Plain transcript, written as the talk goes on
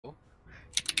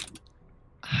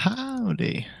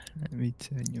Howdy. Let me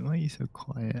turn you. Why are you so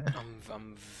quiet?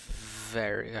 I'm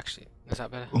very actually. Is that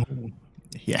better? Oh,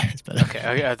 yeah, it's better.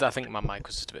 Okay, I think my mic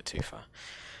was just a bit too far.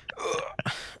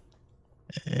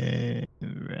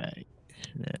 Right.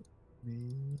 Let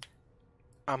me...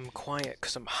 I'm quiet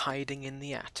because I'm hiding in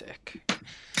the attic.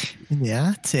 In the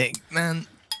attic, man.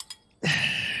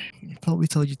 Probably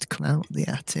told you to come out of the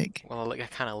attic. Well, like I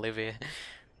kind of live here.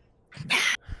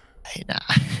 Hey, nah.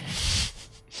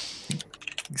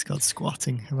 It's called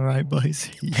squatting. Am I right, boys?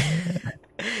 Yeah.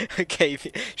 Okay,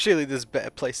 surely there's better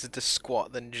places to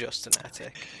squat than just an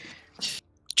attic.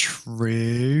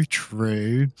 True,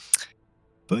 true.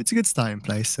 But it's a good starting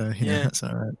place, so you know, that's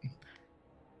alright.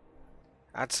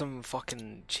 I had some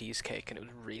fucking cheesecake and it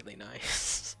was really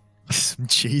nice. Some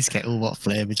cheesecake. Oh, what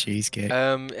flavour cheesecake?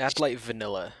 It had like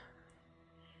vanilla.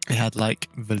 It had like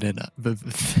vanilla.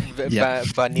 Yeah.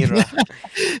 Vanilla.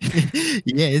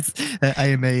 Yes, I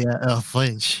am a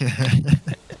French.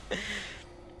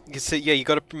 So, yeah, you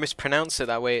gotta mispronounce it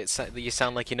that way. It's you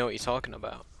sound like you know what you're talking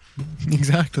about.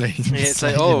 Exactly. Yeah, it's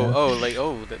like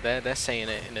they're saying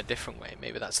it in a different way.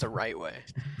 Maybe that's the right way.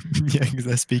 Yeah, because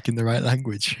they're speaking the right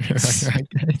language. right,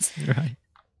 guys. Right.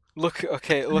 Look,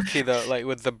 okay, lucky though. Like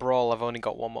with the brawl, I've only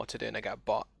got one more to do, and I got a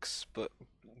box. But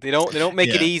they don't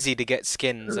make it easy to get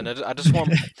skins, and I just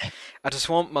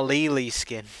want my Lily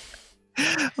skin.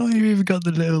 Oh, you even got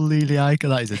the little Lily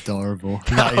icon. That is adorable.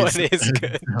 It is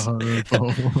good.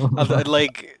 Adorable.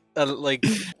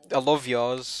 I love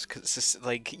yours because it's just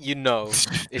like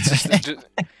it's just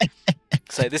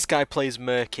like this guy plays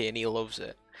Murky and he loves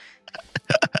it.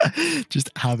 Just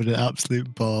having an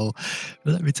absolute ball.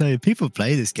 But let me tell you, people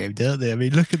play this game, don't they? I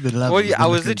mean, look at the level. Well, yeah, I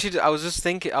was just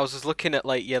thinking, I was just looking at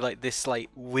like this like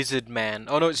wizard man.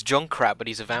 Oh no, it's Junkrat, but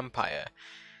he's a vampire,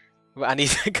 and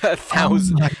he's got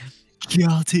 1,000. Oh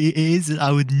God, it is.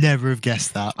 I would never have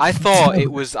guessed that. I thought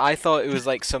it was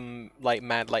like some like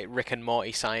mad like Rick and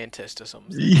Morty scientist or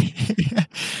something. Yeah.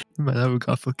 Man, we've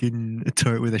got a fucking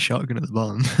turret with a shotgun at the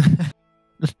bottom.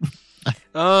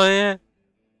 Oh yeah.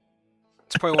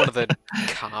 It's probably one of the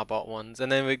Carbot ones,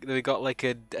 and then we got like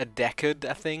a Deckard,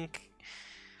 I think.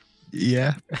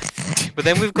 Yeah. But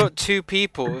then we've got two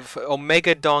people.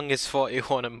 Omega Dong is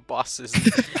 41 and Boss is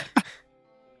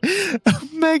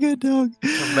Omega Dong.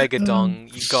 Omega Dong.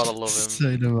 You gotta love him.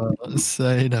 Say no more.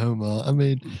 Say no more. I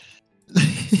mean,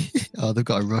 oh, they've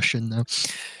got a Russian now.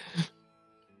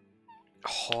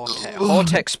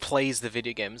 HotS plays the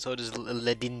video game, so does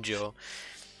Ledinjo.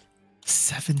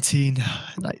 17.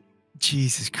 Like.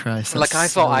 Jesus Christ! Like I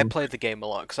thought I played the game a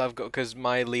lot because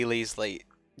my Lily's like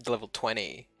level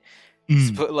 20,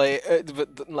 but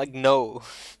like no.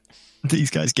 These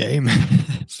guys' game.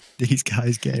 These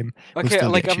guys' game. Okay,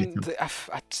 like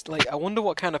I wonder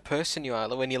what kind of person you are.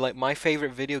 Like, when you're like, my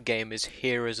favorite video game is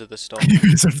Heroes of the Storm.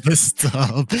 Heroes of the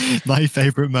Storm. My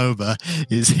favorite MOBA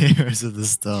is Heroes of the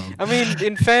Storm. I mean,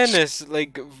 in fairness,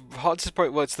 like HotS is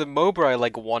probably what's the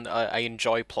MOBA I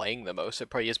enjoy playing the most.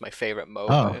 It probably is my favorite MOBA.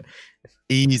 Oh,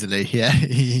 easily, yeah,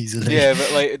 easily. Yeah,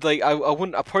 but like I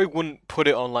probably wouldn't put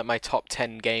it on like my top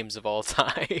 10 games of all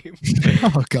time.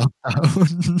 Oh God, no.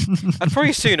 I'd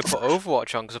probably sooner put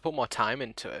Overwatch on because I put more time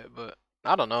into it, but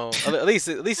I don't know. At least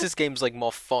this game's like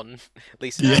more fun. At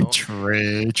least now. Yeah,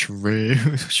 true.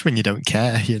 Especially when you don't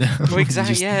care, you know. Well,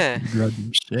 exactly. Yeah.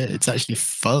 Random shit. It's actually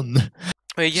fun.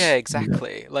 Well, yeah,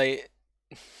 exactly. Like.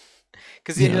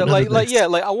 Because Yeah,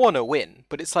 like I want to win,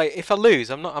 but it's like if I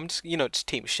lose, I'm just just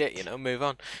team shit, move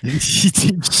on. Team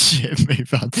shit,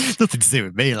 move on. Nothing to do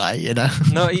with me, like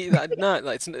No,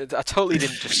 like I totally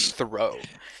didn't just throw.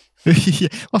 Yeah.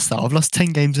 What's that? I've lost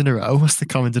 10 games in a row. What's the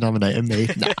common denominator? Me?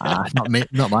 Nah, not me.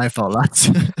 Not my fault, lads.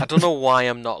 I don't know why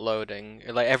I'm not loading.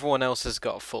 Like everyone else has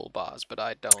got full bars, but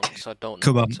I don't. So I don't.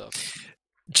 Come on. So.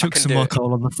 Chuck some more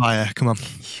coal on the fire. Come on.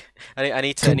 I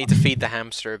need to feed the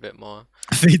hamster a bit more.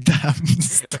 Feed the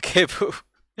hamster. Okay, but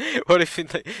what if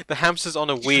the hamster's on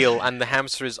a wheel and the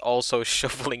hamster is also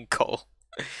shoveling coal?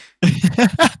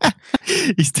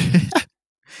 He's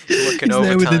looking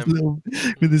there overtime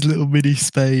with his little mini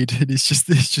spade, and it's just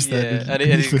yeah, there. And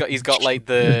he's got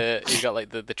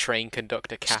the train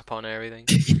conductor cap on and everything.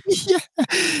 Yeah,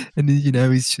 and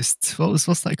he's just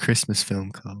what's that Christmas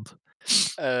film called?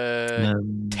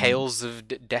 Tales of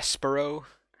Despero.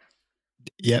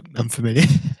 Yep, I'm familiar.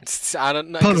 I don't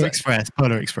know. Polar Express.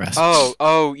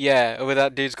 Oh, yeah. Where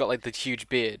that dude's got like the huge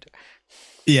beard.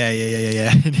 Yeah.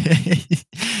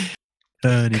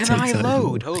 Can I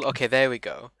load? Okay, there we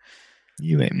go.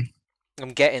 You in? I'm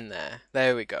getting there.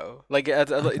 There we go. Like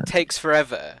it takes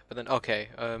forever, but then okay.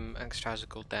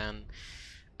 Extragical Dan.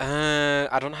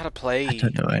 I don't know how to play. I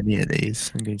don't know any of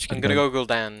these. I'm gonna go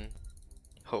Gul'dan.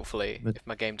 Hopefully, But- if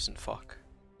my game doesn't fuck.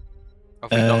 Or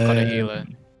if we've not got a healer.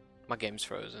 My game's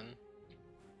frozen.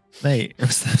 Mate,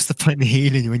 what's the point of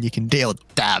healing when you can deal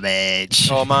damage?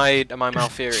 Oh, am I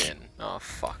Malfurion? Oh,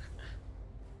 fuck.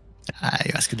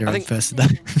 You're asking the I wrong think- person there.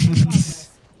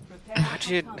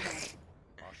 Imagine...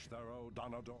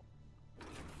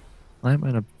 Why am I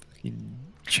a fucking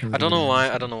I don't know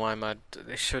why my...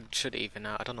 They should even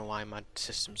out. I don't know why my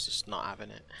system's just not having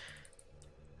it.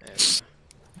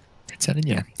 I'm telling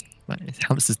you.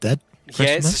 Hamster's dead.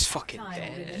 Yeah, it's just fucking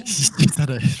dead. He's just had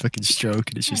a fucking stroke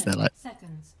and it's just there like,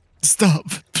 stop,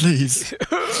 please.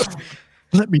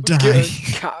 Let me die.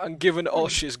 Cat, I'm giving it all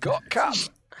she's got, cat.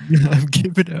 I'm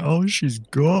giving it all she's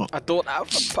got. I don't have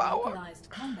the power.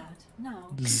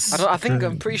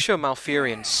 I'm pretty sure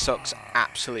Malfurion sucks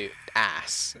absolute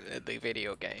ass at the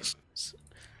video games.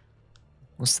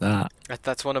 What's that?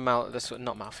 That's one of not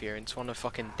Malfurion, it's one of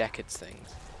fucking Decad's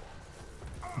things.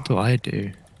 What do I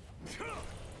do?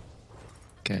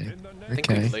 Okay. I think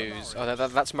we lose. Oh,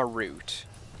 that's my route.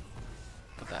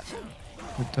 Put that down.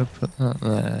 Would I put that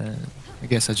there? I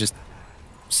guess I just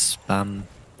spam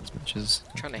as much as...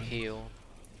 I'm trying to heal.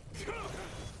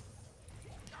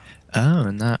 Oh,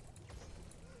 and that...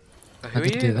 Who are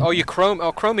you? Oh, you Chrome.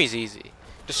 Oh, Chromie's easy.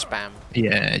 Just spam.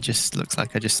 Yeah, it just looks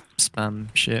like I just spam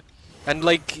shit. And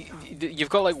like, you've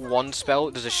got like one spell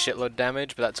that does a shitload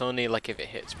damage, but that's only like if it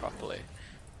hits properly.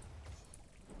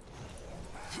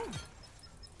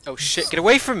 Oh shit, get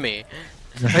away from me!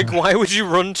 Like, why would you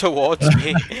run towards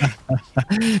me?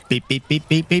 Beep, beep, beep,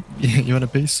 beep, beep. You want a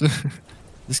piece?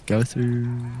 Just go through...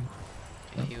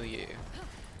 I'll heal you.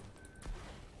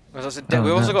 We also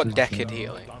got Decad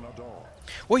healing.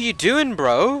 What are you doing,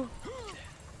 bro?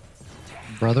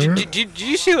 Brother? Did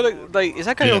you see what, like, is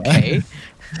that guy okay?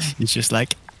 He's just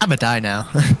like, I'ma die now.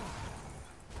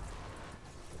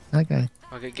 Okay.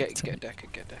 Okay, get Decad.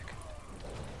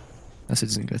 Unless it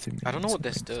doesn't go through me. I don't know what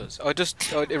this does. Oh,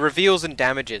 it reveals and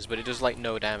damages, but it does like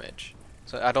no damage.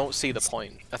 So I don't see the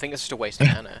point. I think it's just a waste of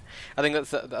mana. I think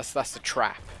that's the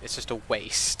trap. It's just a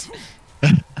waste.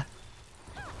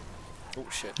 Oh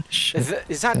shit!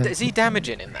 Is he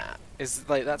damaging in that?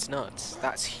 That's nuts.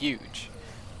 That's huge.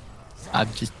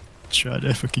 I'm just trying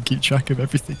to fucking keep track of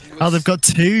everything. Oh, they've got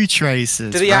 2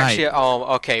 tracers. Did he actually? Oh,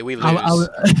 okay, we lose.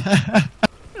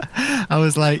 I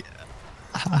was like,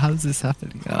 how's this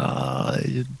happening? Oh,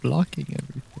 you're blocking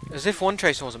everything. As if one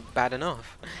tracer wasn't bad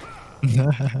enough.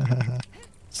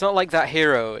 It's not like that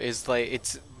hero is like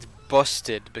it's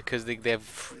busted because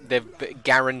they've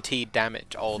guaranteed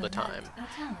damage all the time.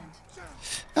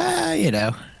 You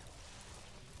know,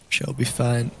 sure, it'll be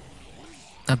fine.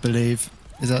 I believe.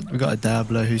 We got a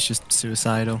dabbler who's just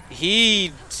suicidal.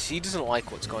 He doesn't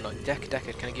like what's going on.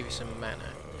 Decad, can I give you some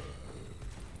mana?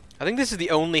 I think this is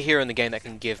the only hero in the game that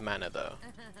can give mana though.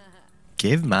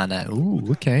 Give mana.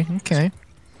 Ooh, okay.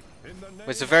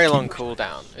 It's a very long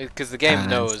cooldown because the game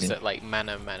knows that like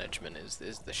mana management is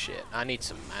the shit. I need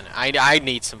some mana. I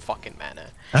need some fucking mana.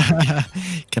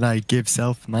 Can I give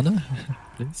self mana,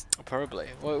 please? Probably.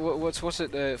 What's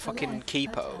it? Fucking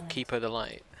Keeper the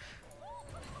Light.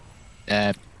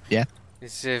 Yeah.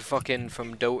 It's fucking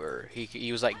from Dota.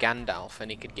 He was like Gandalf and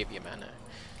he could give you mana.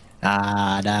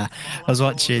 Nah. I was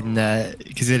watching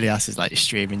because Ilias is like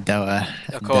streaming Dota.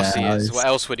 Of course he is. What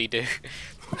else would he do?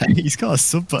 He's got a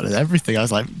sub button and everything. I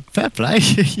was like, fair play.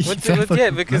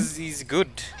 Yeah, because he's good.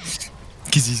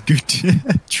 Because he's good.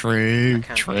 True.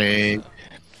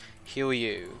 Heal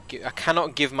you. I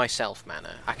cannot give myself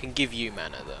mana. I can give you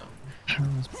mana though.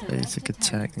 Basic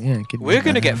attack. Yeah. We're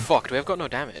gonna get fucked. We've got no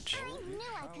damage.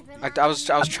 I was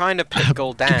trying to pick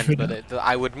Gul'dan, but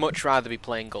I would much rather be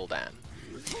playing Gul'dan.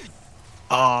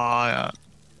 Oh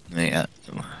yeah.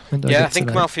 Yeah, I think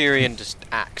Malfurion just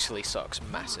actually sucks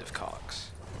massive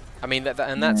cocks. I mean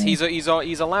that's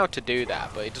he's allowed to do that,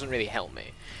 but it doesn't really help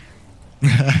me.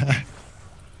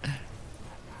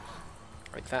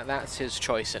 Like that's his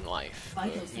choice in life,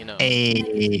 but, you know.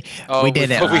 Hey, oh, we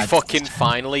did it. We fucking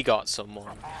finally got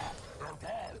someone.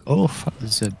 Oh, that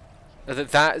was a...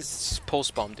 That's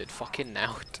Pulse Bomb did fucking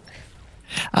out.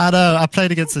 I know. I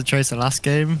played against the Tracer last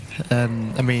game. I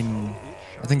mean,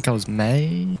 I think I was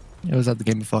May. I was at the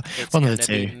game before. One of the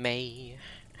two. May.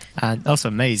 And also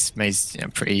May's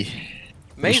pretty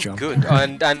strong. Good,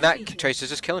 and that Tracer's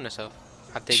just killing herself.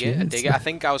 I dig it. I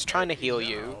think I was trying to heal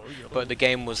you, but the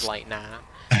game was like, nah.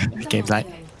 The game's like,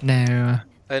 no.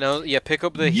 I know. Yeah, pick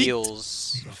up the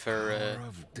heals for.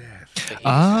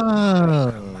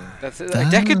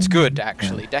 Decad's good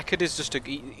actually. Decad is just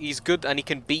he's good and he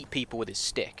can beat people with his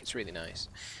stick. It's really nice.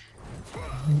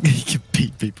 He can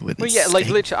beat people with his stick. Like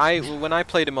literally, when I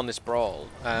played him on this brawl,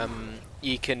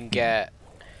 you can get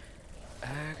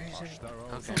Okay.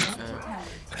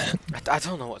 I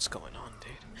don't know what's going on,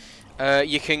 dude.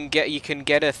 You can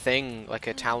get a thing like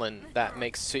a talent that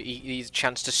makes so he's a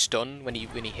chance to stun when he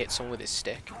hits someone with his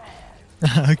stick.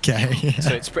 Okay. Yeah.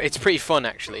 So it's pretty fun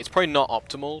actually. It's probably not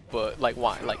optimal, but like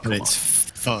why? Like But it's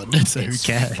fun, so it's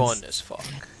who cares? fun as fuck.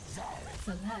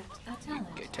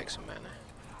 Okay, take some mana.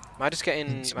 Am I just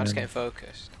getting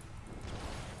focused?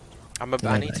 I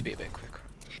need to be a bit quicker.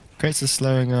 Creates a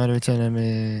slowing order to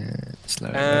enemy.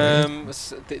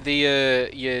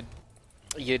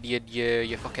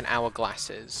 Your fucking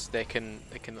hourglasses.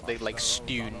 They like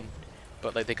stun,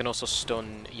 but like they can also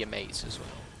stun your mates as well.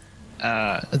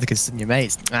 They can stun your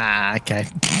mates. Ah, okay.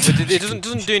 But it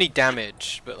doesn't do any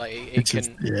damage, but like it can. Just,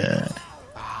 yeah.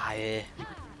 Ah, yeah.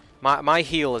 My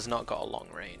heal has not got a long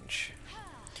range.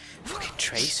 Fucking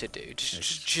Tracer, dude.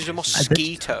 She's a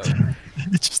mosquito.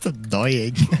 It's just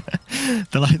annoying.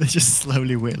 They just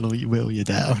slowly whittle you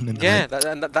down. And yeah,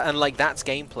 and like that's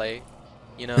gameplay,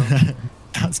 you know.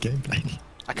 That's gameplay.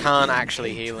 I can't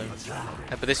actually heal him,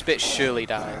 but this bitch surely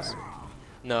dies.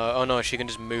 No, oh no, she can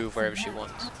just move wherever she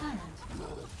wants.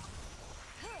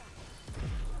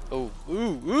 Oh,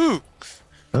 ooh.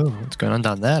 Oh, what's going on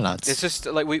down there, lads? It's just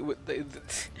like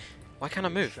why can't I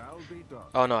move?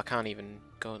 Oh no, I can't even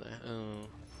go there. Oh.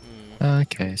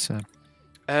 Okay, so.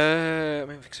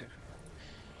 Maybe so.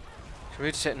 Should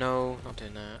we just say no? Not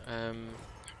doing that.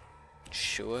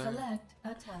 Sure. Select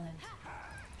a talent.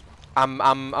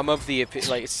 I'm of the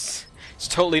like it's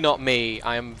totally not me.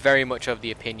 I am very much of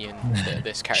the opinion that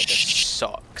this character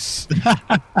sucks.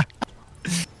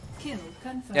 Kill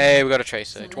confirmed. Hey, we got a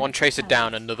tracer. One tracer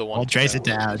down, another one. I'll trace it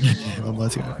down.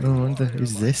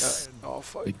 Who's this? Oh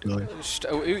fuck. Big boy.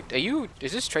 Are you?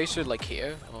 Is this tracer like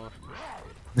here? Or?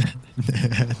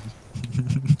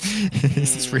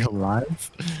 Is this real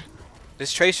life?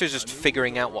 This tracer is just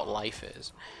figuring out what life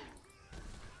is.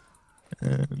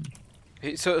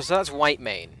 So that's white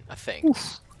main, I think.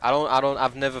 Oof.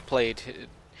 I've never played.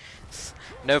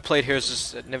 Never played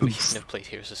Heroes of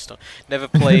Never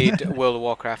played World of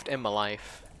Warcraft in my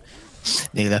life.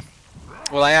 Neither.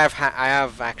 Well, I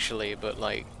have actually, but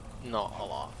like not a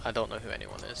lot. I don't know who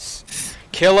anyone is.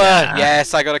 Killer! Nah.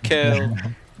 Yes, I got a kill.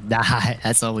 Nah,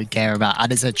 that's all we care about.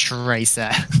 And it's a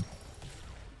tracer.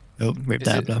 Oh, ripped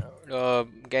that blow.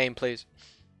 Game, please.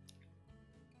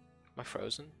 Am I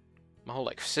frozen? My whole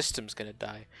like system's gonna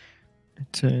die.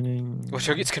 Turning. Watch,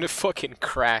 it's gonna fucking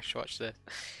crash. Watch this.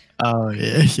 Oh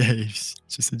yeah, just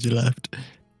said you left.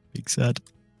 Big sad.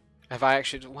 Have I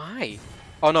actually? Why?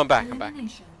 Oh no, I'm back. I'm back.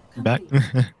 I'm back.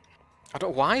 I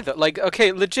don't. Why that? Like,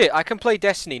 okay, legit. I can play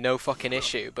Destiny, no fucking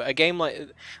issue. But a game like,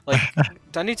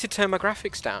 I need to turn my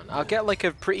graphics down. I'll get like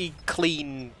a pretty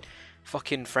clean,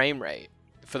 fucking frame rate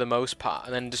for the most part,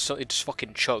 and then it just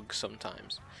fucking chugs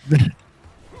sometimes.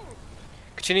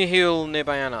 Continue heal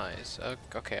nearby allies.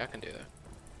 Okay, I can do that.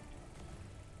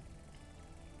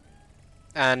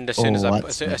 And as soon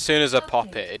as I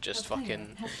pop it, it just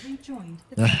fucking.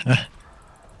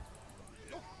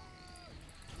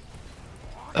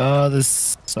 Oh,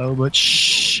 there's so much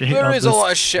shit. There is a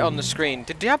lot of shit on the screen.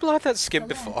 Did Diablo have that skip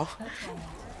before?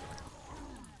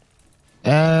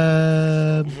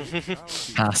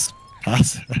 Pass.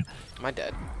 Am I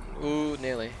dead? Ooh,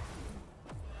 nearly.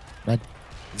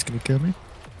 He's gonna kill me.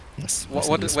 Yes.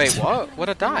 Wait, what?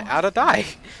 What'd I die? How'd I die?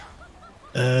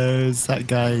 Is that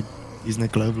guy using a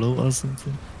global ult or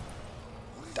something?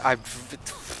 I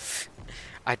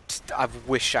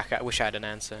wish I had an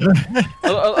answer.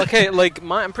 Okay, like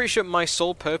I'm pretty sure my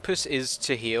sole purpose is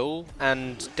to heal,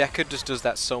 and Decker just does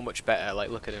that so much better. Like,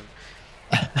 look at him.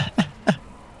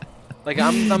 Like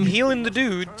I'm healing the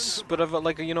dudes, but I've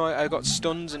like I got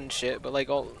stuns and shit, but like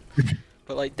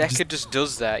Decker just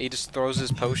does that. He just throws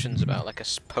his potions about like a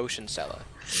potion seller.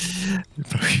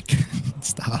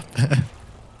 Stop.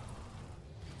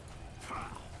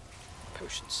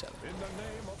 Potion seller. In the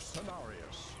name of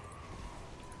Cenarius.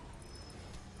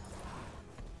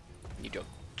 Need your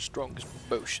strongest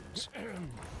potions.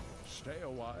 Stay a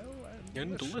while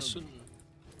and listen.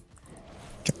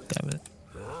 God damn it.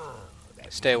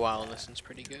 Stay a while and listen's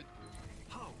pretty good.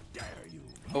 How dare you?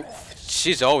 Oh,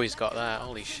 she's always got that.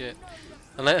 Holy shit.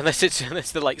 Unless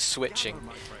they're like switching.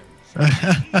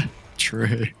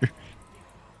 True.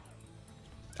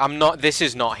 This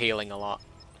is not healing a lot.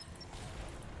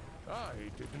 I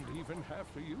didn't even have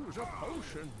to use a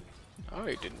potion.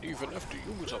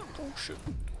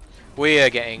 We are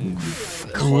getting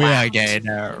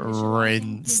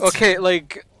rinsed. Okay,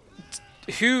 like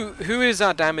who is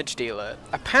our damage dealer?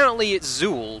 Apparently it's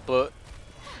Zool, but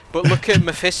look at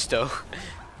Mephisto.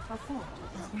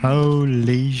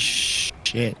 Holy shit.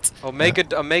 shit.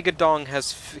 Omega Dong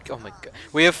has. Oh my god.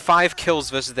 We have 5 kills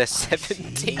versus their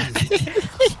 17.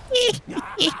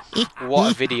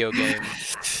 What a video game.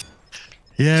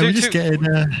 Yeah, we're just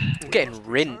getting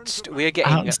rinsed. We are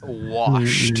getting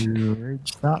washed.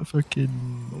 That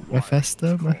fucking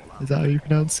Mephisto, is that how you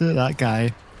pronounce it? That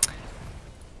guy.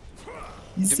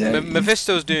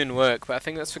 Mephisto's doing work, but I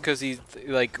think that's because he's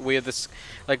like we're this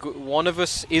like one of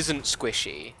us isn't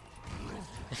squishy.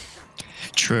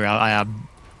 True, I am.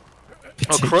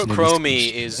 Oh,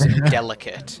 Chromie is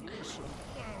delicate.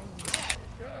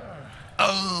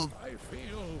 Oh. I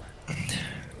feel a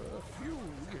few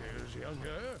years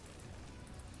younger.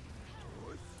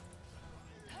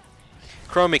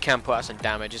 Chromie can put out some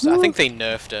damage. I think they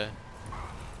nerfed her.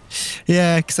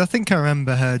 Yeah, because I think I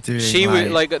remember her doing. She was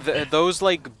like those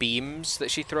like beams that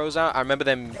she throws out. I remember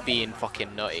them being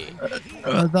fucking nutty.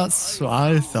 That's what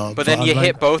I thought. But then you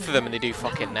hit both of them and they do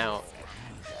fucking now.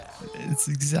 It's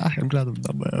exact. I'm glad I'm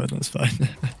done my own. That's fine.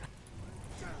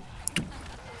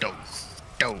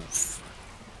 Dove.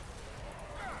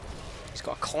 He's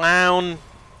got a clown.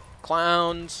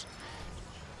 Clowns.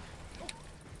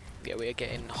 Yeah, we are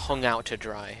getting hung out to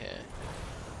dry here.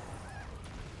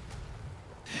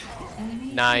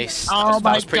 Nice. That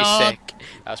was pretty sick.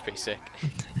 That was pretty sick.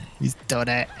 He's done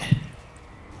it.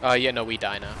 Oh yeah, no, we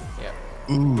die now. Yeah.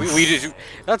 We just.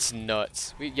 That's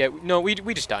nuts. We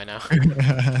just die now.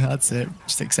 That's it.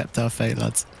 Just accept our fate,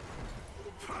 lads.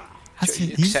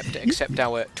 Accept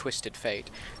our twisted fate.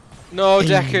 No,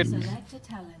 Deckard.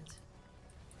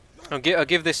 I'll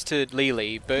give this to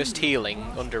Lily. Burst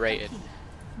healing, underrated.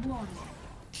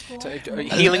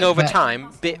 Healing over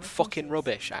time, bit fucking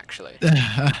rubbish, actually.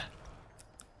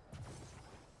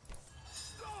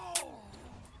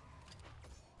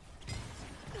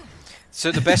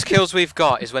 So the best kills we've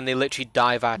got is when they literally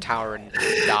dive our tower and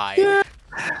die. Yeah.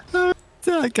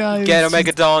 That guy. Get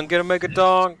Omega Dong, get Omega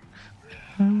Dong.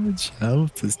 How much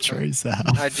health does Trace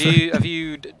have?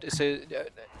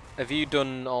 Have you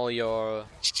done all your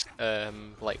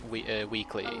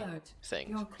weekly things?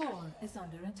 Your core is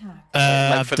under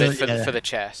attack. For the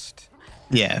chest.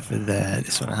 Yeah, for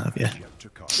this one I have, yeah.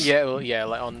 Yeah, well, yeah,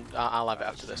 like I'll have it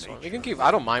after this one. You can keep. I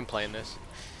don't mind playing this.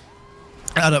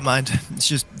 I don't mind. It's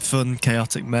just fun,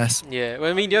 chaotic mess. Yeah, well,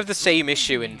 I mean, you have the same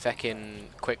issue in fucking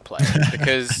quick play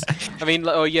because I mean,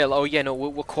 no,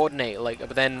 we'll coordinate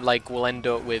but then we'll end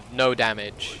up with no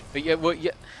damage. But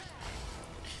yeah.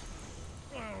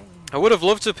 I would have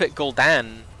loved to pick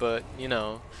Gul'dan, but you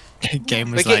know.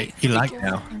 Game was you like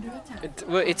now.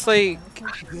 It's like.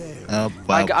 Oh,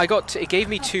 wow. It gave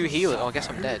me 2 healers. Oh, I guess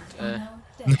I'm dead.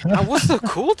 What's the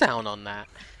cooldown on that?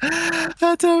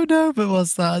 I don't know, but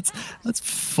what's that? That's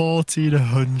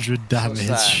 1400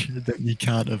 damage that you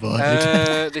can't avoid.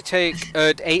 They take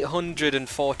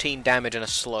 814 damage and are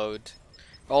slowed.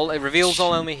 It reveals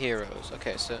all enemy heroes.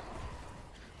 Okay, so.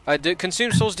 The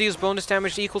consumed souls deals bonus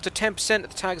damage equal to 10% of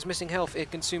the target's missing health.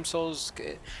 It consumes souls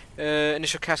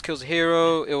initial cast kills a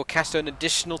hero. It will cast an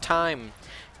additional time.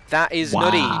 That is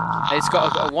nutty. It's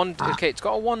got a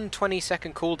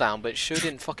 120-second cooldown, but it sure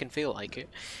didn't fucking feel like it.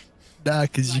 Nah,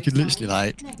 because you could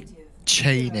literally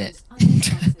chain it.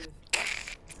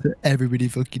 Everybody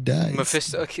fucking dies.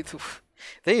 Mephisto. Okay,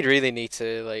 they really need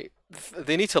to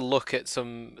they need to look at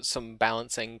some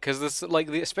balancing because this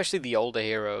especially the older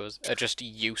heroes are just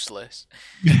useless.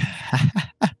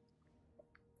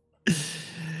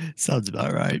 Sounds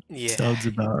about right. Yeah. Sounds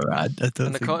about right. I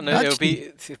don't think... it'll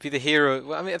be the hero.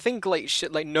 Well, I mean, I think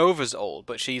Nova's old,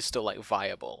 but she's still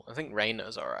viable. I think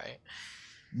Reyna's alright.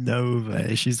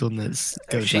 Nova, she's the one that's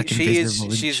goes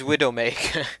invisible. She's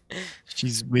Widowmaker.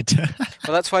 She's Widow.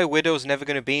 Well, that's why Widow's never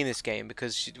going to be in this game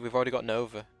because we've already got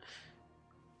Nova.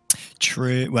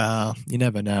 True. Well, you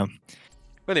never know.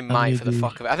 Well, they might for the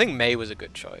fuck of it. I think May was a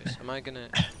good choice. Am I gonna?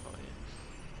 Oh,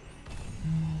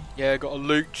 yeah, got a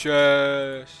loot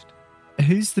chest.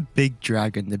 Who's the big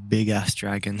dragon? The big ass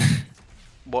dragon.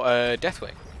 What?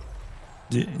 Deathwing.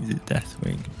 Is it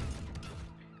Deathwing?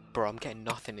 Bro, I'm getting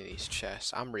nothing in these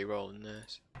chests. I'm re-rolling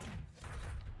this.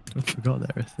 I forgot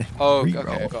everything. Oh, okay.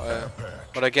 I got a.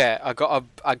 What I get? I got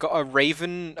a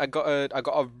raven. I got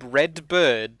a red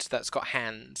bird that's got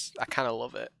hands. I kind of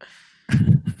love it.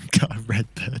 Got a red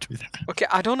bird with hands. Okay,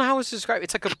 I don't know how to describe it.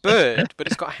 It's like a bird, but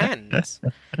it's got hands.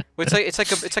 Well, it's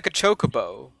like a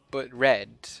chocobo, but red.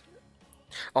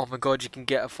 Oh my god, you can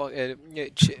get a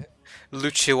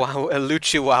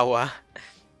Luchihuahua.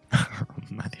 Oh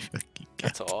my fucking god.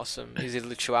 That's awesome. Is it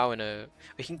Luchihuahua? No.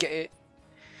 We can get it.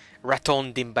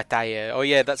 Raton d'Imbataya. Oh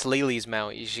yeah, that's Lily's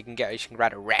mount. You can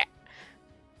ride a rat.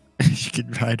 You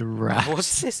can ride a rat.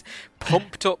 What's this?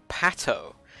 Pumped up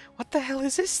Pato. What the hell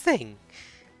is this thing?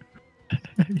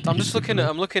 I'm just looking at.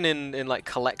 I'm looking in like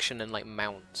collection and like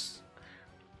mounts.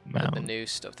 Like the Mount. new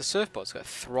stuff. The surfboard's got a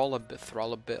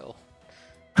Thrall-a-bill.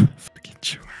 Fucking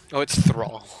sure. Oh, it's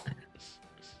Thrall.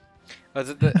 Oh,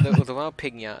 the wild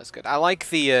pigna is good. I like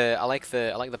the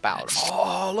battle.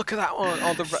 Oh, look at that one.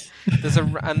 Oh,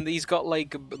 and he's got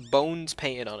like bones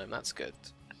painted on him. That's good.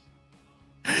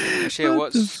 Actually,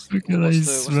 what's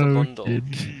the bundle?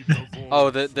 Oh,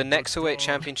 the Nexo 8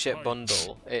 Championship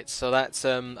bundle. That's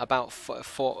about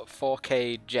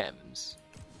 4K gems.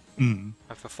 Mm.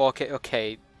 And for 4K,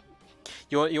 okay.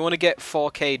 You want to get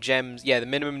 4K gems? Yeah, the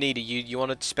minimum needed. You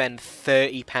want to spend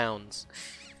 £30.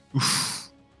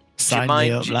 Sign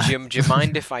me up, lad. Do you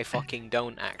mind if I fucking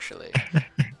don't actually?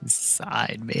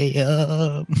 Sign me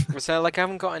up. So like I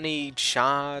haven't got any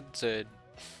shards or I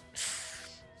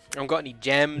haven't got any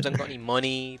gems. I haven't got any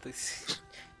money. This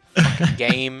fucking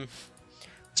game.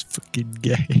 It's fucking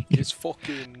game. This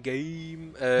fucking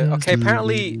game. Okay,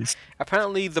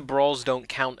 apparently the brawls don't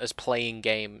count as playing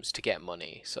games to get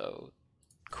money. So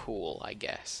cool, I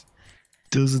guess.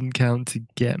 Doesn't count to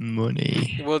get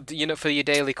money. Well, you know, for your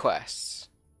daily quests.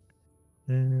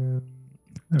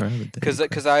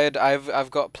 Because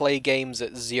I've got play games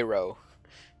at 0.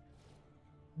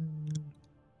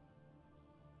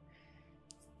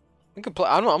 You can play.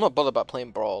 I'm not bothered about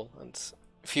playing brawl. And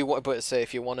if you want, but say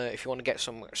if you want to get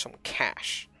some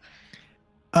cash.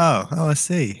 Oh, I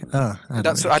see. Oh, I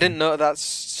didn't know. That's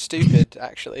stupid,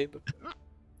 actually. But,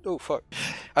 oh fuck!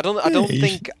 I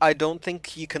don't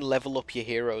think you can level up your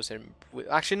heroes in.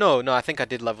 Actually, no. I think I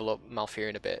did level up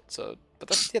Malfurion a bit. So, but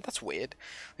that's weird.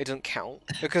 It doesn't count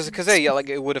because yeah, like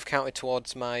it would have counted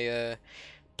towards my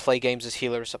play games as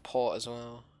healer or support as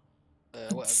well.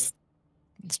 Whatever.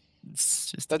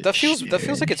 It's just that feels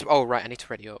like it's. Oh right, I need to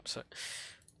ready up. So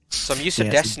I'm used to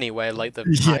Destiny where like the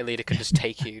party leader can just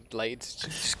take you, like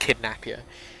just kidnap you.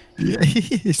 Yeah,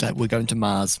 it's like we're going to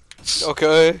Mars.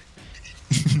 Okay.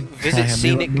 Visit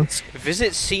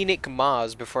scenic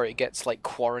Mars before it gets like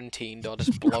quarantined or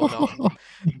just blown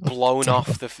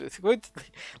off the.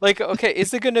 Like, okay,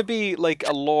 is there gonna be like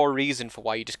a lore reason for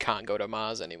why you just can't go to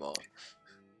Mars anymore?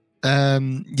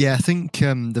 Yeah, I think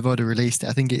they've already released it.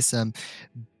 I think it's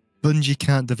Bungie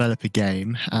can't develop a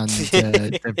game and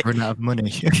they've run out of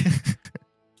money.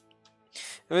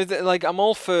 I mean, like I'm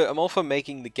all for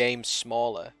making the game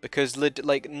smaller because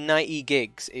like 90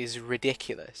 gigs is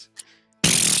ridiculous.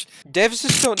 Devs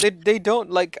just they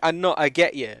don't like. I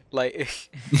get you.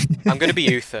 Like I'm gonna be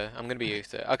Uther.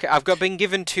 Okay, been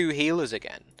given 2 healers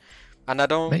again, and I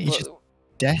don't. Mate, you're just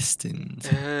destined.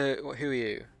 Who are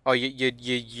you? Oh, you're.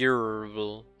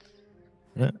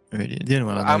 Yeah, really. The only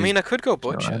one I mean, I could go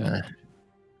butcher.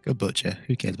 Go butcher.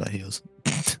 Who cares about heals?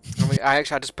 I mean, I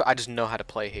just know how to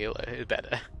play healer. It's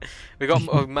better. We got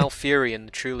Malfurion,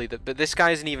 truly, but this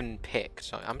guy isn't even picked.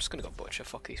 So I'm just gonna go butcher.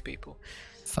 Fuck these people.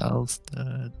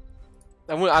 Falstad.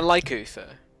 I like Uther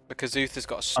because Uther's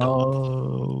got a stun.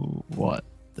 Oh, what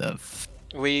the?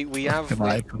 We have. Am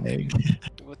I playing?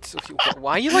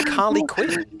 Why are you like Harley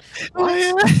Quinn? Oh,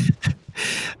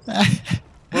 yeah.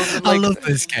 Well, I love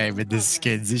this game with the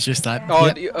skins. It's just like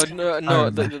like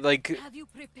have you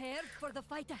prepared for the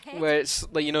fight ahead? Where it's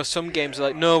like, you know, some games are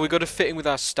like, no, we got to fit in with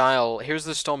our style. Here's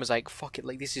the Storm is like, fuck it,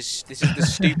 like this is the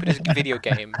stupidest video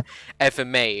game ever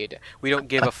made. We don't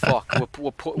give a fuck.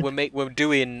 We're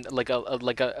doing like a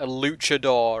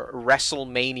luchador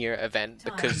WrestleMania event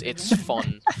because it's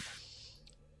fun.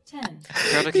 10.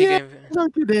 Yeah,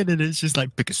 look it in and it's just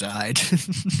like pick a side.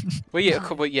 Well,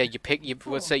 yeah, you pick.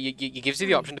 Let's say you gives you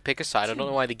the option to pick a side. I don't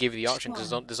know why they give you the option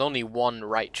because there's only one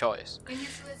right choice.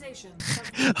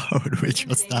 Oh, which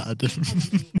was that?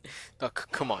 Look,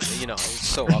 come on, you know, it's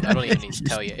so obvious. I don't even need to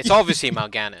tell you. It's obviously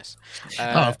Mal'Ganis.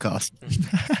 Oh, of course.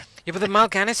 Yeah, but the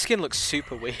Mal'Ganis skin looks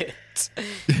super weird.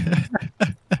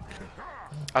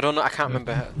 I don't know. I can't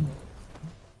remember her.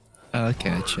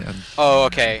 Okay, Oh,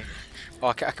 okay.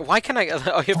 Okay, why can I?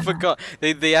 Oh, I forgot.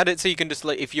 They add it so you can just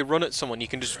like if you run at someone, you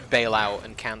can just bail out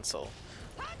and cancel.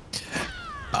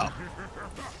 Oh.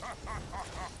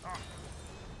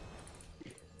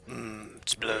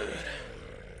 It's blood.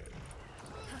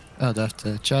 Oh, they have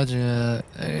to charge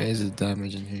is it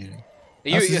damage and healing? Are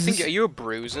you a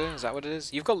bruiser? Is that what it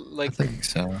is? You've got like. I think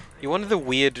so. You're one of the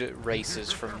weird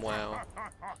races from WoW.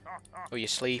 Oh, you're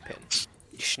sleeping.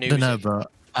 You're snoozing. No,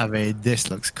 but I mean, this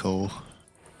looks cool.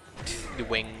 The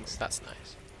wings, that's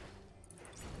nice.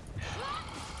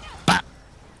 Bap.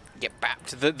 Get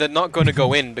bapped. They're not going to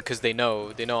go in because they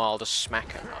know I'll just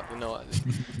smack them.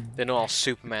 They know I'll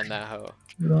Superman that hoe.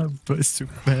 Put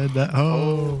Superman that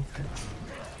hoe.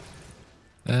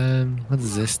 What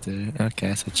does this do?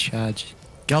 Okay, so charge.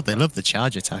 God, they love the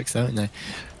charge attacks, don't they?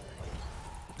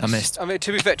 I missed. I mean,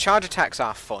 to be fair, charge attacks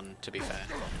are fun. To be fair,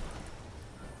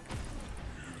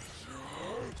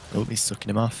 Oh, he's sucking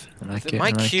him off. I like it. my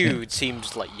I like Q it.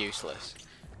 seems like useless.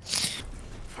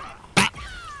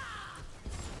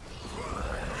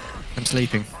 I'm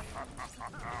sleeping.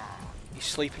 He's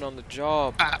sleeping on the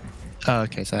job. Oh,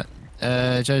 okay, so oh,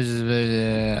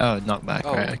 knockback.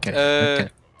 Oh, Right, okay. Okay.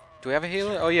 Do we have a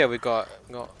healer? Oh yeah, we got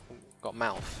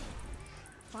Malf.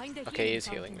 Find a Okay, he is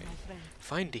fountain, healing me. my friend.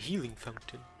 Find the healing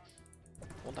fountain. I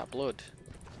want that blood.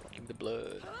 Give me the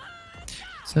blood.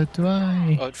 So do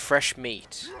I. Oh, fresh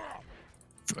meat.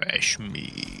 Fresh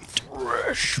meat.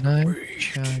 Fresh Can I meat.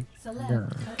 chug? Select No,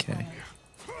 a okay. player.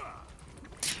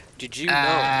 Did you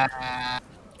know?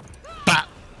 Bah!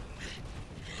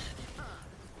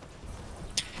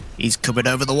 He's coming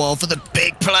over the wall for the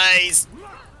big plays.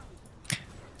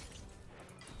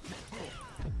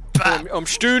 Bah! I'm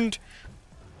stunned.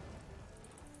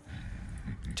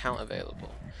 Talent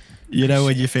available. You know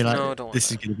when you feel like No, I don't want this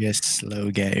is that. going to be a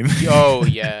slow game. Oh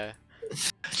yeah.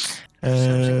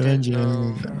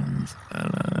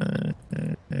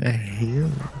 Heal.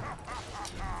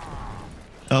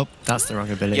 Oh, that's the wrong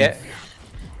ability. Yeah.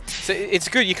 So it's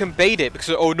good. You can bait it because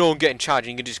oh no, I'm getting charged.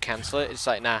 And you can just cancel it. It's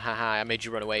like nah, haha, I made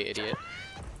you run away, idiot.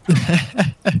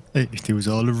 It was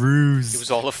all a ruse. It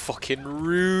was all a fucking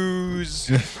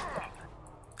ruse.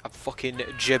 I fucking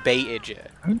jebaited you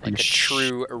like a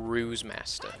true ruse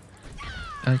master.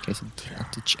 Okay, so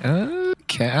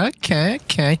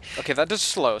okay. Okay, that does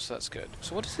slow, so that's good.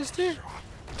 So what does this do?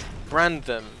 Brand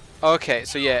them. Okay,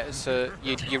 so yeah, so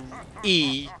you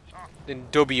E, then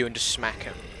W, and just smack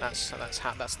him.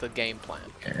 That's the game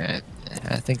plan.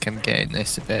 I think I'm getting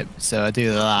this a bit. So I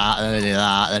do that, then I do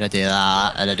that, then I do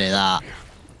that, then I do that,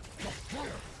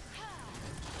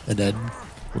 and then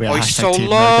we are Oh, he's so hashtag team no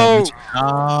low! damage.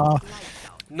 Ah,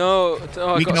 No,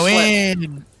 oh, I we got go slept.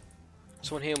 in.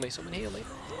 Someone heal me. Someone heal me.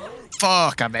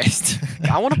 Fuck, I missed.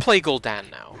 I want to play Gul'dan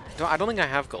now. I don't think I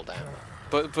have Gul'dan,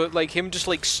 but like him just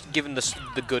like giving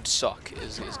the good suck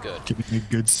is good. Give me a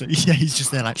good. Yeah, he's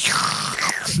just there like.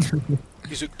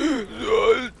 He's like,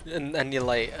 and you're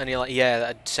like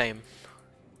yeah, same,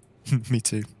 Me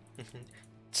too.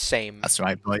 same. That's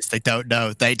right, boys. They don't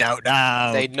know. They don't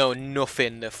know. They know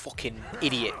nothing. They're fucking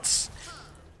idiots.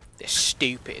 They're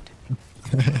stupid.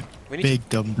 We need Big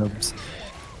dum dums.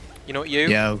 you know what you?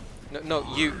 Yo. No,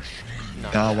 you. No.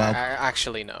 Oh, well.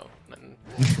 Actually, no.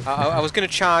 I was gonna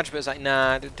charge, but it's like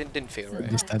nah, it didn't feel right.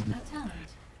 Understand. A talent.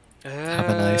 Have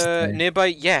a nice day.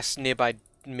 Nearby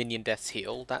minion deaths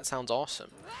heal. That sounds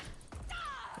awesome.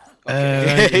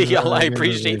 Okay. Yeah, I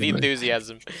appreciate the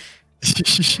enthusiasm.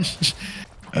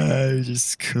 I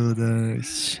just cool down.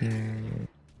 Shit.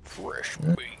 Fresh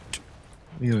meat.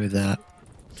 We go with that.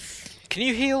 Can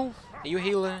you heal? Are you a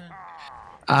healer?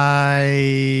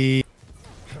 I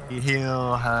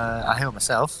heal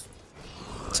myself.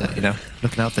 So you know,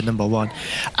 looking out for number one.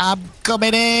 I'm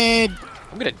coming in.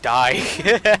 I'm gonna die.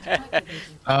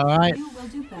 All right. You will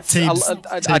do better. Teams.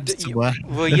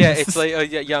 Well, yeah, it's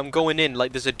like yeah, I'm going in.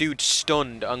 Like, there's a dude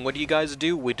stunned, and what do you guys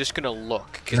do? We're just gonna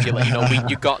look, cause you're like, you know,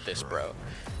 you got this, bro.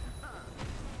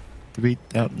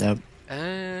 No.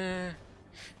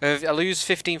 I lose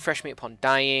 15 fresh meat upon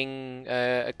dying.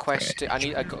 A quest.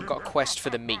 I got a quest for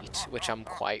the meat, which I'm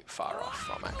quite far off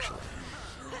from actually.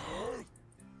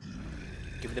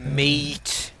 Give me the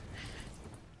meat.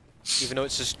 Even though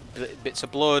it's just bits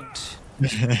of blood.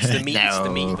 It's the meat. No. It's the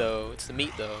meat though. It's the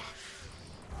meat though.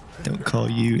 Don't call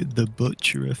you the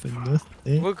butcherer for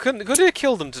nothing. Well, could have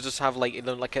killed them to just have like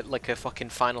like a fucking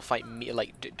final fight meat,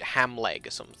 like ham leg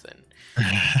or something,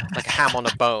 like a ham on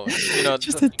a bone. You know.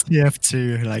 Just a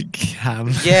TF2 like ham.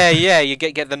 Yeah, you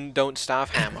get the don't starve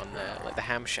ham on there, like the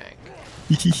ham shank.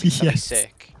 That'd be Yes.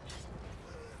 sick.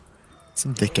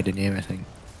 Some dickhead in here, I think.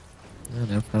 Oh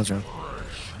no, I was wrong.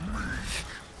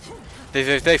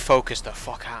 They focused the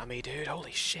fuck out of me, dude.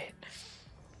 Holy shit.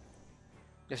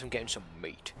 Guess I'm getting some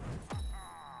meat.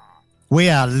 We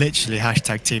are literally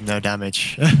hashtag team no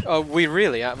damage. Oh, we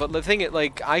really are. But the thing is,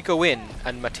 like, I go in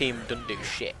and my team doesn't do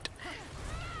shit.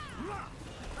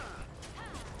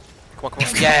 Come on.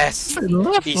 Yes!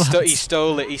 He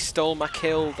stole it. He stole my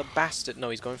kill, the bastard. No,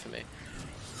 he's going for me.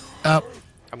 Oh,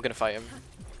 I'm gonna fight him.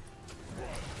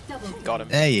 Double kill. Got him.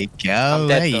 there you go. I'm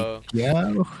dead, there though. you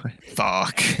go.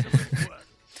 Fuck.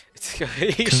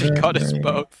 He should got us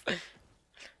both.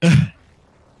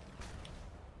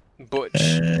 Butch.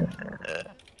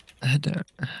 I don't.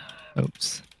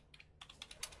 Oops.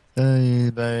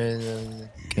 Okay.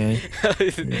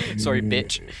 Sorry,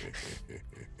 bitch.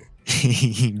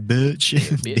 Bitch.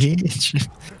 Bitch.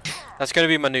 That's gonna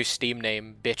be my new Steam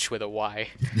name, bitch with a Y.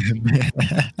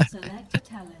 Select a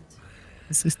talent.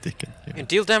 It's this dickhead. And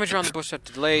deal damage around the bush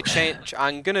after delay.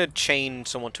 I'm gonna chain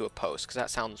someone to a post because that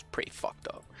sounds pretty fucked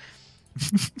up.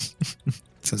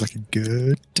 Sounds like a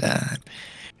good time.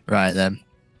 Right then,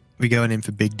 we're going in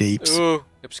for big deeps. Ooh,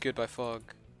 obscured by fog.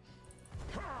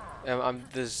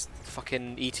 There's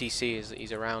fucking ETC.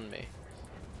 He's around me.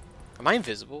 Am I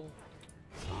invisible?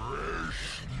 Oh,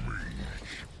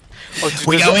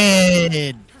 We go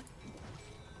in.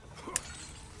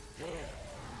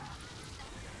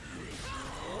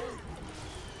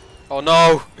 Oh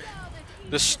no!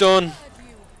 The stun.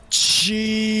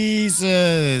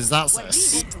 Jesus, that's a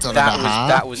stun and a half.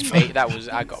 That was bait.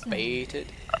 I got baited.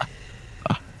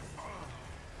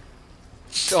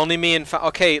 Only me and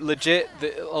okay, legit.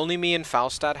 Only me and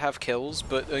Falstad have kills,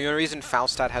 but the only reason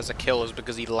Falstad has a kill is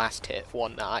because he last hit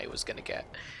one that I was gonna get.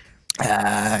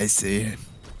 Ah, I see.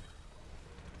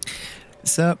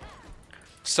 So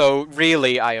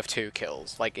really, I have 2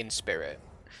 kills, like in spirit.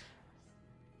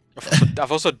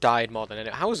 I've also died more than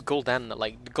anyone. How is Gul'dan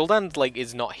like? Gul'dan like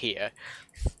is not here.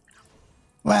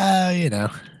 Well, you know,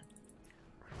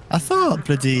 I thought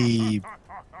bloody.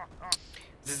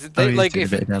 They, like if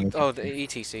the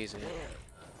ETCs.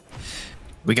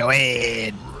 We go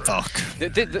in. Fuck.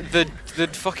 The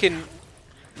fucking.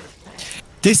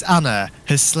 This Anna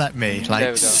has slept me There we like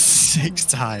go. 6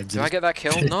 times. Do I get that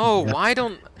kill? No. Why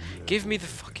don't give me the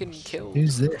fucking kill?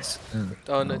 Who's this?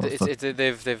 Oh no, fuck.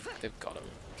 they've got him.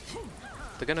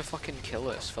 They're gonna fucking kill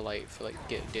us for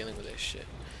dealing with this shit.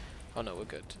 Oh no, we're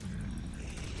good.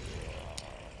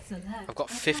 I've got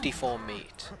 54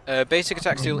 meat. Basic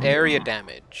attacks deal area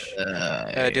damage.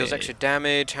 Deals extra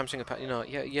damage. Hamstring, no.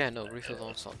 Refill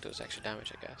onslaught deals extra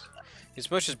damage, I guess.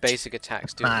 As much as basic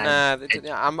attacks do. Nah,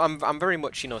 I'm very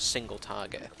much single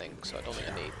target, I think, so I don't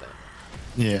think I need that.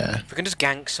 Yeah. If we can just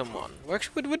gank someone,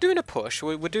 we're doing a push.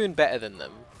 We're doing better than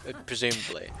them,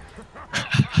 presumably.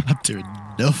 I'm doing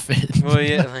nothing. Well,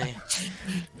 yeah,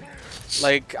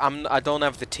 like I don't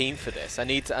have the team for this. I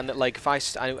need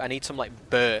I need some like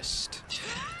burst.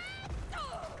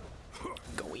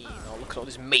 Go in! Oh, look at all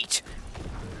this meat.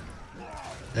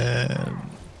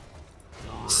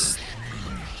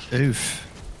 Oof.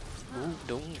 Ooh,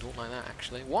 don't like that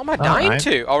actually. What am I dying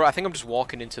to? Oh, I think I'm just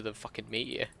walking into the fucking meat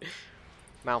here.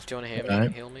 Mouth, do you want to hear me?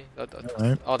 Heal me?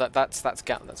 Oh, that's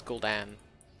Gul'dan.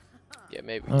 Yeah,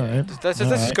 maybe. Yeah. Let's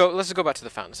just go back to the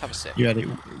fountain. Let's have a sip. You ready?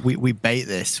 We bait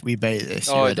this. We bait this.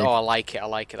 Oh, I like it. I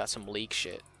like it. That's some league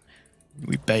shit.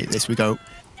 We bait this. We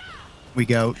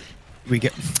get.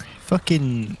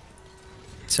 Fucking.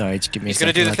 Sorry, just give me. He's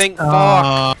gonna do the thing.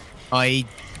 Oh, Fuck. I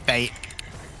bait.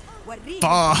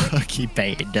 Fuck, he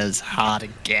baited us hard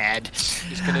again.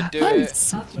 He's gonna do it.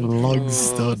 Such a long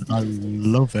stun. I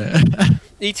love it.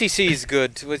 ETC is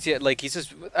good. Like he's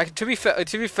just to be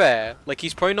fair, like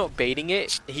he's probably not baiting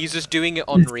it. He's just doing it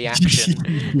on reaction.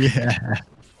 Yeah.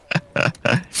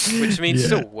 Which means it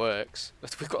still works.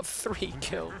 We've got 3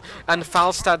 kills, and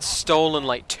Falstad's stolen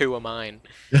like 2 of mine.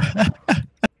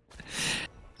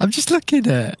 I'm just looking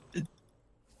at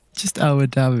just our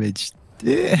damage.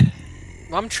 Yeah.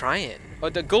 I'm trying.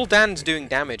 The Gul'dan's doing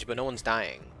damage, but no one's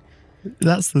dying.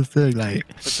 That's the thing, like.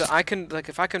 But I can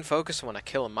if I can focus on when I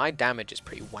kill him, my damage is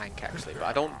pretty wank actually. But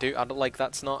I don't like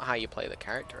that's not how you play the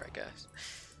character, I guess.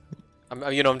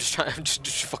 I'm just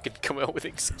fucking coming up with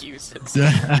excuses.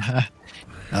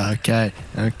 Okay.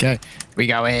 We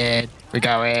go in.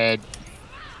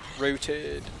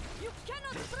 Rooted.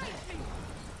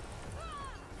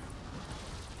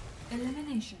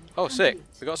 Elimination. Oh, sick.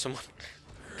 We got someone.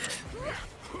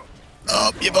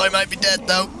 Oh, your boy might be dead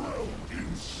though.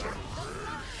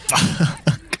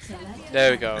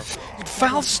 There we go.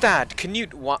 Falstad, can you?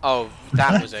 Oh,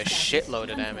 that was a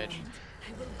shitload of damage.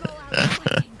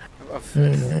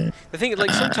 The thing is,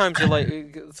 like, sometimes you're like,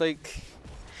 it's like,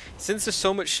 since there's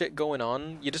so much shit going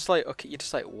on, you're just like, okay,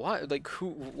 what? Like,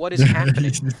 what is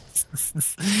happening?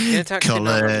 Attack speed and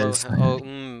armor at low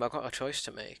health. I've got a choice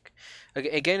to make.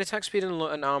 Okay, gain attack speed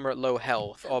and armor at low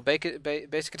health, or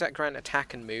basic attack grant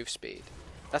attack and move speed.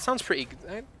 That sounds pretty.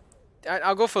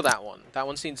 I'll go for that one. That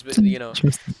one seems a bit,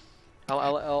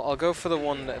 I'll go for the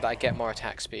one that I get more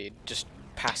attack speed, just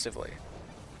passively.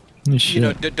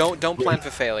 Don't plan for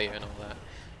failure and all that.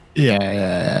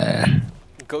 Yeah.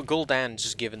 Gul'dan's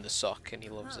just given the suck and he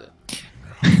loves it.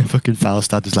 Fucking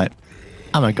Falstad is like,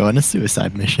 I'm gonna go on a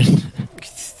suicide mission.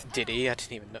 Did he? I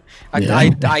didn't even know.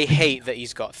 I hate that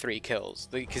he's got 3 kills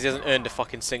because he hasn't earned a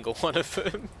fucking single one of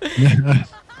them.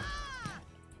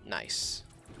 Nice.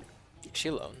 Is she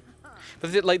alone?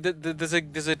 But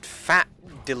there's a fat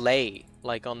delay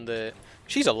like on the.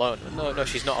 She's alone. No,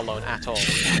 she's not alone at all.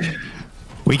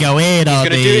 We go in.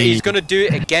 He's gonna do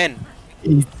it again.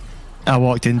 I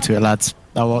walked into it, lads.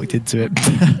 I walked into it.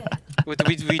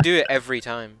 We do it every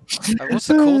time. What's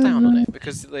the cooldown on it?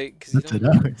 Because like, cause I you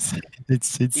don't don't, know.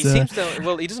 It's he seems to.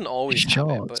 Well, he doesn't always have it,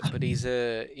 short. but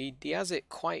he has it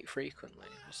quite frequently.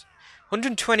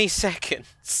 120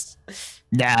 seconds.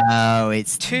 No,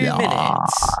 it's 2 not.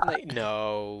 minutes. Like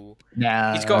no.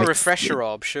 No, He's got a it's refresher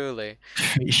orb, surely.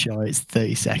 Pretty sure it's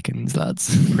 30 seconds,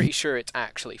 lads. Pretty sure it's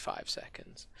actually 5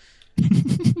 seconds.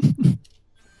 I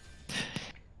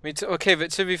mean, okay,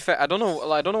 but to be fair, I don't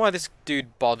know why this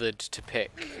dude bothered to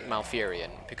pick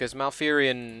Malfurion, because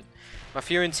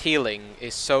Malfurion's healing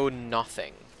is so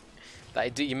nothing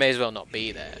that you may as well not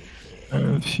be there.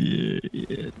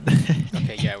 Malfurion.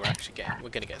 Okay, yeah, we're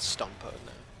gonna get stompoed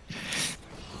now.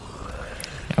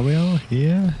 Are we all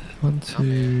here? 1,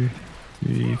 2,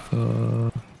 3,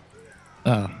 4.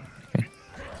 Oh, okay.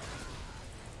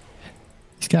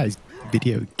 This guy's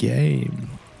video game.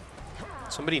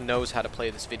 Somebody knows how to play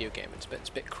this video game. It's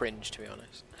a bit cringe, to be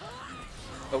honest.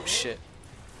 Oh shit.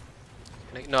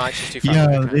 No, actually, it's too far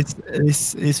away. Yo,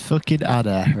 this fucking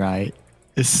Anna, right?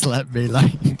 Has slapped me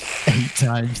like 8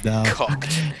 times now.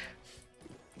 Cocked.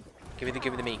 Give me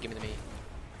the meat.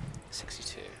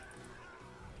 62.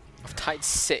 I've died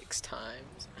 6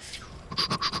 times.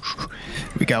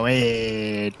 We go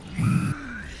in.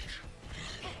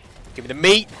 Give me the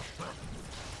meat.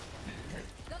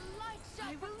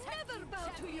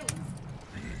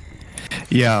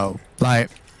 Yo, like,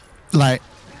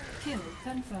 Kill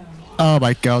confirmed. oh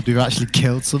my god, we've actually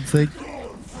killed something.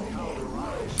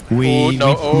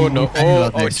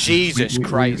 Oh, Jesus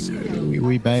Christ.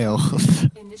 We bail.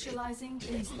 Initializing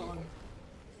respawn.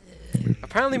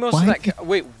 Apparently most of that...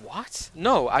 Wait, what?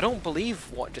 No, I don't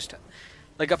believe what just...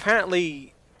 Like,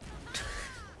 apparently...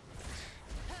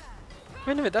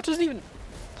 Wait a minute, that doesn't even...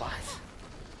 What?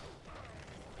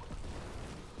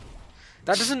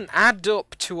 That doesn't add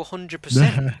up to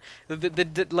 100%.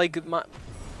 Like,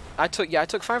 I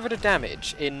took 500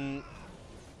 damage in...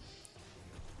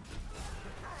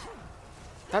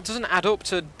 That doesn't add up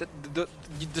to...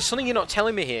 There's something you're not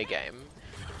telling me here, game.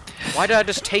 Why did I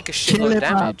just take a shitload of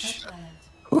damage?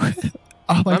 Oh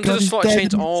my I'm god, just slot he's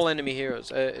chains dead. all enemy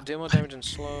heroes. Do more damage and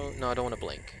slow. No, I don't want to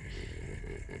blink.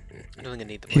 I don't think I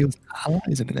need the blink. Heals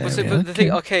allies in an area. But the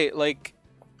thing, okay, like,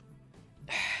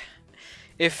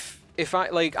 if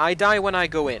I die when I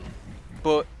go in,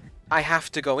 but I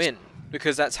have to go in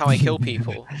because that's how I kill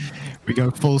people. We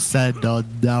go full send on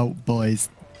now, boys.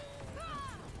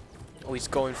 Oh, he's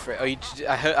going for it.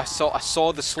 Oh, I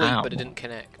saw the sleep, Ow. but it didn't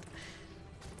connect.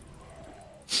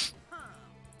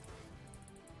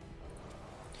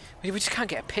 We just can't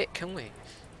get a pick, can we?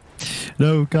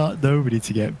 No, got nobody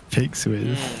to get picks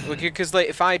with. Because like,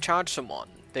 if I charge someone,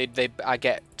 I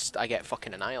get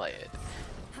fucking annihilated.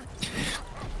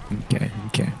 Okay.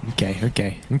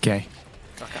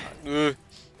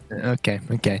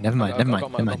 Okay, never mind.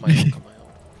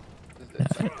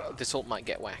 This ult might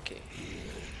get wacky.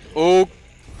 Oh!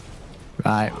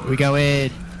 Right, we go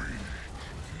in.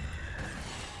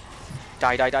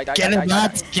 Die. Get him,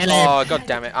 lads, get him. Oh, god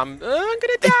damn it. I'm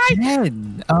gonna die!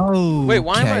 Again? Oh, Wait,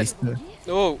 why am I... so-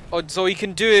 Oh, so he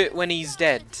can do it when he's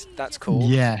dead. That's cool.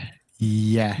 Yeah.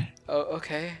 Oh,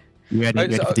 okay. You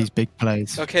ready for these big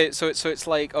plays? Okay, so it's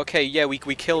like, okay, yeah, we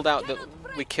killed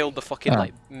the fucking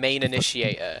like main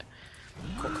initiator.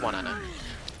 Come on, Anna.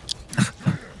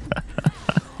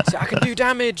 See, I can do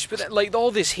damage, but then, like all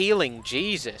this healing,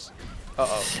 Jesus.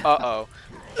 Uh-oh.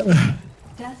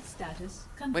 Death status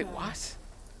confirmed. Wait, what?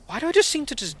 Why do I just seem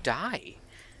to just die?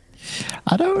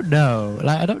 I don't know.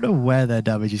 Like, I don't know where their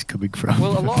damage is coming from.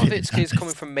 Well, a lot of it's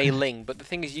coming from Mei Ling, but the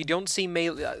thing is, you don't see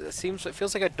it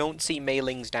feels like I don't see Mei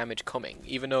Ling's damage coming,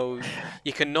 even though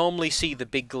you can normally see the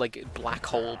big like black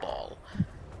hole ball.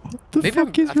 Maybe I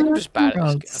think I'm just bad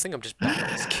at this. I think I'm just bad at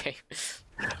this game.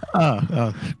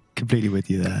 Oh, completely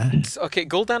with you there. Okay,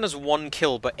 Gul'dan has 1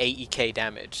 kill but 80k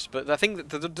damage, but I think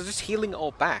that they're just healing it all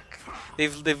back.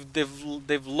 They've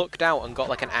looked out and got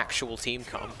like an actual team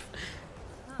comp.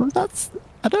 Well,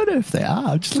 I don't know if they are.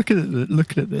 I'm just looking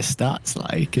at their stats,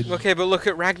 like. And Okay, but look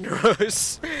at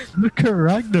Ragnaros. look at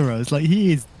Ragnaros. Like,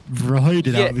 he is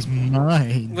roided out of his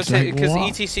mind. Because Like,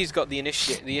 what? ETC's got the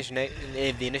initiation,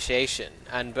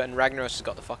 and Ragnaros has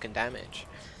got the fucking damage.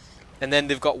 And then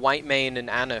they've got White Mane and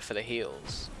Anna for the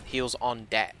heals. Heals on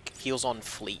deck. Heals on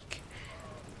fleek.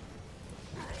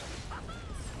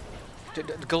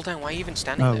 Gul'dan, why are you even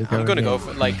standing there? I'm gonna go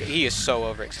for he is so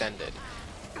overextended.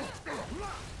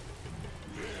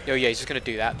 Oh yeah, he's just gonna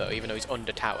do that though, even though he's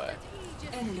under tower.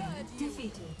 Enemy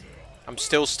defeated. I'm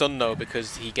still stunned though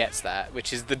because he gets that,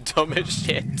 which is the dumbest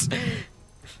shit.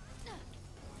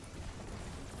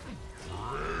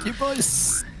 You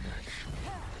boys.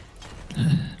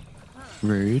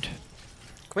 Rude.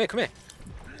 Come here, come here.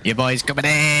 Your boy's coming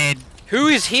in. Who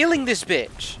is healing this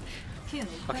bitch? Kill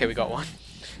Okay, we got one.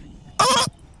 Oh!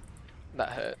 That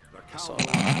hurt. The So-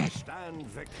 cowards stand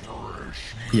victorious.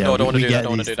 Yeah, No, I don't want to do that. I get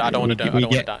don't want to these- do that. I don't want to do that. I we don't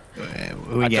want get- that.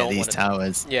 We I get don't these wanna-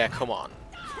 towers. Yeah, come on.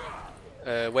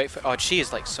 Wait for. Oh, she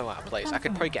is like so out of place. I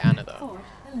could probably get Anna though. Fort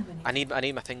eliminated. I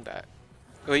need my thing back.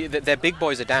 Oh, their big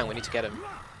boys are down. We need to get them.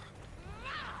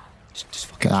 Just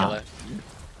fucking kill her.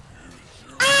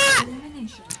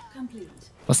 Elimination complete.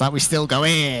 What's that? We still go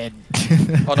in.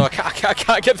 Oh no, I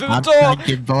can't get through the I'm door.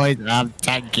 tanking, boys. I'm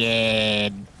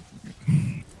tanking.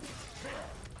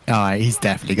 Alright, he's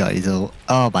definitely got his ult.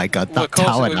 Oh my god, Well, that of course,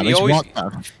 tower he damage. always- What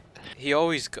the? He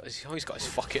always got his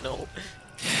fucking ult.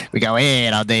 We go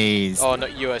in on these. Oh no,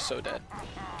 you are so dead.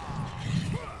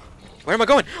 Where am I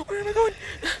going? Where am I going?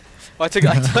 I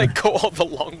had to like go all the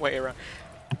long way around.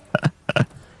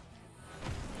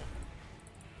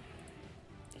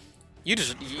 You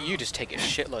just take a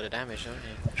shitload of damage, don't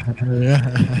you?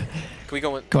 Can we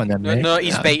go in? Go on then, No, mate. no,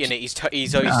 he's baiting it. He's totally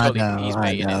he's I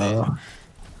baiting it. know.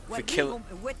 If we kill,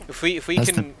 if we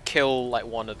That's can kill like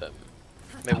one of them,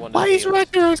 maybe one. Why of is the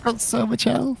Ragnarok's got so much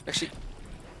health? Actually,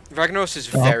 Ragnaros is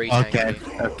very okay,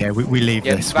 tanky. okay, we leave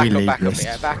Yeah, this. back We up, leave back up, this.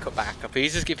 yeah, back up. If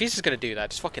he's just gonna do that,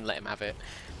 just fucking let him have it.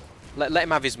 Let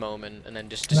him have his moment, and then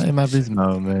just Let him have his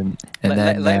moment, and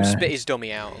then let him spit his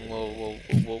dummy out, and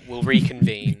we'll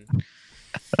reconvene.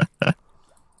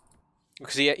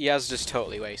 Because he has just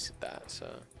totally wasted that. So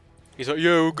he's like,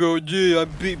 yeah, we'll go, yeah,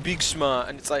 I'm big smart,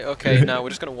 and it's like, okay, no, we're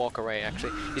just gonna walk away.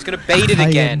 Actually, he's gonna bait it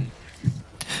again.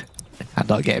 I'm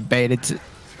not getting baited.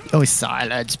 Oh, he's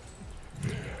silent.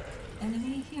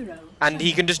 Enemy hero. And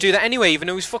he can just do that anyway, even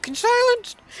though he's fucking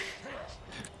silenced.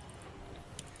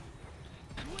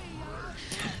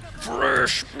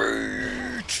 Fresh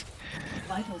meat.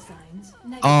 Vital signs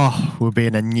negative. Oh, we're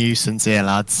being a nuisance here,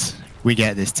 lads. We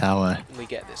get this tower. We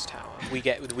get this tower. We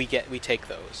take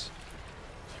those.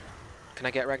 Can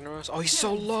I get Ragnaros? Oh, he's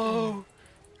so low.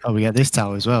 Oh, we get this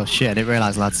tower as well. Shit, I didn't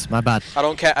realise, lads. My bad. I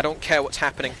don't care. I don't care what's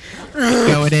happening.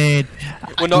 Going in.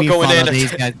 We're not We going follow in.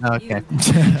 These guys. Okay.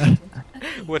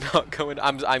 We're not going.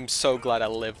 I'm so glad I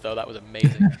lived though. That was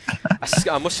amazing.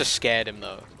 I must have scared him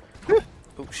though.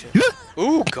 Oh shit.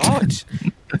 Oh god.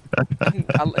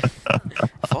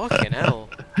 Fucking hell.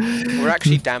 We're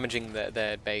actually damaging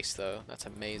their base though. That's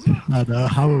amazing. I know.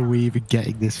 How are we even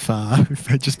getting this far?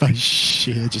 Just by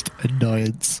sheer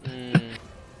annoyance.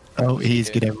 Oh, he's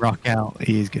Dude. gonna rock out.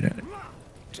 He's gonna.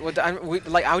 Well,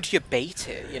 like, how do you bait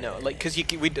it? You know, like, because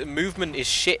movement is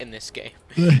shit in this game.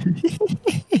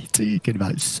 Talking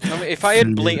about. I mean, if I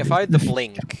had the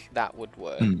blink, that would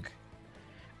work.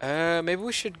 Maybe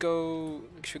we should go.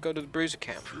 We should go to the Bruiser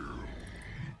camp.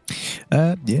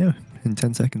 Yeah. In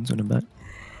 10 seconds when I'm back.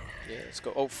 Yeah, let's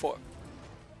go. Oh, fuck.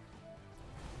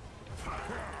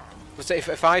 What's that?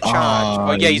 If I charge?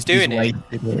 Oh, yeah, he's doing it.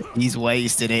 He's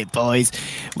wasting it, boys.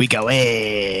 We go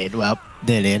in. Well,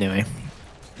 nearly anyway.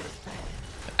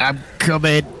 I'm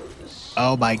coming.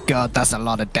 Oh my god, that's a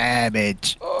lot of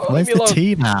damage. Oh, Where's leave me the alone.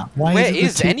 team at? Why Where isn't the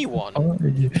is team- anyone? Oh,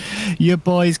 your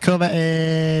boys come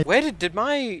in. Where did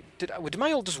my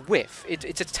ult just whiff?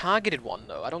 It's a targeted one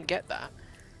though. I don't get that.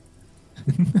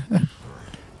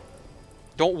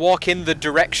 Don't walk in the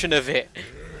direction of it.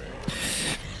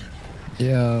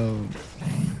 Yo.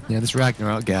 Yeah, this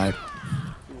Ragnarok guy.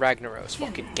 Ragnaros,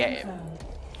 fucking get him. Confirmed.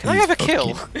 Can I have a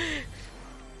kill? What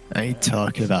are you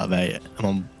talking about, mate? I'm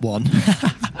on 1.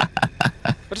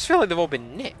 I just feel like they've all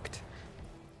been nicked.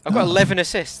 I've got 11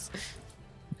 assists.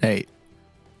 Hey.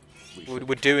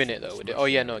 We're doing it though. Oh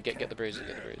yeah, no, get the bruiser,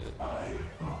 get the bruiser.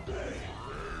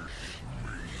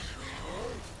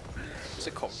 What's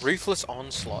it called? Ruthless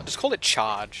onslaught. Just call it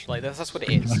charge. Like that's what it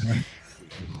is.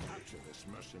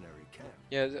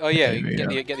 Yeah. Oh yeah. There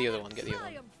we Get go. the other one. Get the other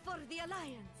one.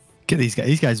 Get these guys.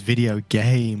 These guys video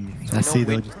game. I see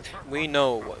them. We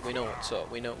know what's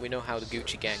up. We know how the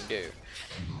Gucci gang do.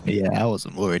 Yeah, I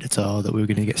wasn't worried at all that we were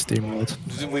going to get steamrolled.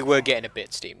 We were getting a bit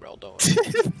steamrolled, don't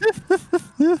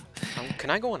we? Can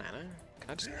I go on Anna? Can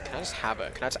I just have her?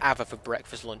 Can I just have her for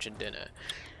breakfast, lunch, and dinner?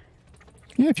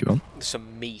 Yeah, if you want.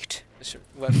 Some meat. Some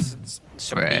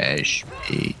Fresh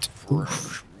meat.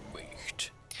 Fresh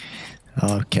meat.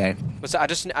 Okay. What's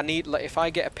that? I need like if I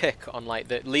get a pick on like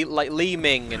the Li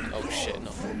Ming and oh shit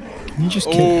no. Can you just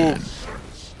kill him?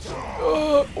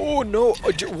 Oh no!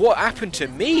 What happened to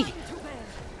me?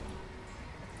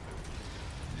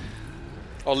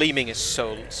 Oh, Li Ming is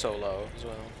so low as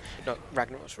well. No,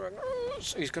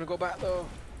 Ragnaros. He's gonna go back though.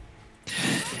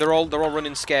 They're all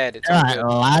running scared. It's all Alright, good.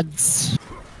 lads.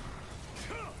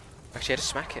 Actually, I had to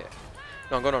smack it.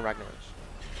 No, I'm going on Ragnaros.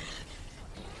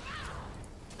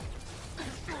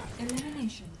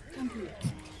 Elimination complete.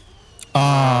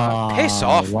 Oh, Piss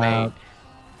off, wow. mate.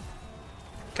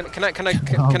 Can I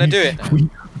do it now?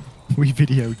 We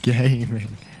video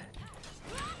gaming.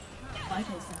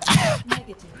 Vital signs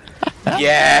negative.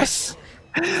 Yes!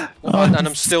 And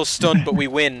I'm still stunned, but we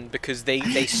win because they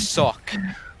suck.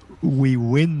 We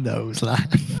win those,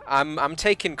 lad. I'm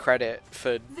taking credit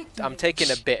for. I'm taking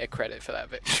a bit of credit for that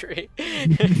victory.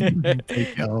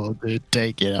 Take it all, dude.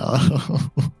 Take it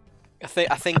all.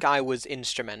 I think I was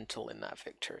instrumental in that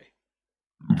victory.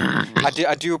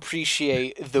 I do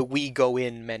appreciate the we go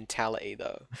in mentality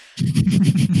though,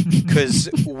 because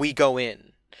we go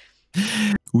in.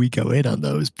 We go in on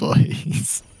those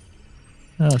boys.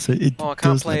 Oh, so it Oh, I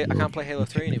can't does play. I level can't up. play Halo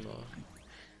 3 anymore.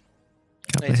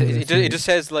 Can't play Halo It 3. just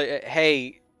says like,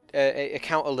 hey,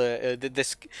 account alert.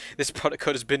 This product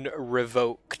code has been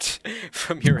revoked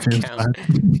from your Feels account.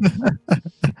 bad.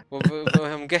 Well,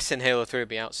 I'm guessing Halo 3 will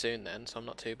be out soon then, so I'm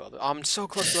not too bothered. I'm so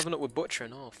close to leveling up with Butcher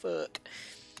and oh fuck.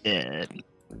 Yeah.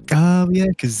 Oh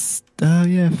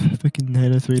yeah, fucking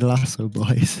Halo 3 Lasso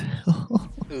boys.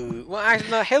 Ooh, well,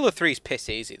 no, Halo 3's piss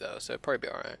easy though, so it'll probably be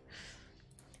alright.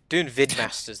 Doing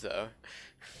Vidmasters though.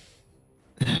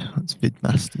 What's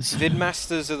Vidmasters?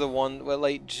 Vidmasters are the one where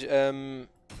like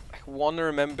one I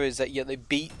remember is that they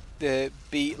beat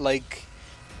like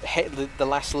hit the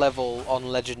last level on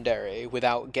legendary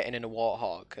without getting in a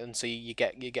warthog, and so you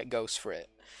get ghosts for it.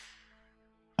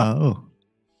 Oh.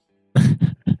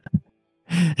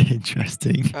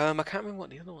 Interesting. I can't remember what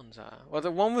the other ones are. Well,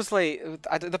 the one was like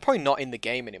they're probably not in the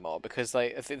game anymore because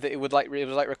like it was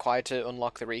required to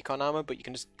unlock the recon armor, but you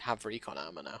can just have recon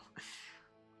armor now.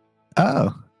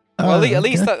 Oh. Well, at okay.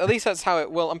 least that's how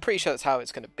it. Well, I'm pretty sure that's how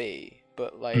it's gonna be.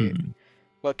 But like,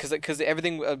 well, because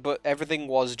everything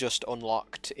was just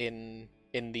unlocked in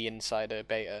the insider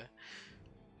beta.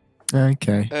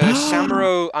 Okay.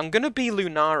 Samuro, I'm gonna be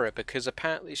Lunara because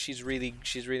apparently she's really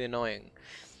annoying.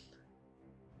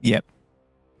 Yep.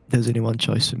 There's only one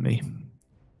choice for me.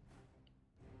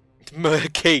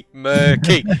 Murky.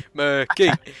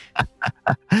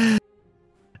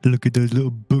 Look at those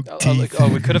little book teeth.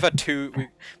 We could have had two.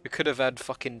 We could have had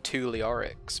fucking two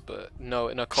Leorics, but no.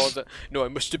 I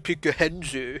must have picked a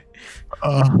Hanzo.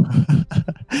 Oh.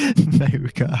 Mate, we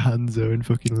got Hanzo and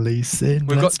fucking Lee Sin.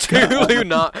 We've got two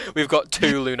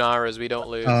Lunaras. We don't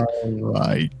lose. Oh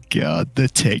my god, the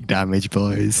tick damage,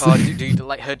 boys. Oh, dude,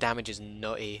 like her damage is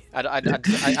nutty. Do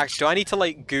I need to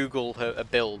like Google a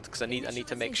build because I need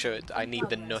to make sure I need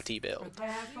the nutty build.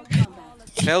 Prepare for combat.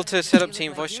 Failed to set up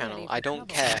team voice channel. I don't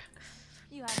care.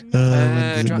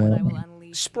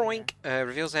 Sproink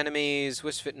reveals enemies.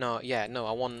 Whisper. No,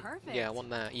 I want. Yeah, I want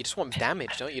that. You just want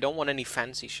damage, don't you? You don't want any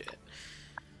fancy shit.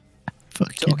 So,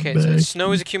 okay, so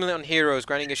snow is accumulated on heroes,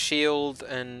 granting a shield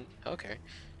and okay.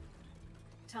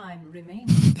 Time remaining.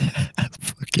 I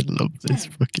fucking love this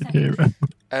fucking hero.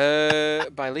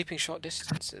 By leaping short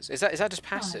distances. Is that just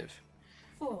passive?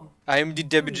 4, I am the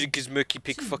damage because Murky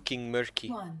pick fucking Murky.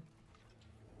 1.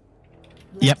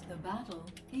 Yep. Let the battle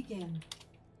begin.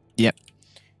 Yep.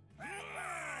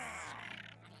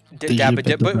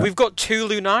 But we've got two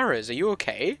Lunaras. Are you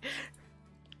okay?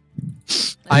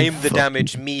 I am the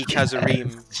damage, me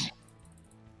Kazarim.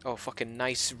 Oh, fucking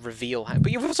nice reveal.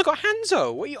 But you've also got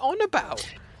Hanzo. What are you on about?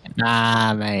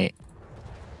 Nah, mate.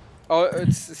 Oh,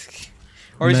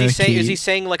 or is he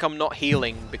saying like I'm not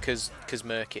healing because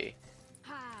Murky?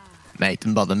 Mate,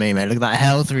 don't bother me, mate. Look at that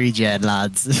health regen,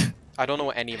 lads. I don't know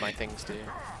what any of my things do.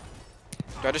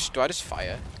 Do I just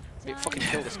fire? Fucking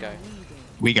kill this guy.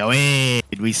 We go in.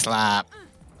 We slap.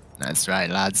 That's right,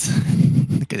 lads.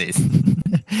 Look at this.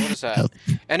 What is that? Health.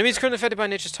 Enemies currently affected by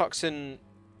nature's toxin.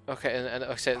 Okay, and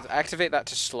okay, activate that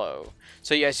to slow.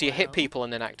 So yeah, so you hit people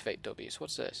and then activate W's.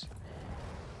 What's this?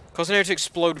 Cause an area to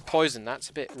explode with poison. That's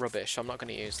a bit rubbish. I'm not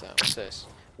going to use that. What's this?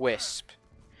 Wisp.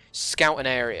 Scout an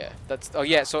area. That's. Oh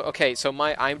yeah. So okay. So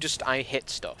I hit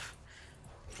stuff.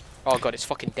 Oh god, it's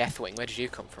fucking Deathwing. Where did you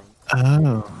come from?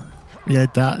 Oh. Yeah,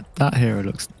 that hero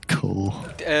looks cool.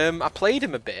 I played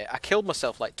him a bit. I killed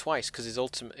myself like twice because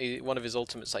one of his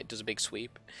ultimates like does a big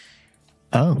sweep.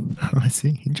 Oh, I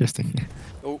see. Interesting.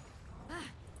 Oh.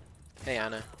 Hey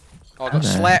Anna. Oh, I got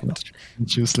slept.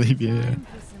 She'll sleep, yeah.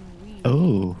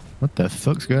 Oh, what the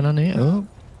fuck's going on here? Oh.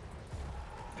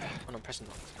 Oh, no, I'm pressing.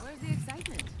 Where's the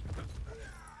excitement?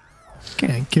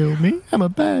 Can't kill me. I'm a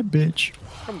bad bitch.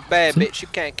 I'm a bad bitch. You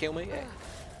can't kill me. Yeah.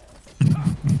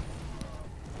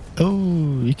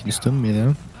 Oh, you can stun me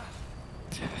though.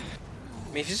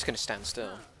 I mean, if you're just gonna stand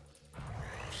still.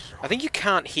 I think you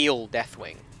can't heal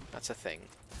Deathwing. That's a thing.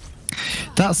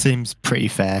 That seems pretty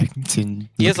fair.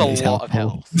 He has a lot of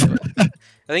health.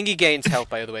 I think he gains health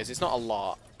by other ways. It's not a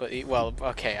lot, but well,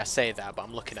 okay, I say that, but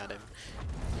I'm looking at him.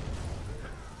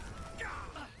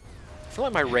 I feel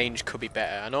like my range could be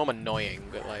better. I know I'm annoying,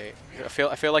 but like I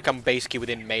feel like I'm basically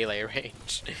within melee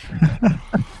range.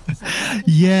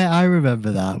 Yeah, I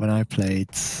remember that when I played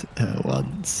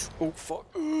once. Oh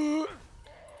fuck.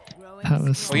 That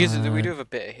was Oh, yes, we like- do have a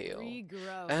bit of heal.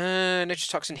 Nature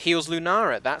Toxin heals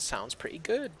Lunara. That sounds pretty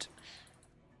good.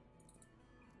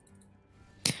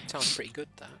 Sounds pretty good,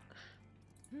 that.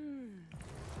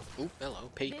 Oh, hello,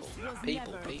 people.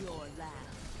 People.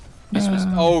 This was...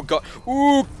 Oh, God.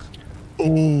 Ooh!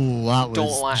 Oh, that was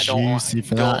Don't like juicy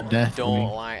for that death.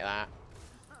 Don't like that.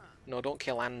 No, don't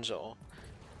kill Anzo.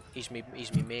 He's me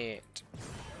mate.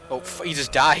 Oh, he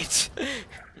just died.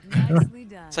 Nicely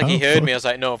done. It's like he heard me. I was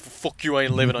like, no, fuck you, I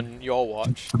ain't living on your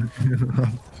watch.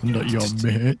 I'm not your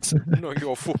mate. I'm not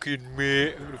your fucking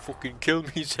mate. I'm gonna fucking kill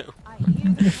myself. I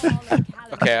hear the call of Caliban.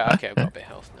 Okay, I've got a bit of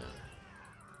health now.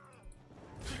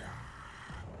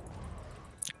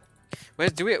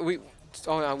 Where's we?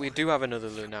 Oh, we do have another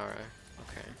Lunara.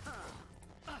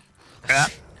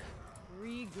 Okay.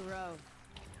 Regrow.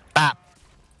 Ah.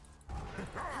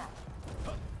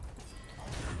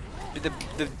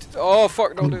 Oh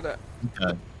fuck! Don't do that.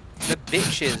 Okay. The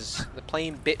bitches. They're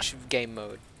playing bitch game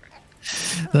mode.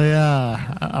 They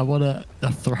are. I want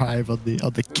to thrive on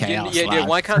the chaos. Yeah. lad.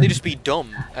 Why can't they just be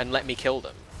dumb and let me kill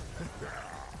them?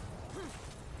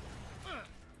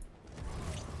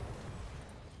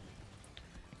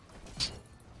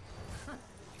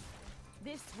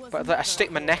 This was But I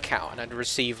stick my neck out and I'd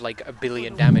receive like 1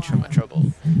 billion damage from my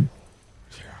trouble.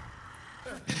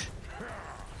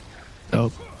 Oh,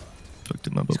 fucked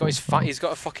up my He's got his bubble. he's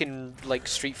got a fucking like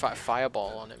Street Fighter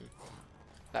fireball on him.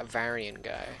 That Varian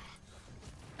guy.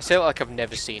 I say it like I've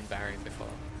never seen Varian before.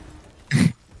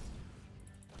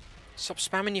 Stop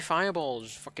spamming your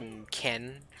fireballs, fucking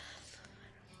Ken.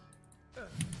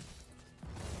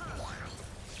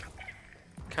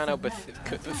 Can't help but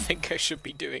think I should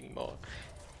be doing more.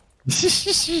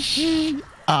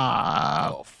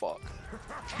 Ah, Oh fuck.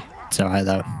 it's alright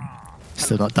though.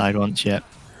 Still not died once yet.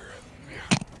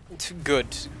 It's good.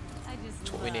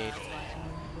 That's what we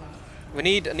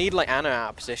need. I need like Anna out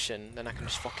of position, then I can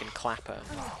just fucking clap her.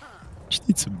 Just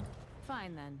need some.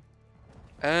 Fine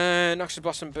then. Noxus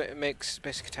Blossom makes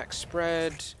basic attack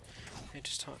spread. It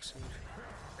just talks.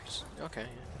 Okay.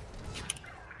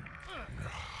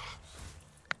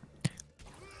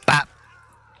 Bap.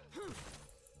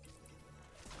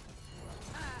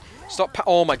 Stop!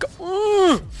 Oh my god!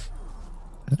 Ooh!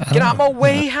 Get out of my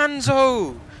way,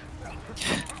 Hanzo!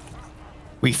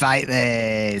 We fight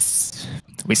this.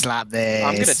 We slap this.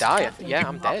 I'm gonna die. Yeah,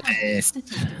 I'm dead. This.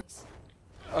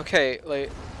 Okay,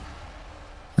 like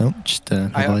Oh, just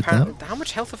avoid that. how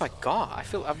much health have I got? I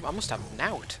feel I must have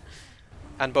nout.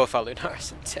 And both our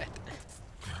Lunaris are dead.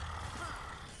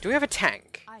 Do we have a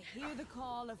tank? I hear the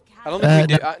call of I don't Caliban.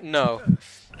 think we do. No.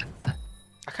 I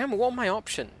can't remember. What are my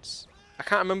options? I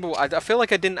can't remember. I feel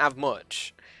like I didn't have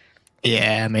much.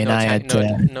 Yeah, I mean, No I tank.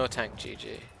 had No tank. GG.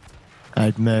 I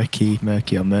had murky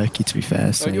to be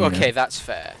fair. So, you Okay, know. that's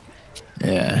fair.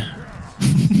 Yeah.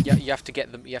 Yeah, you have to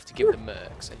get them. You have to give them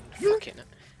mercs and fucking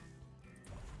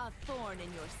A thorn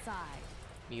in your side.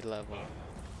 need level.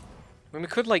 I mean, we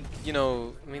could like, you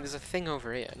know. I mean, there's a thing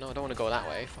over here. No, I don't want to go that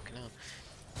way. Fucking hell.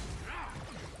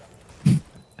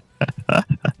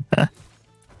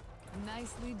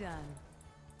 Nicely done.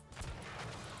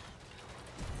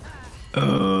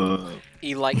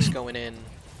 He likes going in.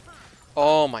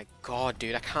 Oh my god,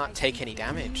 dude! I can't take any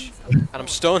damage, and I'm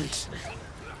stunned.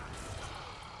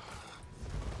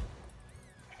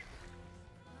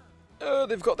 Oh,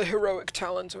 they've got the heroic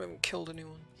talent. We haven't killed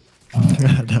anyone.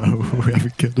 No, we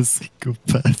haven't killed a single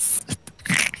person.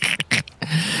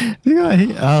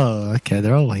 Oh, okay,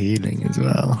 they're all healing as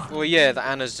well. Well, yeah, the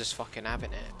Anna's just fucking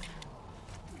having it.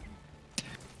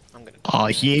 I'm gonna. Oh,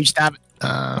 huge stab.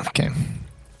 Okay.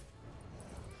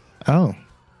 Oh.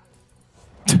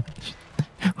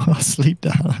 Oh, sleep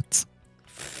dance.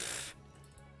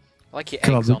 I like your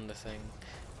Come eggs on. on the thing.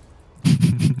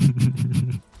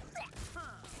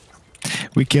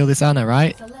 We kill this Anna,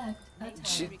 right?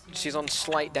 Select a She's on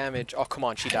slight damage. Oh, come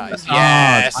on, she dies. Oh,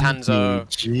 Yes, thank Hanzo. you.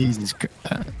 Jesus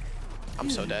Christ. I'm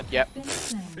so dead. Yep.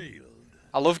 Slain.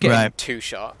 I love getting Right.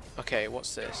 two-shot. Okay,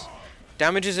 what's this?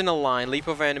 Damages in a line. Leap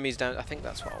over enemies down. I think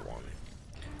that's what I want.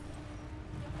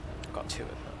 I've got 2 of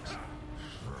those.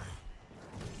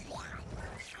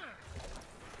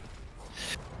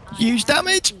 Huge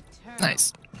damage.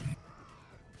 Nice.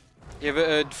 Yeah,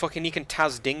 but fucking he can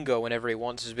Taz Dingo whenever he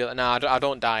wants. Just be like, nah, I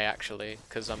don't die actually,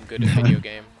 because I'm good at video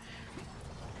game.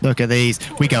 Look at these.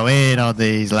 We go in on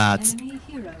these lads. Enemy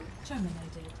hero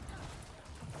terminated.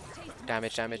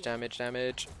 Damage, damage, damage,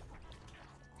 damage.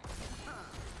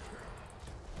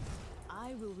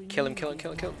 I will Kill him, kill him,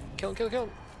 kill him, kill him, kill him, kill him, kill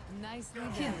him. Nicely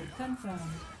Kill done. confirmed.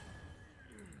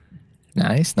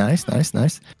 Nice, nice, nice,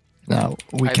 nice. Now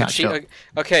we I have a catch cheat- up.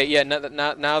 Okay, yeah. Now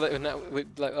that we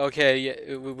like, okay,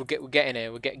 yeah, we're getting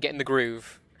here. We're getting the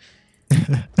groove.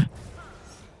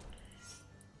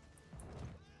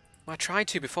 I tried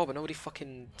to before, but nobody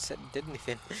fucking did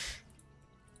anything.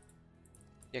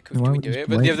 Yeah, Why can we would do you it?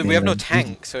 But wait we have no there?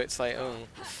 tank, so it's like, oh.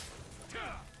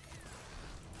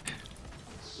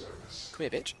 Come here,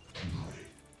 bitch.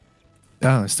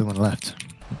 Oh, there's still one left.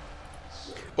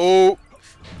 Oh,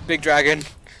 big dragon.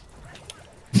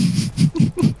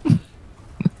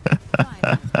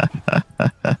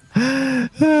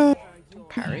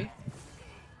 Parry.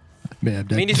 Yeah, I'm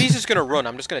I mean, dead. if he's just gonna run,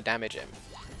 I'm just gonna damage him.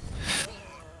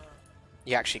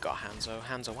 You actually got Hanzo.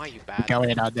 Hanzo, why are you bad? Go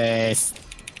in on this.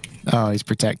 Oh, he's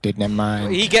protected. Never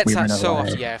mind. He gets We that run so away.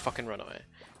 often. Yeah, fucking run away.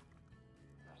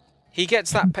 He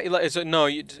gets that. Like, no,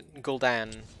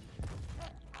 Gul'dan.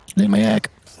 Leave my egg.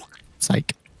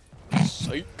 Psych.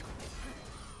 Psych.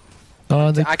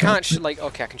 Oh, they I can't like.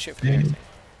 Okay, I can shoot from anything.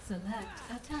 Select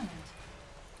a talent.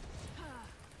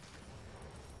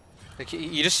 Like,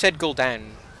 you just said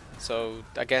Gul'dan, so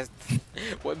I guess.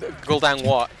 Gul'dan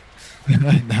what? No,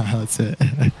 that's it.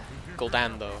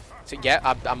 Gul'dan though. So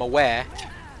yeah, I'm aware.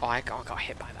 Oh, I got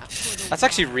hit by that. That's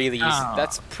actually really easy. Ah.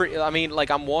 That's pretty. I mean, like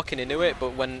I'm walking into it,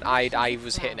 but when I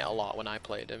was hitting it a lot when I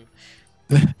played him.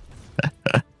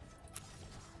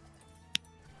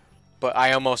 But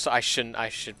I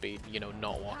should be, you know,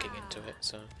 not walking into it.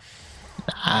 So.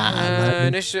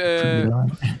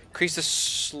 Increase the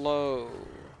slow.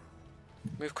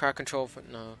 Move crowd control for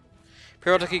no.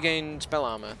 Periodically gain spell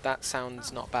armor. That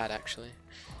sounds not bad actually.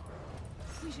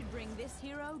 We should bring this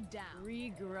hero down.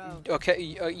 Regrow. Okay,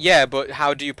 yeah, but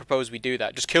how do you propose we do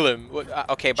that? Just kill him.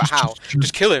 Okay, but how?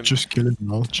 Just kill him. Just kill him,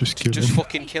 no. Just kill Just him.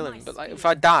 fucking kill him. But like, if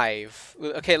I dive,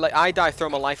 okay, like I die, throw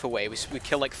my life away. We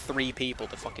kill like 3 people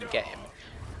to fucking get him.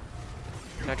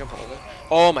 Can I jump over?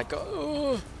 Oh my god.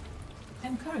 Ugh.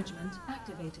 Encouragement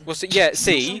activated. Well, so, yeah,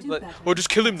 see, like, oh, just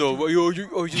kill him though. Well, you know,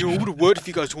 it would have worked if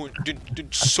you guys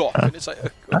didn't suck. And it's like,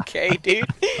 okay, dude.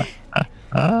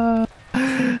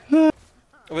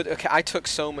 But, okay, I took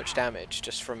so much damage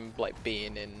just from like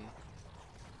being in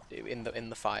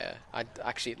the fire. I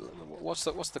actually, what's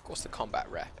the combat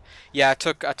rep? Yeah, I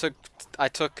took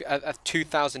a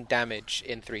 2,000 damage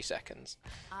in 3 seconds.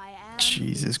 I am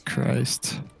Jesus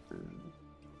Christ.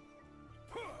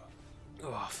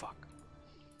 Oh fuck.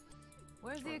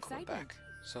 Where's the Coming excitement? back.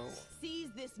 So. Seize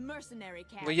this mercenary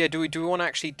cat. Well, yeah. Do we want to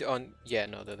actually? Yeah,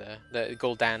 no, they're there. The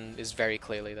Gul'dan is very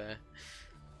clearly there.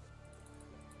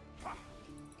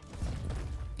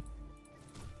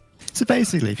 So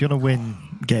basically, if you want to win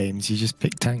games, you just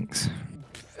pick tanks.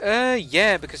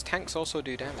 Yeah, because tanks also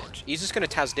do damage. He's just gonna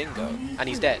Taz Dingo, and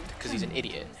he's dead because he's an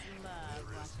idiot.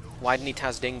 Why didn't he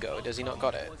Taz Dingo? Does he not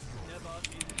got it?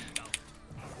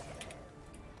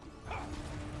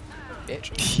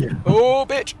 Bitch. Yeah. Oh,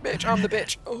 bitch, I'm the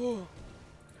bitch. Oh.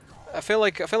 I feel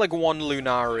like one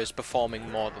Lunara is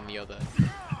performing more than the other.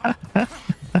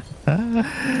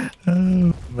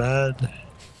 Oh man.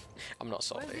 I'm not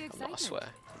salty. I'm not, I excitement? swear.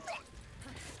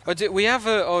 Oh, we have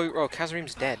a. Oh,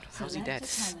 Kazarim's dead. How's he dead?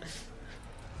 Select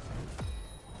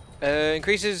a talent.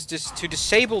 Increases to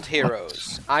disabled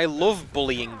heroes. I love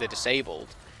bullying the disabled.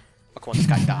 Oh, come on, this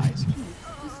guy dies.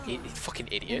 Fucking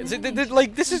idiot.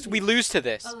 Like, this is. We lose to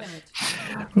this. Alert.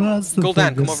 Well, that's the Gul'dan,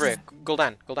 thing, come this- over here.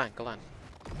 Gul'dan.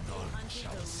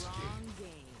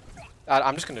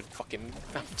 I'm just gonna fucking.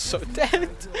 I'm so dead.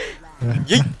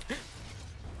 Yeet.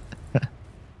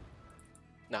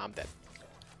 Nah, I'm dead.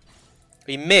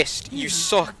 He missed. You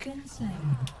suck. Been slain.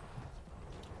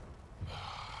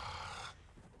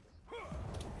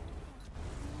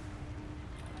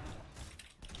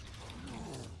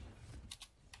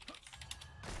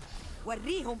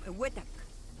 وريهم قوتك.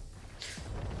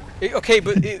 Okay,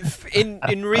 but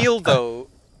in real though,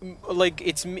 like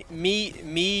it's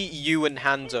me, you, and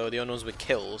Hanzo, the only ones with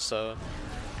kills. So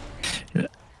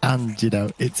And you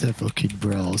know, it's a fucking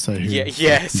brawl. So who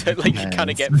yeah. So fucking like you kind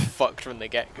of cares? get fucked from the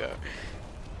get go.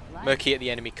 Murky at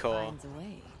the enemy core. Finds a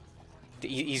way.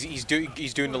 He's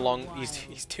doing the long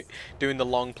doing the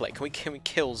long play. Can we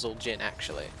kill Zul'jin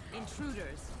actually?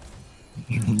 Intruders.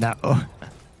 No.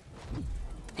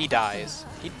 He dies.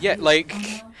 Yeah, like,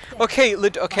 okay,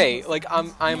 okay, like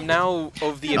I'm now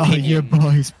of the Oh, your opinion.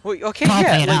 boys. Wait, okay, Pop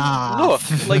yeah, it like, off.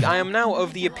 look, like I am now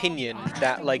of the opinion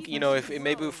that, like, you know, if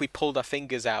maybe if we pulled our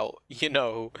fingers out, you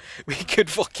know, we could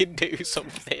fucking do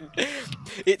something.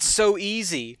 It's so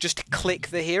easy, just to click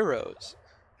the heroes.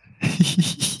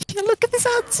 Look at this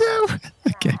answer.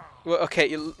 Okay. Well,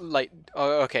 okay, like,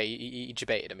 oh, okay, you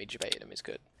debated him. He debated him. It's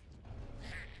good.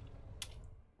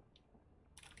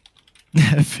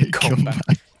 Epic Comeback.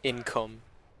 comeback. Income.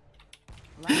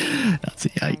 That's a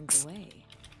Finds yikes. a way.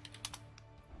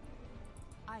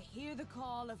 I hear the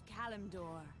call of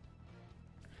Kalimdor.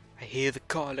 I hear the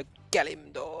call of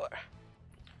Galimdor.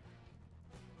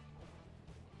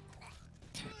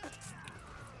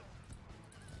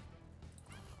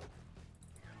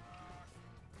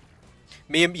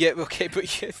 Me and yeah, okay,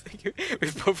 but yeah,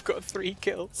 we've both got 3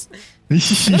 kills.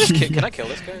 Can I kill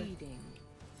this guy?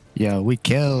 Yeah, we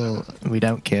kill. We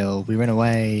don't kill. We run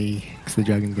away because the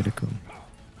dragon's gonna come.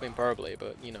 I mean, probably,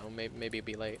 but you know, maybe it'd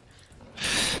be late.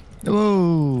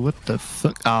 Whoa! What the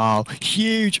fuck? Oh,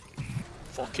 huge!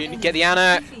 Fucking get the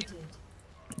Anna!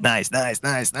 Nice, nice,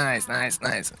 nice, nice, nice,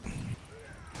 nice.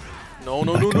 No,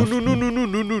 no, no, no, no, no, no, no,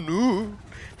 no, no, no.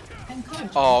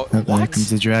 Oh, Oh, there what? comes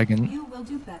the dragon. You will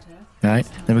do better. Right,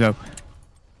 there we go.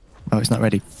 Oh, it's not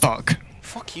ready. Fuck.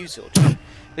 Fuck you, Zildjian.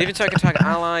 Leaving target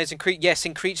allies,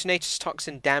 increase nature's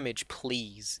toxin damage,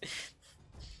 please.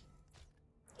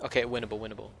 Okay,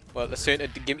 winnable. Well, as soon,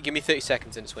 give me 30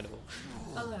 seconds and it's winnable.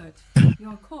 Alert.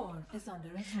 Your core is under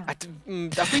attack.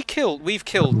 Have we killed? We've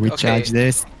killed. Recharge Okay.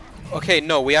 this. Okay,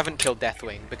 no, we haven't killed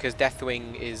Deathwing because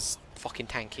Deathwing is fucking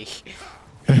tanky.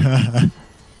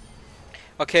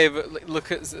 Okay, but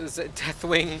look at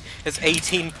Deathwing has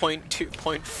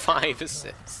 18.2.5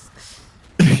 assists.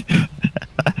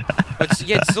 But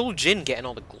yeah, Zildjian getting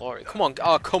all the glory. Come on,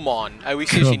 oh come on. Are we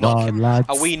seriously not?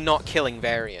 Are we not killing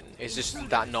Varian? Is just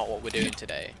that not what we're doing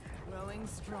today? Growing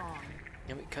strong.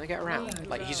 Can I get around?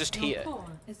 Like he's just here. Your core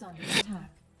is under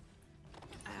attack.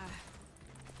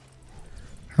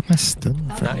 How am I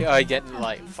stunned? I get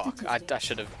like fuck. I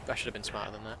should have been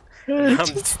smarter than that.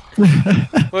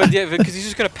 Well, yeah, because he's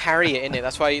just gonna parry it, innit?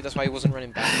 That's why he wasn't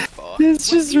running back before. It's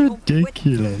just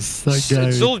ridiculous. That guy.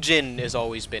 Zul'jin has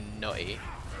always been nutty,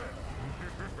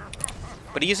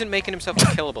 but he isn't making himself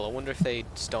unkillable. I wonder if they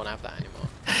just don't have that anymore.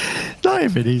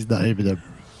 He's not even a.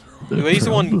 Well, he's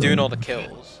the one doing all the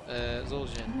kills.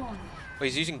 Zul'jin. Well,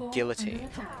 he's using guillotine.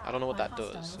 I don't know what that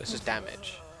does. It's just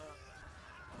damage.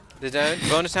 The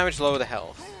bonus damage lower the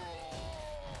health.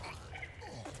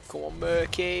 Come on,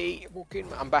 Murky.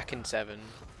 I'm back in 7,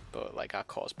 but like our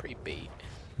core's pretty beat.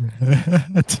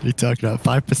 What are you talking about?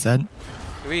 5%?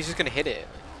 He's just gonna hit it.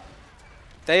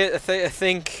 I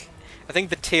think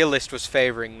the tier list was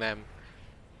favoring them.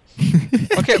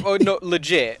 Okay, oh no,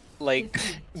 legit. Like,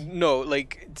 no,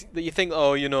 like you think,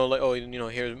 oh, you know, like, oh, you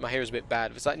know, my hair's a bit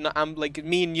bad. It's like, no, I'm like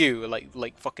me and you are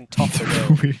like fucking top of the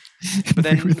road. But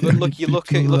then, but look, you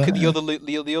look at the other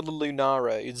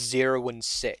Lunara. It's 0 and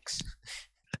 6.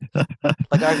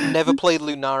 Like I've never played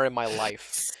Lunara in my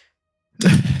life.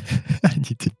 And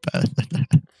you did better than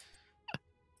that.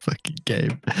 Fucking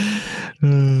game.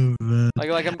 Oh man.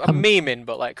 Like I'm memeing,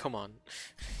 but like, come on.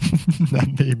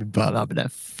 I'm memeing, but I'm having a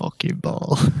fucking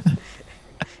ball.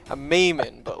 I'm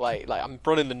memeing, but like I'm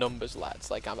running the numbers,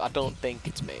 lads. Like I don't think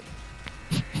it's me.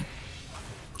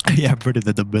 Yeah, I'm running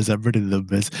the numbers,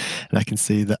 and I can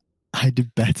see that I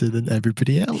did better than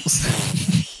everybody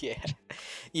else. Yeah.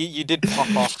 You did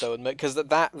pop off though, because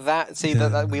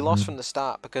that we lost from the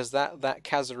start because that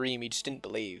Kazarim he just didn't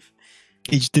believe.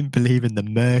 He just didn't believe in the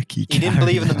Murky. He didn't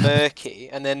believe in the Murky,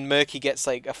 and then Murky gets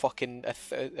like a fucking a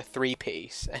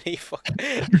 3-piece, and he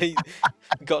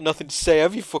got nothing to say,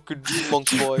 have you, fucking monk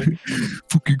boy?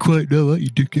 Fucking quiet now, aren't you,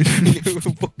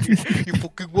 dickhead? you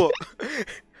fucking what?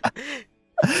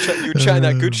 You were chatting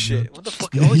that good shit. What the fuck?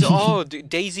 Oh,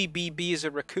 Daisy BB is a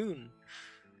raccoon.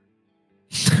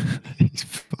 He's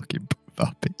fucking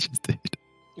our pictures, dude.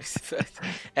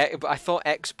 But I thought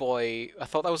X-Boy, I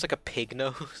thought that was like a pig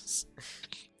nose.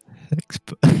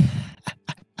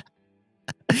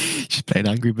 She's playing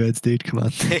Angry Birds, dude. Come on.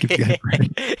 Give the guy a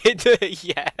break.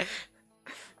 Yeah.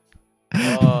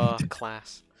 Oh,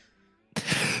 class.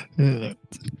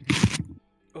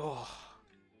 Oh.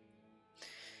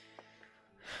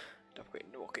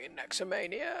 Walking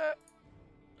Nexomania.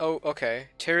 Oh, okay.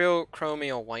 Tyrael, Chromie,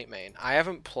 or White Mane. I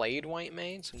haven't played White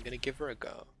Mane, so I'm gonna give her a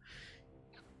go.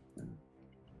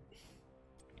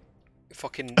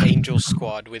 Fucking Angel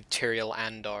Squad with Tyrael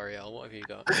and Oriel. What have you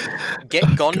got? Get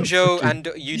Gonjo and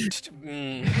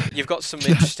you've got some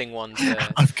interesting ones there.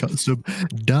 I've got some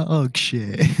dog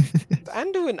shit.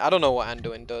 Anduin, I don't know what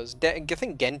Anduin does. I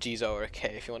think Genji's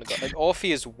okay if you want to go. Like,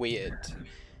 Orphe is weird.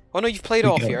 Oh no, you've played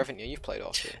Orphe, haven't you? You've played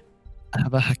Orphe. I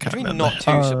What can't do you mean remember. not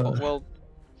to support?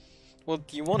 Well,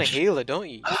 you want a healer, don't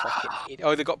you? You fucking idiot.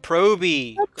 Oh, they got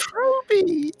Proby.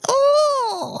 Proby!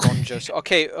 Oh! Gonjo. So,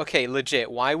 okay, legit.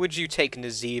 Why would you take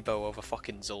Nazebo over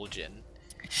fucking Zul'jin?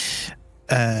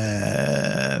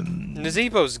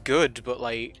 Nazebo's good, but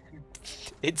like,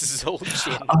 it's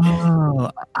Zul'jin. Oh,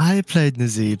 I played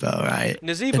Nazebo, right?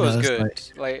 Nazebo's good,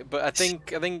 like, but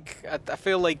I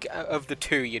feel like of the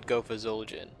two, you'd go for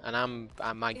Zul'jin, and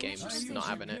my game's not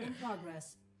having it.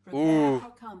 Ooh.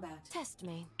 Test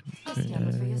me.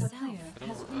 Discover for yourself.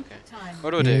 Okay.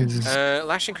 What do I do?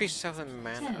 Lash increases health and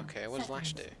mana. Okay, what does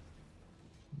Lash do?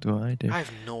 Do I do? I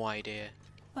have no idea.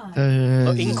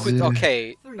 Zero.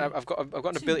 Okay, I've got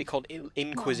an ability called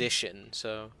Inquisition.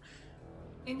 So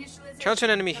counter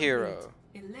an enemy hero.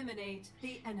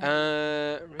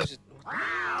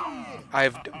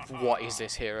 What is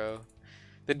this hero?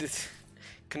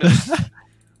 Can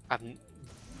I?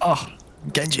 Oh,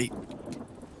 Genji.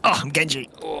 Oh, I'm Genji.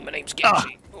 Oh, my name's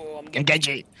Genji. Oh, I'm I'm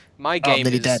Genji. My game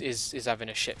nearly dead. is having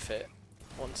a shit fit.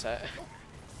 One set.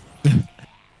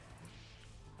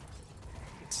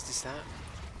 Is that?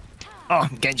 Oh,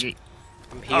 I'm Genji.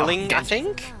 I'm healing, Genji. I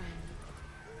think.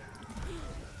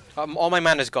 All my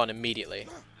mana's gone immediately.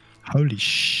 Holy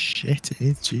shit, it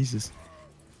is, Jesus.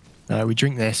 Alright, we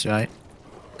drink this, right?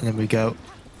 And then we go,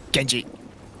 Genji.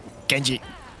 Genji.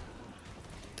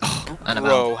 Oh, and I'm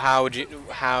Bro, out.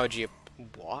 how'd you,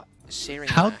 what? Searing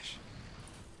How- Lash?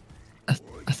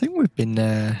 I think we've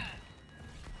been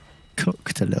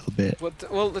cooked a little bit.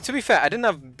 Well, to be fair, I didn't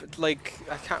have, like,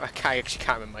 I actually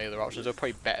can't remember my other options. They're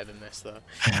probably better than this, though.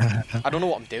 I don't know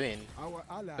what I'm doing.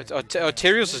 But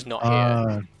Tyrael's is not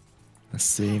here. Let's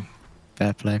see.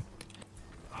 Fair play.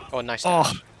 Oh, nice. Oh,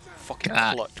 dash. Fucking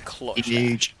God. clutch.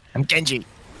 Huge. I'm Genji.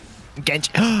 I'm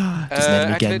Genji. Just let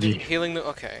me Activated Genji. healing.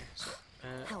 Okay.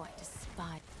 How I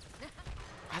despise.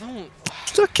 I don't.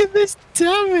 Look at this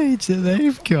damage that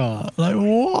they've got. Like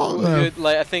what? Good,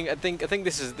 like I think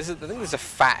this is a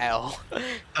fat L.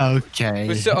 Okay.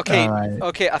 But so, okay, alright.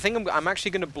 okay. I think I'm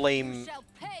actually gonna blame Shall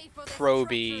pay for this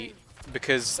Proby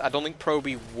because I don't think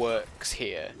Proby works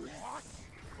here.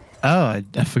 Oh,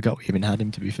 I forgot we even had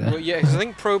him. To be fair. Well, yeah, because I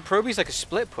think Proby's like a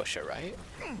split pusher, right?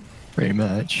 Pretty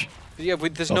much. But yeah,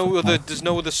 there's Oh,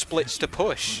 no other splits to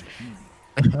push,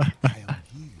 and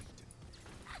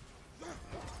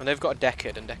they've got a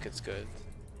Decade, and Decade's good.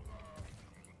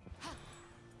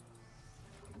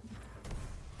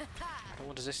 And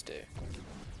what does this do?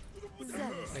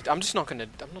 I'm just not gonna.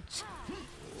 I'm not.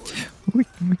 We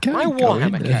can't My go in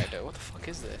Warhammer there. character. What the fuck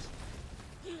is this?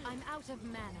 I'm out of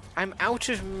mana. I'm out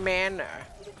of mana.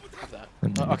 Have that.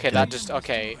 And then Okay, we're that dead. just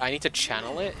okay. I need to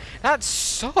channel it. That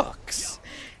sucks.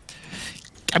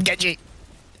 I'm Genji.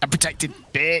 I'm protected,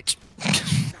 bitch.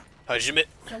 Hajime.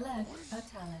 Select a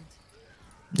talent.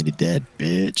 Nearly dead,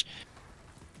 bitch.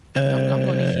 I'm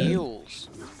got heals.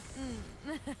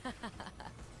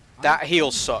 That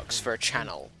heal sucks for a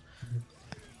channel.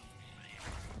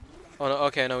 Oh no,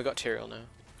 okay, no, we got Tyrael now.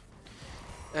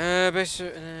 Oh,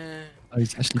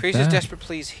 he's actually Increases back. desperate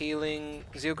please healing.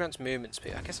 Zeal grants movement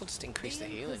speed. I guess I'll just increase the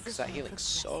healing because that healing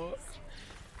sucks.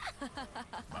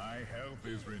 My health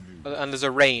is renewed. And there's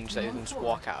a range that you can just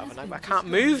walk out of, and I can't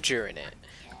move during it.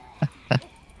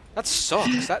 That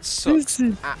sucks. That sucks.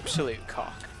 Absolute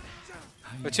cock.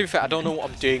 But to be fair, I don't know what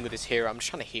I'm doing with this hero. I'm just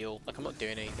trying to heal. Like I'm not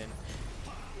doing anything.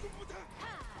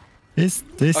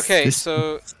 Okay, This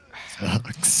so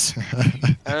sucks.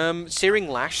 Searing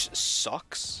Lash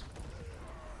sucks.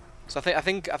 So I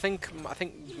think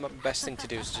my best thing to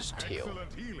do is just heal,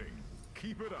 Excellent healing.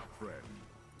 Keep it up, friend.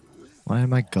 Why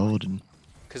am I golden?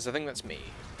 because I think that's me.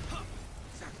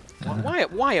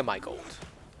 Why am I gold?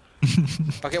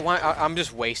 Okay, I'm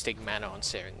just wasting mana on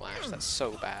Searing Lash. That's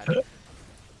so bad. Oh,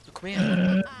 come here.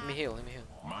 Let me heal.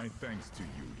 My thanks to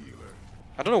you, healer.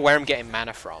 I don't know where I'm getting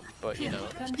mana from, but you know.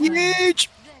 Huge.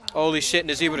 Holy shit,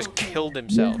 Nazebo just killed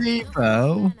himself.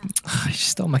 Bro, he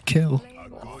stole my kill.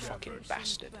 Oh, fucking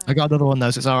bastard. I got another one though,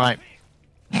 so it's all right.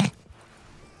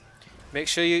 Make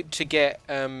sure you to get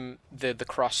the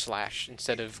cross slash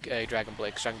instead of Dragon Blade,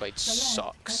 because Dragon Blade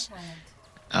sucks.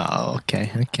 Oh,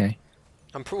 okay.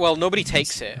 Well, nobody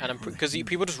takes it, and because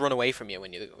people just run away from you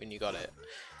when you got it.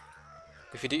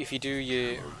 If you do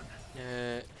your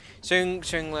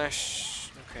Searing Lash,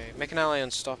 okay, make an ally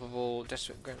unstoppable.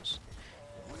 Desperate grants.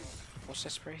 What's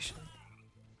desperation?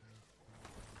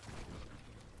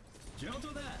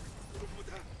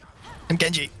 I'm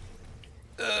Genji.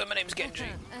 My name's Genji.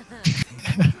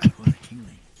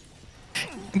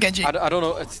 Genji. I don't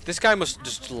know. This guy must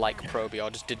just like Proby or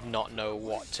just did not know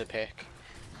what to pick.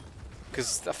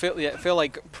 Because I feel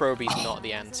like Proby's not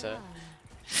the answer.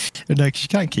 No, 'cause you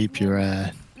can't keep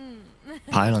your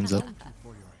pylons up.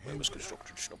 We must construct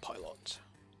traditional pylons.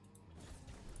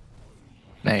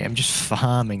 Mate, I'm just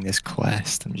farming this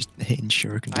quest. I'm just hitting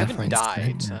shuriken. I haven't death died,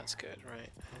 range. so that's good, right?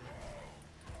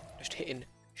 Just hitting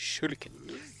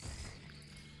shuriken.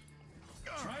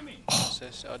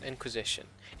 Inquisition.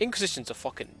 Inquisition's a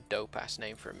fucking dope ass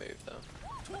name for a move, though.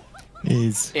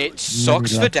 It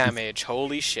sucks for damage.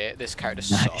 Holy shit, this character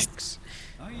sucks.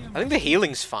 I think the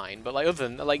healing's fine, but like other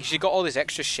than like she got all this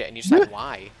extra shit, and you're just like,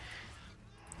 why?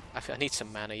 I need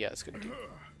some mana. Yeah, it's gonna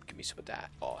give me some of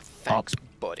that. Oh, thanks,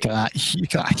 buddy. You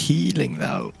got healing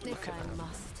though. If I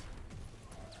must.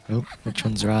 Oh, which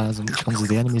ones are ours and which ones are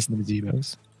the enemies and the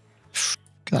gazebos?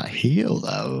 Look at that heal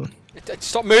though.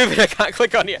 Stop moving! I can't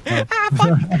click on you. Ah,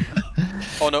 fuck!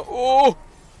 Oh no! Oh!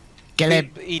 Get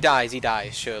him! He dies. He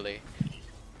dies. Surely.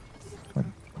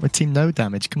 We're team no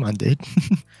damage. Come on, dude.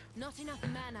 Not enough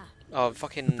mana. Oh,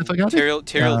 fucking I forgot it.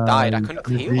 Tyrael died. I couldn't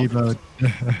heal him. Reload.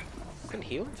 I couldn't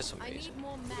heal him for some I reason. need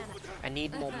more mana. I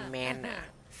need more mana.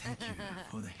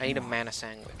 I need a mana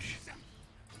sandwich.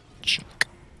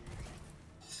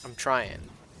 I'm trying.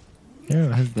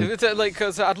 Yeah, has the It's, like,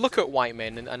 cause I'd look at white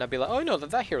men and I'd be like, oh no,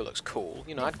 that hero looks cool.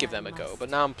 You know, I'd give them a go. But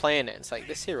now I'm playing it, and it's like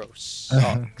this hero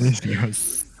sucks. this hero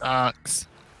sucks.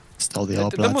 Stole the all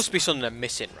There must be something I'm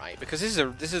missing, right? Because this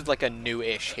is like a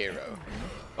new-ish hero.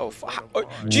 Oh,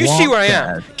 do you see where I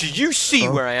am? Do you see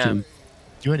where I am?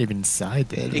 You weren't even inside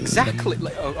there. Exactly.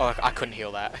 Like, oh, I couldn't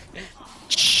heal that.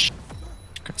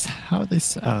 How are they?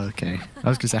 Oh, okay. I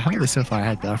was gonna say how are they so far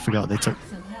ahead, but I forgot they took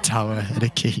tower and a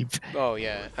keep. Oh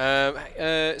yeah.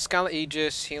 Scarlet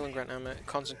Aegis, healing grant armor,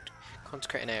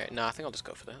 consecrating area. No, I think I'll just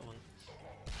go for that one.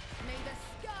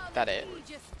 That it.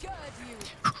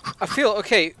 I feel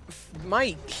okay.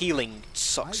 My healing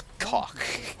sucks cock.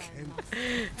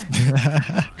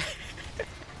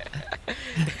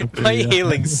 My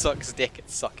healing sucks dick at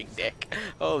sucking dick.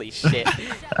 Holy shit.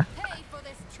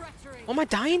 What am I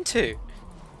dying to?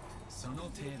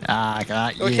 Ah, I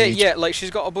got you. Okay, yeah, like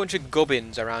she's got a bunch of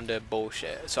gubbins around her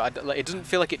bullshit, so like, it doesn't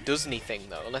feel like it does anything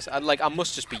though, unless I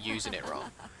must just be using it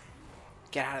wrong.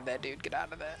 Get out of there, dude! Get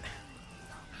out of there!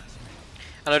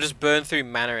 And I just burn through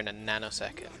mana in a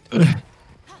nanosecond.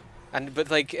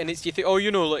 But you think, oh, you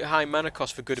know, like high mana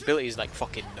cost for good abilities, like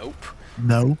fucking nope.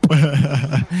 Nope.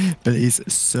 Abilities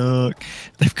suck.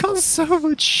 They've got so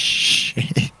much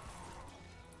shit.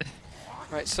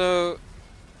 Right, so.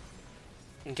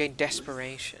 And gain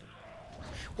desperation.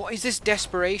 What is this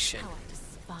desperation? How I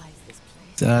despise this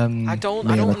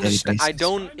place. I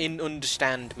don't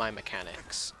understand my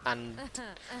mechanics, and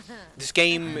this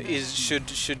game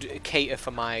should cater for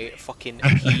my fucking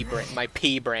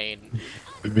pea brain.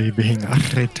 Me being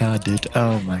retarded.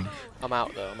 Oh my. I'm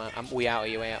out though. We out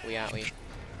of you. We out of you.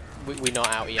 We not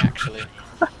out of you actually.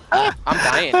 I'm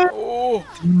dying. Oh,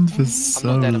 For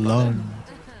so dead, I'm not dead. long.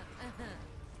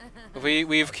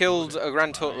 We've killed a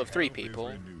grand total of 3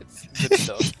 people. It's good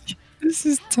stuff. This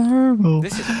is terrible.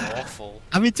 This is awful.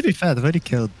 I mean, to be fair, they've only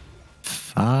killed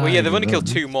 5. Well, yeah, they've only killed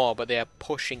 2 more, but they are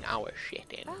pushing our shit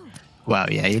in. Wow,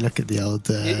 yeah, you look at the old.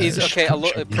 Is okay. A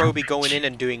lot of structure, Proby going in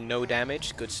and doing no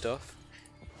damage. Good stuff.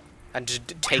 And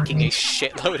just taking a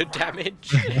shitload of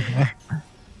damage,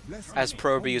 as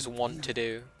Proby is wont to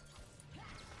do.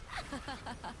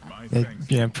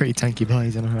 Yeah, pretty tanky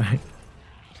boys, am I right?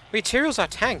 I mean, Tyrael's our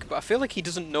tank, but I feel like he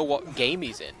doesn't know what game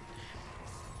he's in.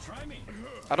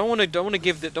 I don't want to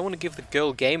give the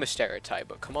girl gamer stereotype,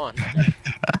 but come on.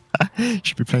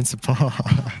 Should be playing support.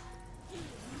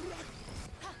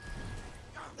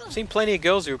 I've seen plenty of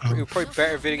girls who are probably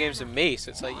better at video games than me,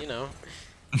 so it's like, you know.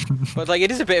 But like,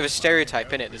 it is a bit of a stereotype,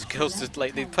 innit? There's girls that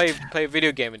like they play a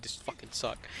video game and just fucking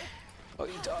suck. Oh,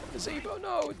 you died, Zebo,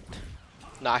 no.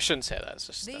 No, I shouldn't say that. It's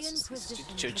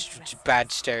just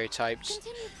bad stereotypes.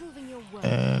 Continue proving your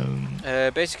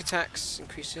worth. Basic attacks,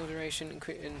 increase seal duration,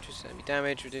 increase enemy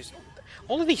damage, reduce.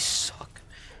 All of these suck.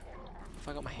 If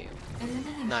I got my heal.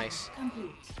 Nice.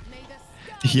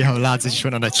 Yo, lads, I just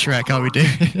went on a trek. How we doing?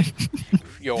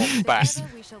 You're back.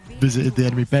 Visited the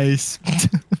enemy base.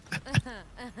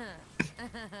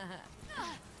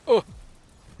 Oh,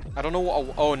 I don't know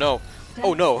what. Oh no.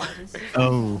 Oh no.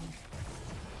 Oh.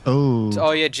 Oh.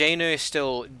 Oh yeah, Jaina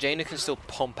can still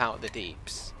pump out the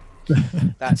deeps.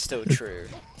 That's still true.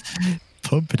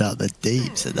 Pumping out the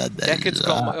deeps and then Deckard's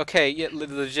got more, okay, yeah,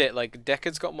 legit. Like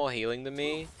Deckard's got more healing than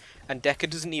me, and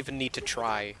Deckard doesn't even need to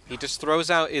try. He just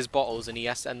throws out his bottles and he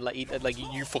has like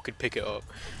you fucking pick it up.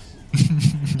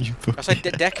 I said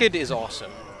Deckard is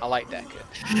awesome. I like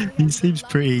Deckard. He seems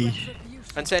pretty.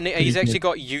 And so he's actually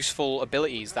got useful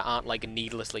abilities that aren't like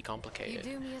needlessly You complicated.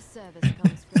 do me a service,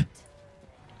 conscript.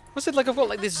 What's it like? I've got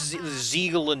like this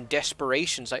zeal and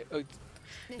desperation. It's like,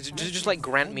 does it just like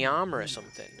grant me armor or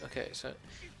something? Okay, so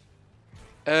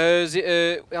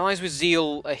allies with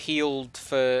zeal are healed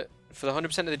for the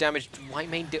 100% of the damage. White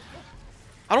mane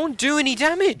I don't do any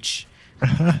damage.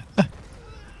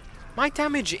 My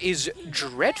damage is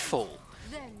dreadful.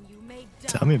 Then you may die.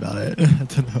 Tell me about it. I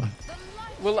don't know.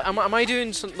 Well, am I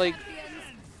doing something like?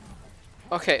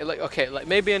 Okay, like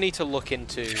maybe I need to look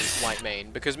into White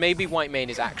Mane because maybe White Mane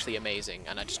is actually amazing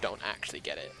and I just don't actually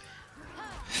get it.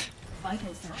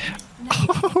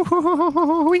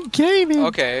 Oh, we came in.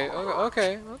 Okay.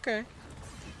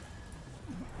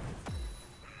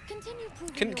 Continue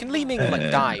proving Can your Li Ming worth.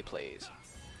 like die, please?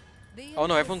 The Oh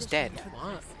no, everyone's Inquisition dead.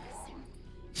 What?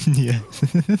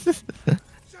 Yeah.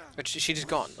 But she just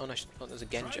gone. Oh no, there's a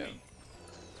Genjo.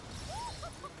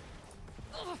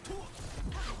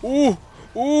 Ooh,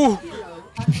 ooh.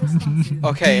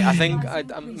 Okay, I think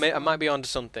I might be onto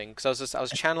something because I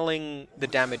was channeling the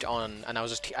damage on, and I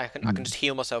can just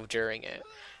heal myself during it.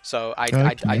 So I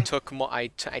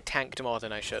tanked more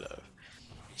than I should have.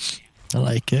 I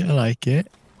like it. I like it.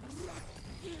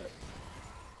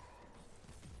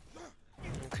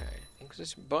 Okay,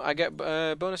 Inquisition, but I get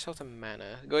bonus health and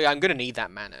mana. Yeah, I'm gonna need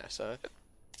that mana. So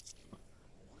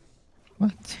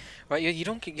What? right, you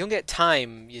don't get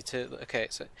time. Okay,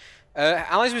 so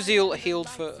allies with zeal healed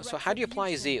for. So how do you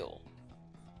apply zeal?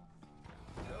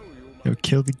 You'll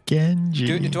kill the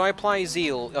Genji. Do I apply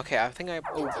zeal? Okay, I think I.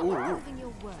 Oh, Proving your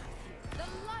worth. The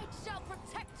light shall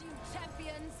protect you,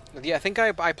 champions. yeah, I think I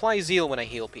apply zeal when I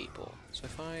heal people. So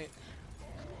if I.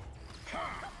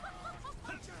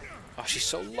 Oh, she's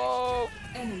so low.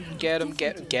 Get him,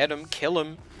 kill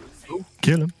him.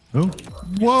 Kill him. Oh.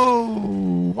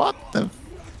 Whoa! What the?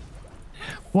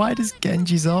 Why does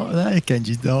Genji's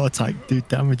auto type do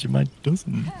damage and mine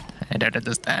doesn't? I don't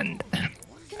understand.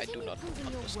 I do not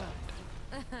understand.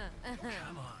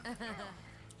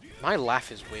 My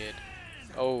laugh is weird.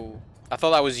 Oh, I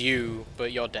thought that was you,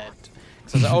 but you're dead.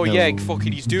 So I was like, oh yeah, No.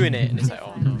 fucking he's doing it. And it's like,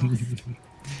 oh no.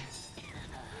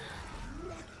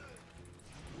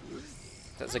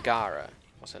 That's Zagara.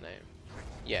 What's her name?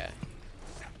 Yeah.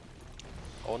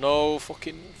 Oh no,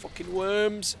 fucking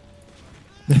worms.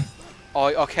 Oh,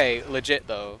 okay, legit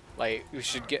though. Like, we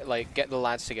should get the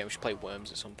lads together. We should play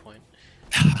worms at some point.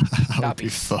 That would be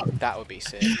fun. That would be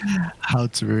sick. How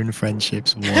to ruin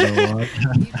friendships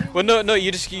 101. Well, no,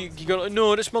 you go like,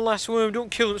 no, that's my last worm. Don't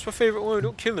kill him. It's my favorite worm.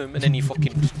 Don't kill him. And then you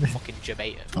fucking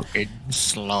jabate him. Fucking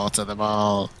slaughter them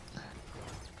all.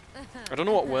 I don't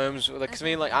know what worms like. 'Cause I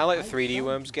mean, like, I like the 3D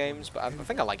worms games, but I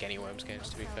think I like any worms games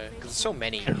to be fair. Because there's so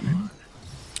many.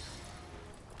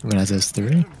 Realize there's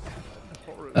 3.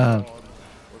 Oh,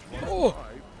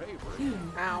 You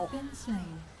ow. have been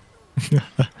slain.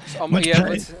 So, Much yeah,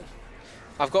 better.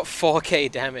 I've got 4k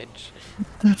damage.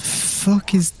 The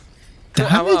fuck is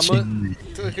I'm damaging?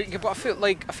 But I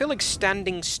feel like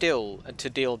standing still to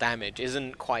deal damage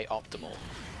isn't quite optimal.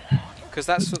 Because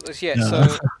that's yeah.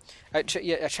 So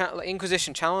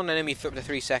Inquisition channel an enemy for up to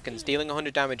 3 seconds, dealing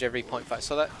 100 damage every 0.5.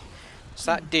 So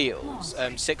that deals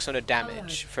 600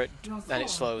 damage for and it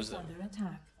slows them. Under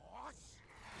attack.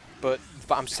 But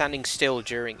I'm standing still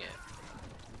during it.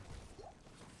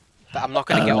 But I'm not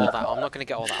gonna get all that. I'm not gonna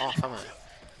get all that off, am I?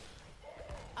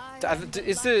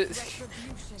 Is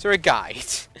there a guide?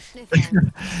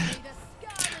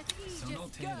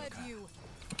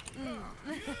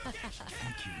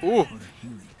 Ooh,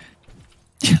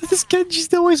 This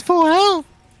Genji's always full health.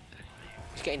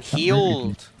 he's getting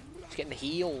healed. He's getting the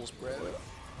heals, bro.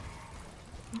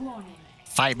 Warning.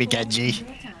 Fight me, Genji.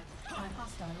 Under attack by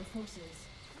hostile forces.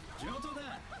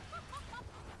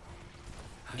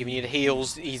 Giving you the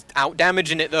heals. He's out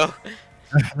damaging it though.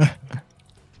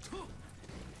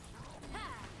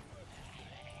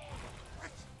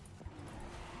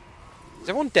 Is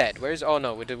everyone dead? Where is? Oh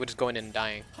no, we're just going in and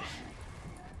dying.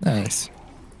 Nice.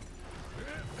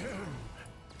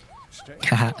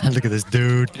 Look at this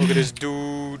dude. Look at this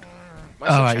dude.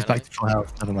 Alright, he's back to full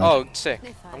health. Never mind. Oh, sick.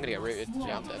 I'm gonna get rooted.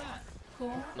 Yeah, I'm dead. Core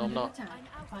No, I'm under not. attack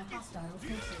by hostile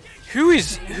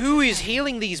forces. Who is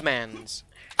healing these mans?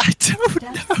 I don't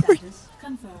Death know. status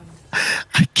confirmed.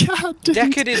 I can't do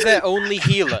Deckard is their only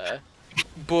healer,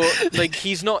 but like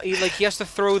he's not. He has to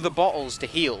throw the bottles to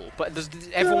heal. But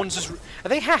everyone's just. Are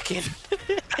they hacking?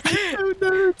 I don't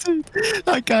know, dude.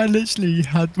 That guy literally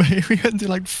had we went to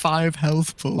like 5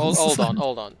 health pulls.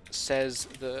 Hold on. Says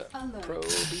the pro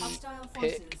Hostile forces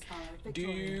pick are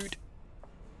victorious. dude.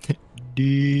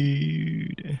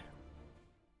 Dude.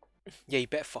 Yeah, you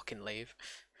better fucking leave.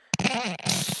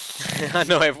 I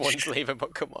know everyone's leaving,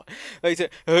 but come on.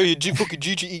 Like, oh, you fucking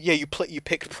GG. Yeah, you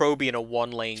picked Proby in a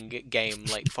 1-lane game.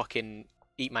 Like, fucking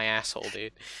eat my asshole,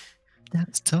 dude.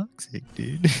 That's toxic,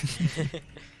 dude.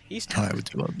 He's Alright,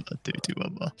 toxic. we'll do one more. Do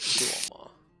one more. Do one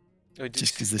more. Oh,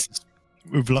 Just because this is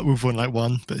we've won like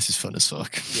one, but this is fun as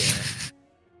fuck. Yeah.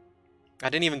 I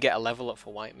didn't even get a level up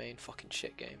for White Mane. Fucking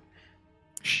shit game.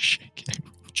 Shit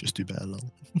game. Just do better,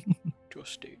 lol.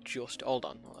 Just hold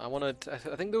on. I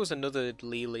think there was another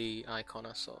Lily icon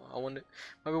I saw. I wonder,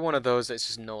 maybe one of those that's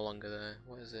just no longer there.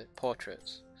 What is it?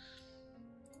 Portraits.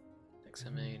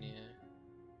 Examania.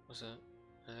 What's that?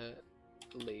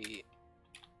 Lee.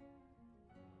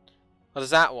 Oh, there's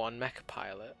that one. Mecha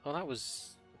Pilot. Oh, that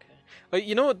was okay. Oh,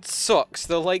 you know what sucks?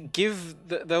 They'll like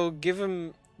they'll give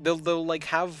them. They'll like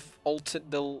have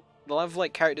they'll have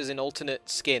like characters in alternate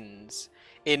skins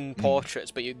in portraits,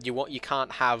 but you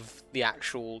can't have the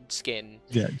actual skin.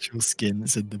 The actual skin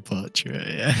that's in the portrait,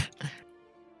 yeah. I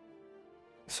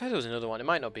swear there was another one. It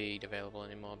might not be available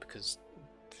anymore because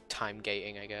of time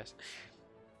gating, I guess.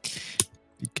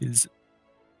 Because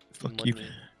fuck you.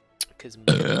 Because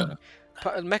Mecha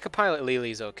Pilot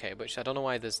Lily's okay, but I don't know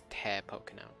why there's hair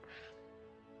poking out.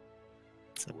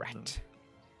 Rat.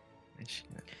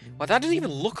 Well, that doesn't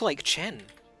even look like Chen.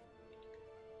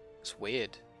 It's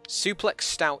weird. Suplex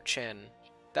Stout Chen.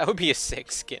 That would be a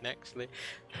sick skin, actually.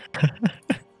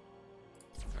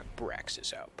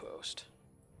 Braxis Outpost.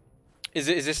 Is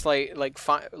this like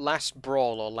last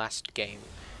brawl or last game?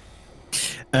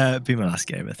 Be my last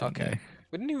game, I think. Okay.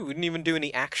 We didn't even do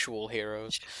any actual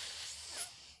heroes.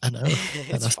 I know.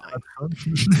 It's fine.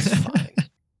 It's fine.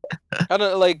 I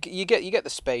don't like you get the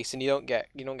space and you don't get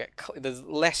there's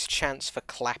less chance for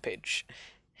clappage.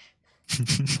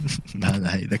 Man, I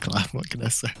hate the clap. What can I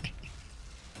say?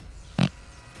 I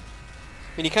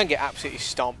mean, you can get absolutely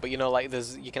stomped, but you know, like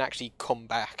you can actually come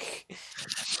back.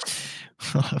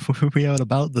 We are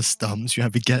about the stumps. You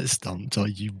either get stumped or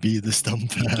you be the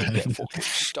stumper. You get fucking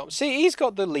stomped. See, he's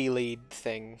got the Lily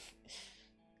thing.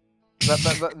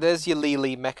 There's your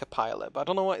Lily Mecha Pilot, but I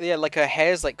don't know what. Yeah, like her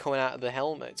hair's like coming out of the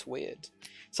helmet. It's weird.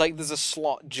 It's like there's a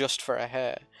slot just for her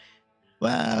hair.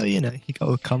 Well, you know, you got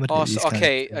to accommodate. Oh, these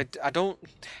okay. kind of I don't.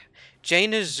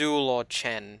 Jaina, Zul, or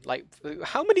Chen. Like,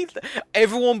 how many?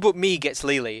 Everyone but me gets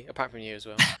Lily, apart from you as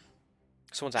well.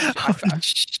 Someone's actually.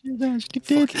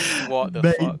 What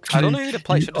the fuck? I don't know who to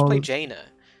play. Should I just play Jaina?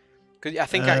 Cause I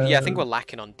think I think we're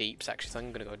lacking on deeps actually. So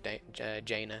I'm gonna go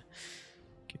Jaina.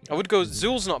 I would go.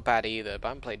 Zul's not bad either, but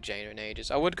I haven't played Jaina in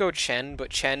ages. I would go Chen, but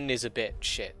Chen is a bit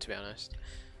shit to be honest.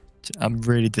 I'm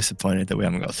really disappointed that we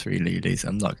haven't got 3 Lilies.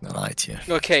 I'm not gonna lie to you.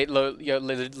 Okay,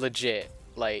 legit.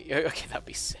 Like, okay, that'd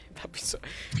be so.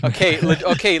 Okay,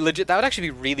 okay, legit. That would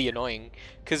actually be really annoying,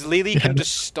 because Lily can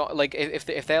just stop. Like,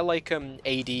 if they're like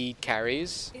AD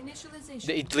carries,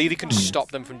 Lily can just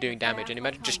stop them from doing damage. And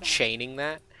imagine just chaining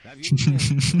that. That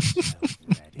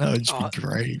would just be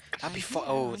great. That'd be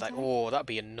that'd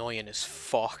be annoying as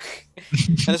fuck.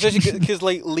 And especially because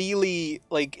like Lily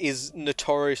is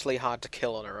notoriously hard to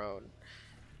kill on her own.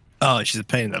 Oh, she's a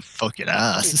pain in the fucking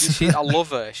ass. I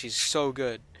love her. She's so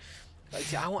good.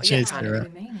 Like, I want, Cheers, and there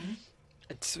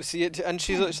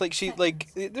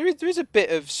is a bit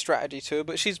of strategy to her,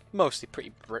 but she's mostly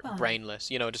pretty brainless.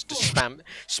 You know, just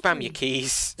spam your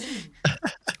keys.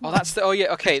 Oh, that's the. Oh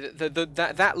yeah, okay.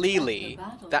 That Lily,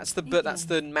 that's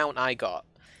the mount I got.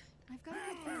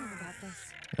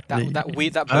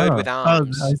 That bird with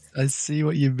arms. Oh, I see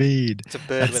what you mean. It's a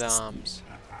bird with arms.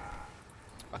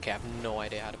 Okay, I have no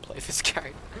idea how to play this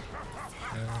character.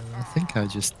 I think I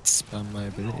just spam my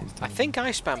abilities. I think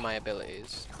I spam my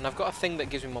abilities, and I've got a thing that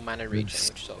gives me more mana regen,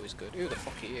 which is always good. Who the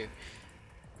fuck are you?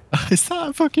 Is that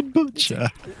a fucking butcher?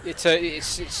 It's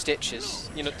Stitches.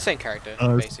 You know, same character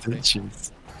basically.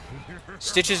 Stitches.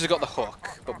 Stitches has got the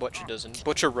hook, but Butcher doesn't.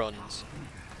 Butcher runs.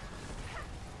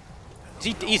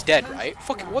 He's dead, right?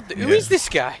 Fuck. Who is this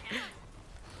guy?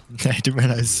 I didn't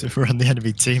realise we're on the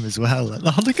enemy team as well. Like,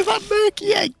 oh, look at that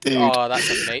murky egg, dude! Oh, that's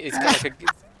amazing. It's got like a.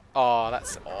 Oh,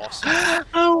 that's awesome.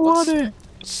 I want it.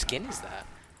 What skin is that?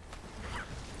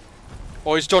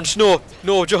 Oh, it's Jon Snow.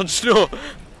 No, Jon Snow.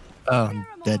 Oh, I'm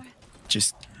dead.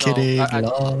 Just kidding.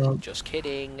 Just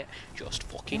kidding. Just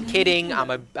fucking kidding.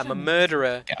 I'm a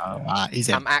murderer.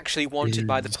 I'm actually wanted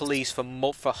by the police for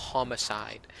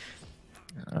homicide.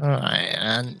 Alright,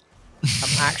 and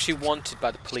I'm actually wanted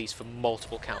by the police for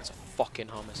multiple counts of fucking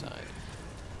homicide.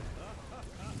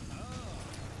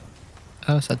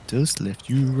 as that does lift,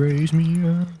 you raise me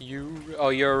up. You're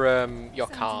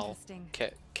Carl.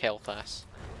 Kelthas.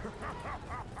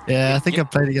 Yeah, I think I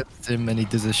played against him and he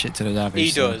does a shit ton of damage. He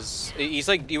so- does.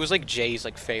 He was like Jay's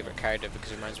like favorite character because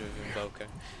he reminds me of Invoker.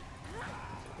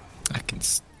 I can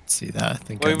see that. I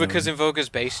think. Well, I know because him. Invoker's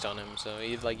based on him, so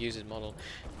he like uses model.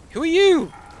 Who are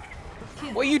you?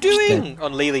 What are you doing?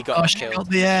 On Lily got Oh, she killed. got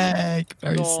the egg.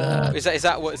 Very No. sad. Is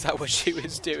that what she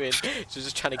was doing? She was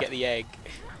just trying to get the egg.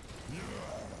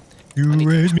 You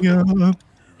raise me up.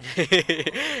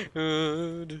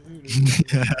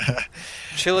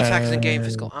 Chill attacks and gain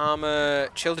physical armor.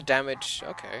 Chill to damage.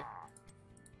 Okay.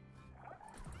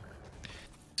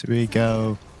 So we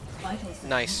go.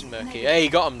 Nice, Murky. Hey, you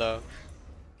got him though.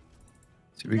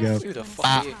 So we go. Who the fuck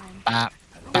are you? Bap,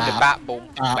 With the bat boom,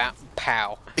 bat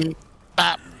pow.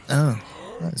 bap. Oh,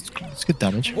 that's good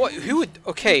damage. What? Who would?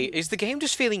 Okay, is the game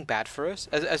just feeling bad for us?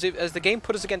 As the game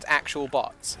put us against actual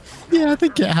bots? Yeah, I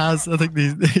think it has. I think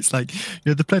it's like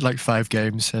they've played like 5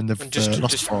 games and they've And just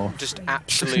lost 4. just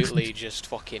absolutely just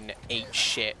fucking ate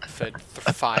shit for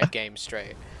 5 games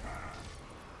straight.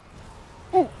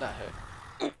 Oh, that hurt.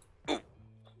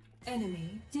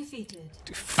 Enemy defeated.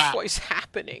 What is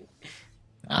happening?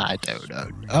 I don't know.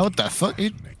 Oh, what the fuck?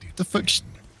 The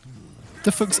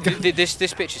fuck's going? This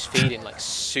bitch is feeding like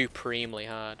supremely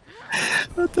hard.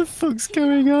 What the fuck's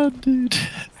going on, dude?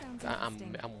 I'm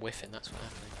whiffing. That's what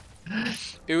happening.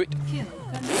 Ooh, Kill.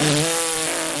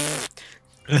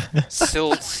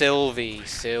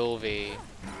 Sylvie,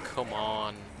 come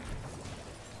on.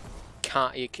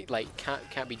 Can't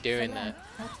be doing that.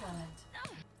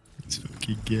 It's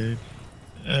fucking game.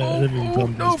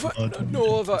 Nova.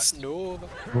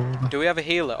 Do we have a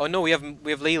healer? Oh no, we have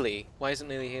Lily. Why isn't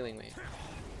Lily healing me?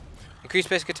 Increase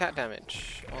basic attack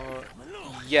damage. Or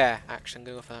yeah, actually, I'm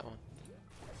gonna go for that one.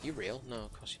 You real? No,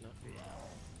 of course you're not.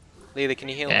 Lily, can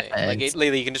you heal me? Like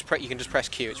Lily, you can just press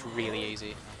Q. It's really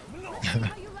easy.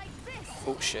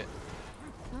 Oh shit.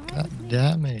 God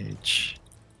damage.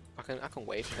 I can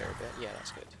wave clear a bit. Yeah,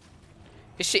 that's good.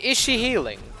 Is she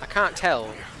healing? I can't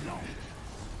tell.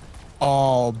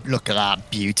 Oh, look at that,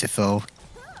 beautiful.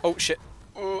 Oh shit.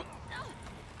 Oh.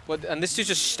 Well, and this is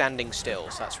just standing still,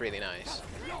 so that's really nice.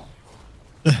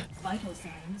 Vital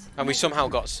signs. And we somehow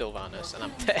got Sylvanas, and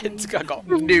I'm dead. I got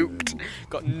nuked.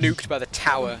 Got nuked by the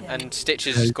tower, and Stitch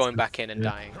is just going back in and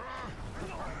dying.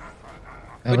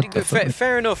 But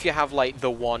fair enough, you have like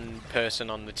the one person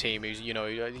on the team who's, you know,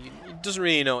 he doesn't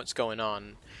really know what's going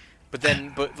on.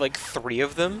 But like 3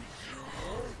 of them?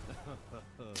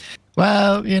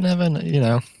 Well, you never know, you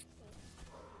know.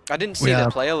 I didn't see the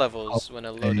player levels when I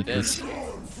loaded in.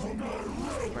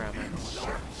 Where am I?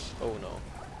 Oh no.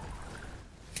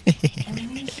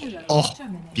 Enemy hero Oh,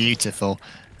 terminated. beautiful.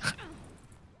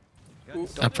 Ooh,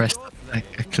 I pressed, I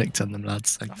clicked on them,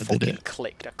 lads. I did fucking it.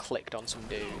 clicked. I clicked on some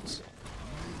dudes.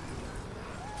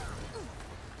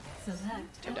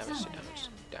 Select a talent.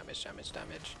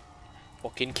 Damage.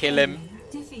 Fucking kill him. Enemy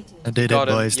defeated. I did Got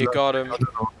it, him. boys. You Look. got him.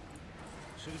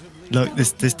 Look,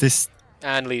 this.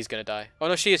 And Lee's gonna die. Oh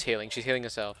no, she is healing. She's healing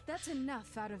herself. That's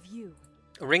enough out of you.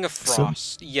 Ring of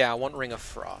Frost. Yeah, I want Ring of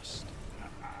Frost.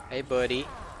 Hey, buddy.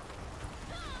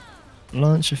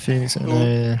 Launch a Phoenix. I'll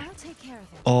take care of it.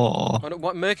 Oh. Oh, no,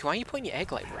 what, Mercury? Why are you putting your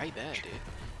egg like right there, dude?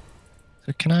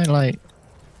 So can I like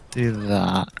do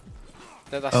that?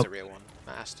 That's Oh. the real one.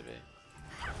 That has to be.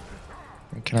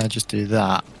 And can I just do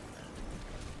that?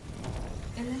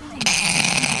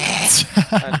 Elimination.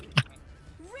 And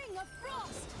Ring of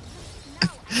Frost.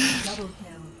 Double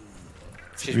kill.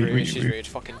 she's We- rude. we- She's we- rude.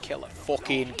 Fucking kill her.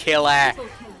 Fucking kill her. Triple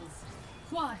kills.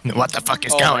 Quad. What the fuck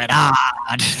is Oh going my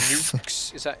on?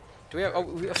 Nukes. Is that? Do we have?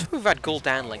 Oh, I think we've had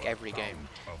Gul'dan like every game.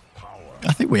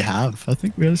 I think we have. I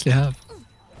think we honestly have.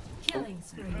 Killing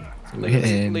spree. So we hit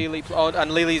him. Lily. Oh,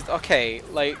 and Lily's okay.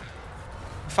 Like,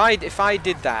 if I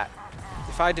did that.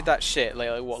 If I did that shit,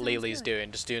 like what Lily's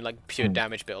doing, just doing like pure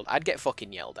damage build, I'd get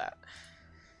fucking yelled at.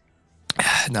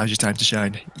 Now's your time to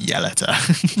shine. Yell at her.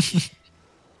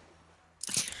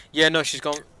 Yeah, no, she's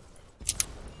gone.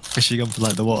 Has she gone for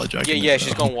like the water dragon? Yeah,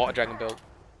 she's gone water dragon build.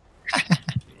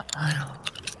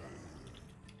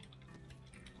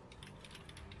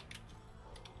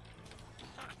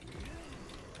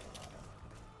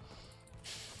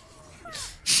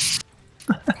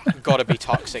 Gotta be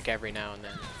toxic every now and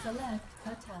then. Select a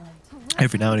talent.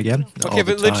 Every now and again. not Okay, all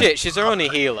the but time. legit, she's our only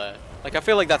healer. Like, I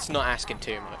feel like that's not asking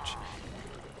too much.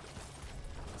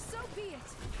 So be it.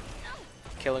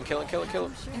 Kill him.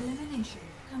 Elimination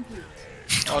complete.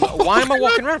 Oh no, why am I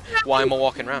walking around? Why am I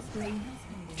walking around? Spree has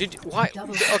ended. Why?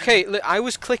 Okay, look, I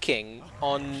was clicking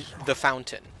on the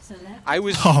fountain. Select I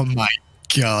was. Oh my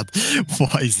god.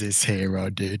 What is this hero,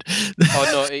 dude?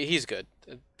 Oh no, he's good.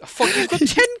 Fuck, you've got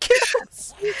 10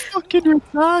 kills! He's fucking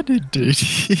retarded, dude.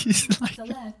 He's like.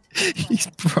 select He's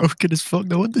broken as fuck.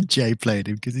 No wonder Jay played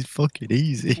him because he's fucking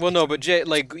easy. Well, no, but Jay,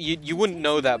 like you wouldn't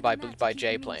know that by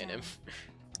Jay playing him.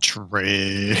 True.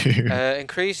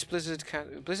 Increase Blizzard's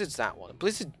that one.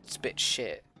 Blizzard's a bit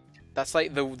shit. That's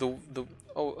like the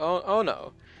oh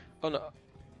no.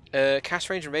 Cast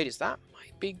range and radius, that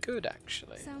might be good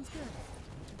actually. Sounds good.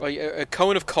 Well, a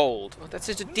cone of cold. Oh, that's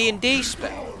just a D&D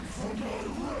spell.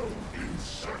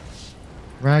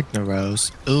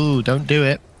 Ragnaros. Ooh, don't do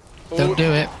it. Don't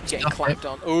do it. Getting Stop clapped it.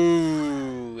 on.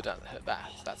 Ooh, that hurt bad.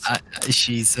 That's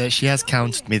She has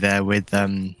countered me there with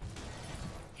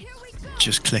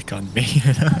just click on me.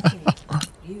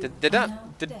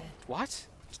 did what?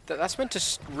 That's meant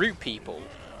to root people,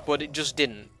 but it just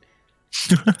didn't.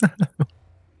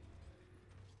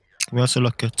 We also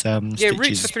look at Yeah, Stitches.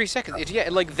 roots for 3 seconds. Yeah,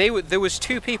 like there was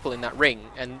 2 people in that ring,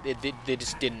 and they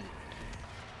just didn't.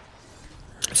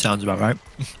 Sounds about right.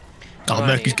 Oh, Right.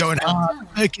 Murky's going hard.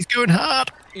 Murky's going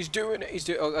hard. He's doing it. He's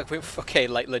doing. Oh, okay,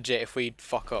 like legit. If we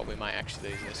fuck up, we might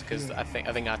actually lose this because I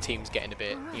think our team's getting a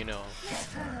bit, you know.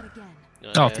 Let's try that again.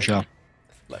 Oh, for sure.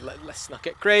 Let's not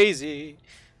get crazy.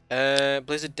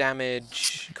 Blizzard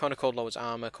damage. Cone of Cold lowers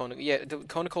armor. Cone of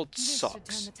Cold This should turn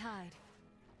sucks. the tide.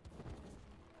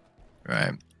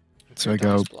 Right. So I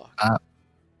go. Dice block.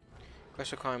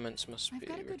 Quest requirements must I've be.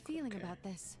 got a good feeling okay. about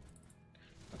this.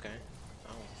 Okay.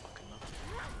 I won't fucking know.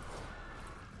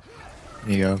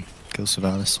 Here you go. Kill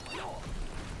Savalis.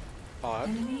 Oh,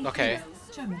 Enemy okay.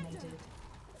 heroes terminated.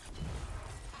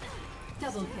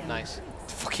 Double kill. Nice.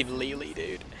 Fucking Lily,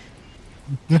 dude.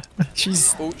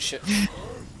 She's. Oh shit.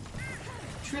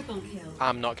 Triple kill.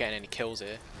 I'm not getting any kills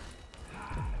here.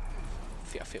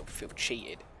 I feel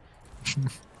cheated.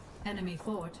 Enemy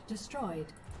fort destroyed.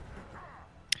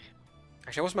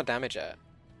 Actually, what's my damage at?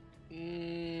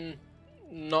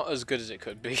 Not as good as it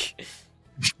could be.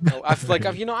 No, I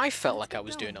felt like I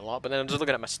was doing a lot, but then I'm just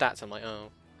looking at my stats. I'm like, oh,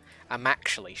 I'm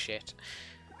actually shit.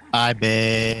 Bye,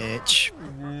 bitch.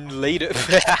 Later,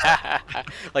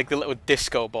 like the little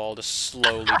disco ball just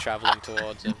slowly traveling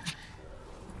towards him.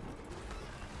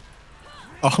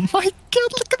 Oh my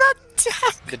god, look at that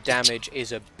damage. The damage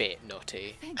is a bit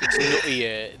nutty. It's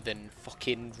nuttier than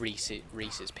fucking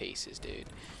Reese's Pieces, dude.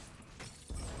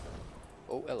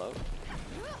 Oh, hello.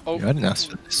 Oh, You hadn't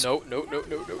asked for this. no.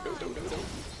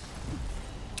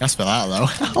 Ask for that, though.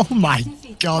 Oh my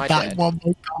god, My that dad. one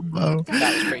more combo.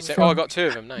 That was pretty sick. Oh, I got 2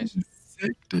 of them. Nice.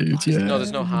 Sick, dude, yeah. No,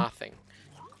 there's no half thing.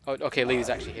 Oh, okay, Lily's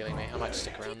actually healing me. I might just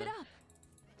stick around Keep then. it up.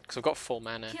 Because I've got full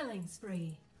mana. Killing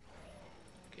spree.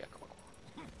 Yeah, come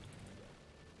on.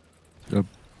 Go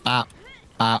bap,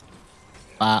 bap,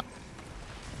 bap.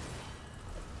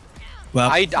 Well,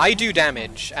 I do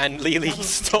damage, and Lily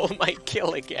stole my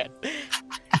kill again.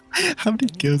 how many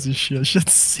kills is she? She had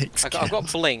 6 I've kills.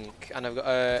 got Blink, and I've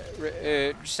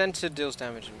got Center deals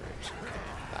damage and roots. Okay,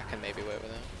 I can maybe work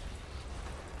with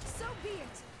that. So be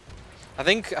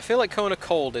it. I feel like Cone of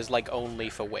Cold is like only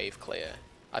for wave clear.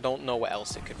 I don't know what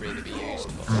else it could really be used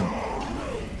for.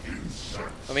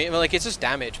 I mean, like it's just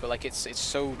damage, but like it's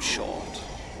so short.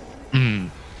 Hmm.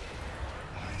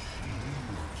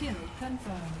 Kill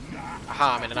confirmed.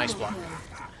 Aha, I'm in a nice block.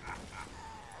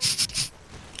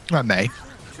 Right, May.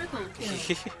 Triple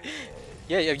kill.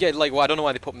 yeah. Like, well, I don't know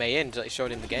why they put May in. It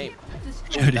showed in the game.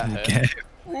 Showed that in the hurt.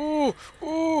 game.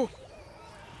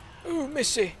 Ooh,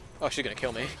 Missy. Oh, she's gonna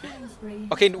kill me. Killing spree.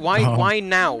 Okay, why Oh. why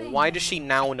now? Why does she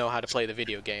now know how to play the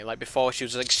video game? Like before, she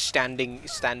was like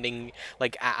standing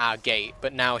like at our gate,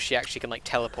 but now she actually can like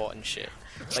teleport and shit.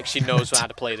 Like she knows how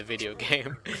to play the video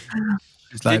game.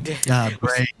 It's like,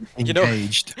 brain You know-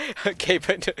 engaged. Okay,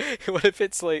 but what if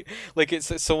it's like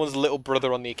it's someone's little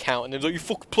brother on the account and they're like, "You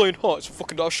fucking playing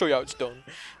HotS? I'll show you how it's done."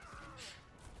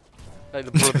 Like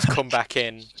the brothers come back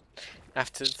in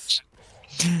after,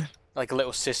 like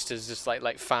little sisters just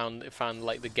like found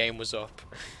like the game was up.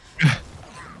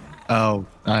 Oh,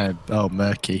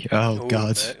 murky. Oh, Ooh,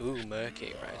 god.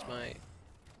 Murky. Right, it's my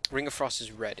Ring of Frost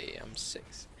is ready. I'm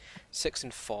 6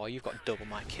 and 4. You've got double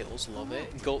my kills. Love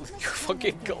it.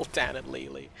 Fucking gold down at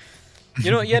Lily.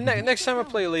 You know, yeah. Next time I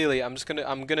play Lily, I'm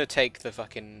gonna take the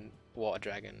fucking water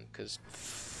dragon because.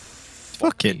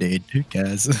 Fuck it, dude. Who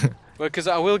cares? Well, because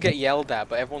I will get yelled at,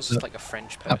 but everyone's just like a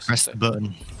French I person. press so- the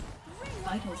button.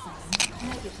 Vital signs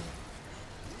negative.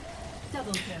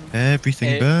 Double kill.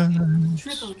 Everything burns.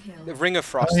 Triple The kill. Ring of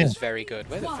Frost Oh, yeah. is very good.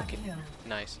 Where the Quad fucking kill.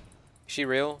 nice. Is she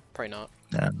real? Probably not.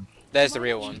 How There's the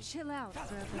real Why don't one, you chill out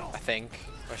for a bit? I think.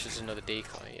 Or she's another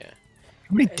decoy. Yeah.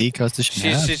 many decoys does she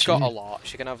have? She's got a Jeez. lot.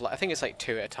 She can have like I think it's like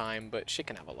 2 at a time, but she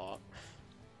can have a lot.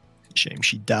 Shame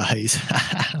she dies.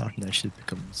 Oh no, she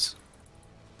becomes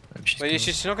Wherever she's Well, gone.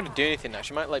 she's not gonna do anything now.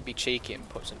 She might like be cheeky and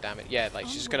put some damage. Yeah, like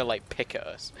she's gonna like pick at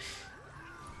us.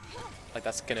 Like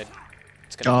it's gonna do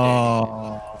anything.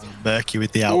 Oh, Murky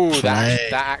with the Ooh, outplay.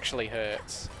 that actually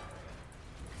hurts.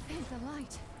 There's the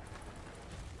light.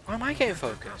 Why am I getting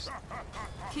focused?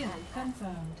 Kill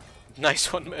confirmed.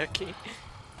 Nice one, Murky.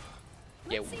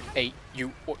 Yeah, hey,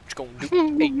 you, what you gonna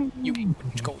do? Hey, you,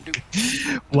 what you gonna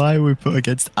do? Why are we put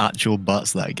against actual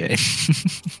bots that game?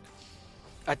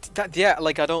 Yeah,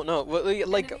 like, I don't know. Well,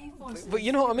 like, Enemy forces but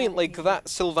you know what I mean? Like, evacuated. that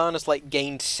Sylvanas, like,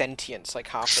 gained sentience, like,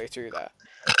 halfway through that.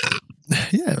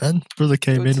 Yeah, man. Brother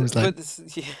came in and was like,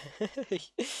 Yeah,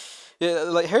 yeah,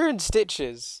 like, her and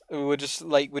Stitches were just,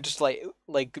 like,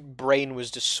 brain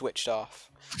was just switched off.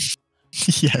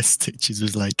 yeah, Stitches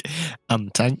was like, I'm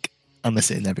tank, I'm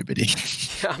assisting everybody.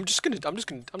 Yeah, I'm just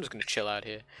gonna chill out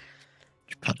here.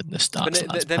 Pardon the But start.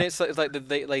 then it's like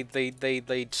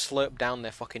they slurp down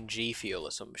their fucking G fuel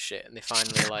or some shit, and they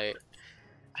finally like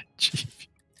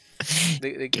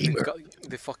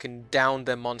they fucking downed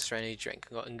their Monster Energy drink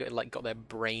and got their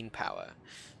brain power.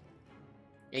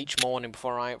 Each morning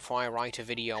before I write a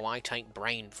video, I take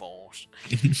Brain Force.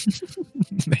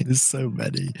 Mate, there's so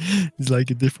many. There's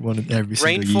like a different one in every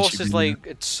Brain single Force YouTube is video. like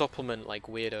a supplement like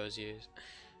weirdos use.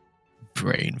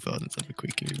 Brain Force. Let's have a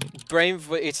quick Google.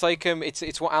 It's like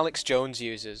it's what Alex Jones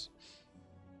uses.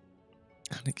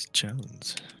 Alex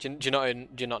Jones. Do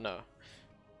you not know?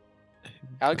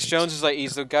 Alex Jones is like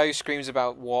he's the guy who screams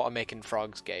about water making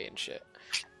frogs gay and shit.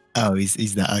 Oh, he's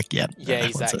that. Yeah. Yeah,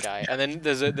 he's that what's guy. And then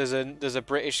there's a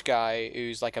British guy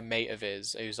who's like a mate of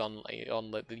his who's on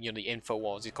the the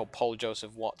Infowars. He's called Paul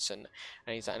Joseph Watson,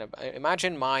 and he's like,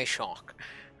 imagine my shock.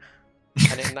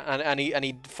 and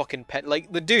he fucking pet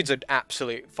like the dude's an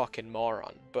absolute fucking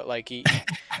moron, but like he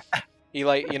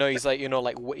like he's like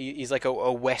he's like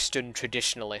a Western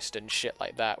traditionalist and shit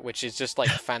like that, which is just like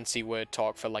fancy word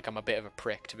talk for like I'm a bit of a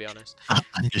prick, to be honest.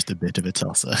 I'm just a bit of a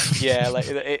tosser. Yeah, like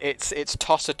it's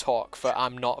tosser talk for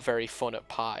I'm not very fun at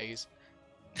pies.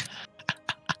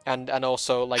 And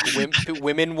also like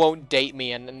women won't date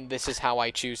me, and this is how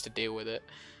I choose to deal with it.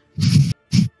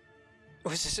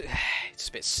 It's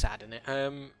a bit sad, isn't it?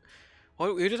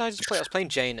 Who did I just play? I was playing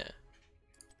Jaina.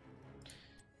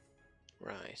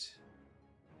 Right.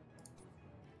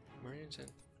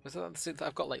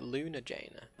 I've got like Luna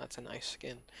Jaina. That's a nice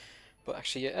skin. But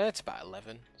actually, yeah, it's about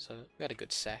 11, so we had a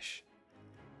good sesh.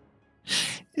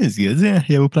 It's good, yeah.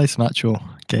 Yeah, we'll play some actual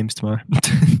games tomorrow.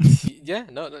 Yeah,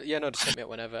 no, just hit me up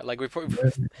whenever. Like we probably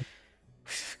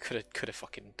could have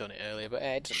fucking done it earlier, but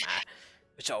it doesn't matter.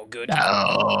 It's all good.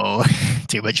 Oh,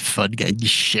 too much fun getting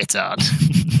shit on.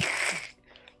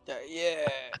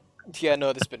 Yeah, no,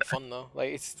 it's been fun though.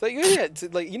 Like it's like it's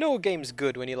like a game's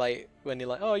good when you're like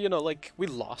oh like we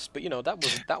lost, but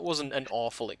that wasn't an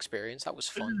awful experience. That was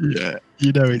fun. Yeah,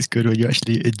 it's good when you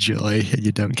actually enjoy and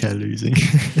you don't care losing.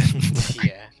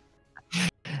 Yeah.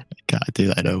 Can't do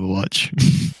that in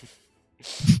Overwatch.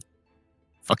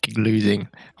 Fucking losing.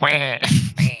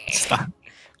 Stop.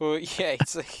 Well, yeah,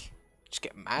 it's like just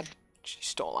get mad.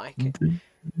 Just don't like it.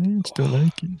 Just don't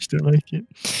like it. Just don't like it.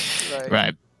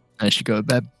 Right. I should go to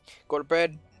bed. Go to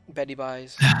bed. Beddy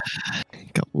buys.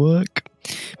 Got work.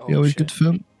 Oh, Always shit. good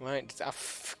fun. Right.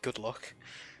 Good luck.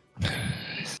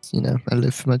 I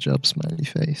live for my job, smiley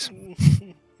face.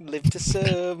 Live to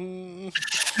serve.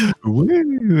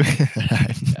 Woo!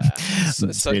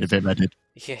 So, in a bit, I did.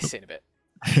 Yeah, see in a bit.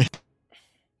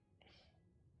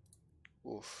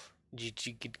 Oof.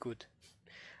 GG, get good.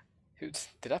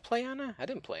 Did I play Anna? I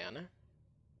didn't play Anna.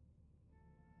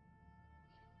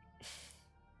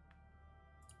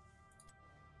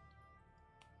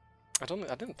 I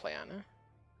didn't play Anna.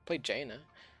 I played Jaina.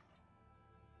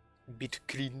 Bit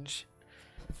cringe.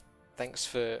 Thanks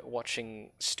for watching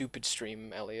stupid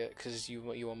stream, Elliot, because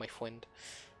you are my friend.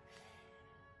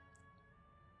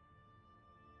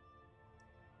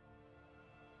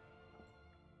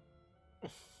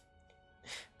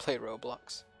 Play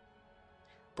Roblox.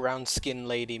 Brown skin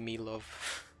lady me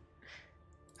love.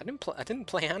 I didn't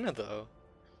play Anna though.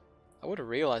 I would have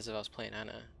realized if I was playing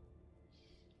Anna.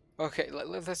 Okay,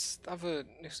 let's have a.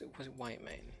 Was it White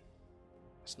Mane?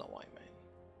 It's not White Mane.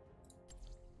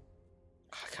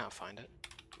 I can't find it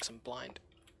because I'm blind.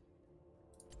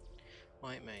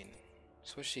 White Mane.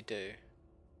 So what does she do?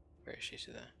 Where is she?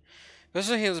 She's there.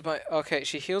 Also heals by. Okay,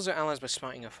 she heals her allies by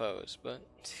smiting her foes, but.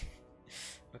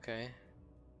 Okay.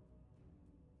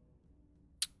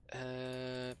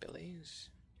 Billy's.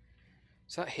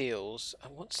 So that heals.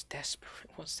 What's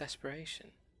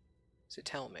desperation? Does it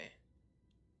tell me?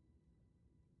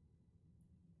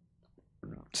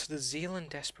 So the zeal and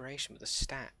desperation with the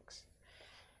stacks.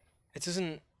 It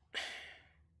doesn't.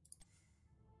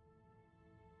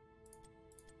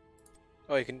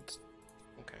 Oh, you can.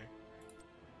 Okay.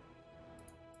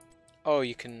 Oh,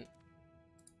 you can.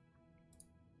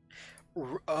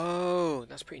 Oh,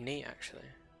 that's pretty neat, actually.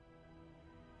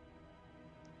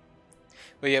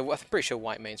 But yeah, well, I'm pretty sure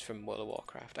White Maid's from World of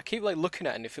Warcraft. I keep like looking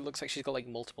at it, and if it looks like she's got like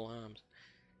multiple arms.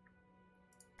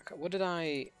 Okay, what did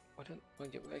I?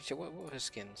 Actually, what were her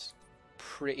skins?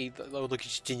 Pretty. Oh, look,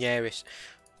 it's Daenerys.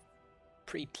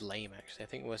 Pretty lame, actually. I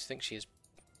think she is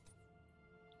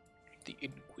the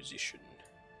Inquisition.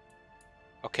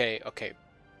 Okay.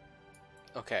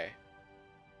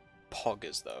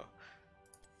 Poggers though.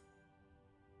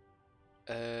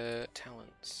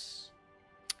 Talents.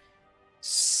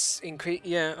 Increase.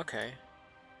 Yeah. Okay.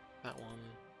 That one.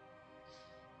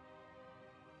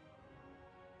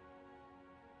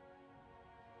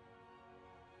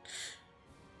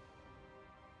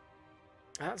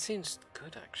 That seems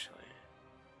good, actually.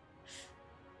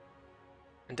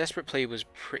 And Desperate Plea was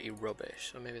pretty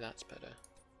rubbish, so maybe that's better.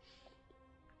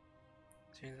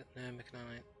 No,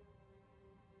 Mechanite.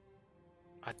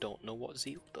 I don't know what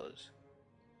Zeal does.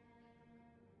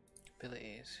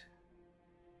 Abilities.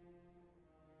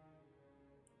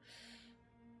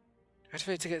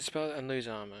 Activate to get spell and lose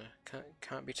armor.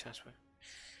 Can't be tasked with.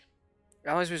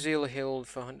 Allies with Zeal are healed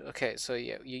for 100. Okay, so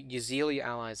yeah, you Zeal your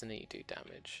allies and then you do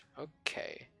damage.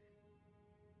 Okay.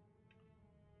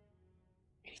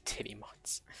 Any titty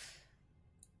mods.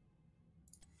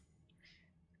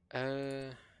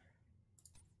 I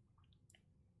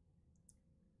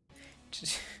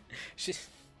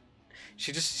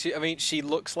mean, she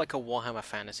looks like a Warhammer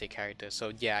Fantasy character,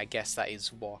 so yeah, I guess that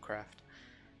is Warcraft.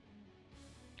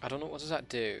 I don't know, what does that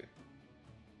do?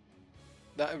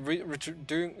 That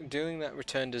doing that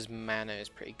returned as mana is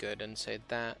pretty good, and so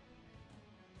that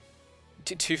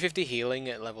 250 healing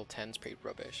at level 10 is pretty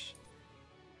rubbish.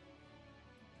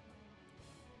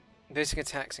 Basic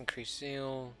attacks increase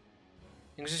Zeal.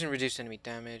 Inquisition reduced enemy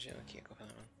damage. Okay, go for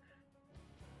that one.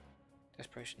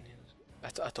 Desperation heals.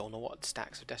 I don't know what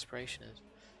stacks of desperation is.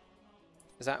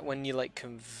 Is that when you like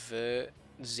convert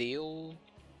Zeal?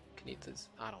 Can you?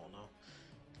 I don't know.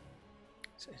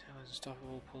 So it's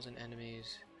unstoppable. Pulls in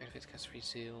enemies. Benefits cast free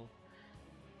Zeal.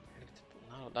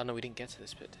 No, no, we didn't get to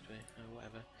this bit, did we? Oh,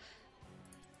 whatever.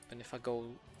 But if I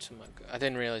go to my, I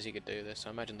didn't realize you could do this. So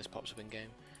I imagine this pops up in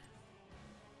game.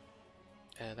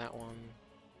 That one.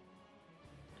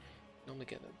 Normally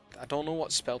get the, I don't know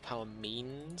what spell power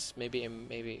means. Maybe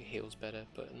it heals better,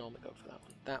 but normally go for that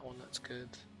one. That one, that's good.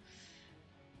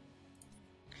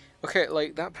 Okay,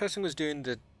 like that person was doing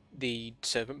the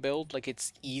serpent build. Like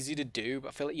it's easy to do, but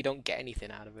I feel like you don't get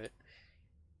anything out of it.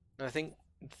 And I think,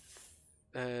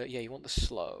 yeah, you want the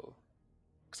slow,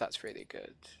 because that's really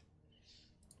good.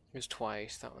 It was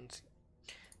twice. That one's.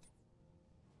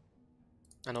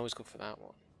 And always go for that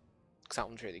one, because that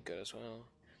one's really good as well.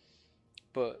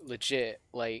 But legit,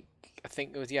 like I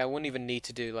think it was, yeah, I wouldn't even need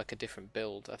to do like a different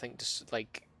build. I think just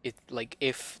like it, like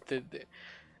if this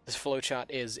flowchart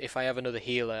is if I have another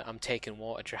healer, I'm taking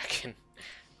Water Dragon.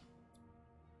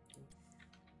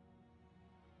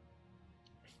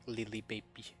 Lily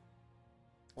baby.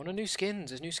 What are new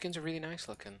skins? His new skins are really nice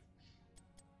looking.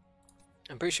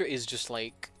 I'm pretty sure it is just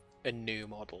like a new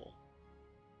model.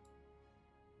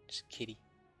 Just kitty.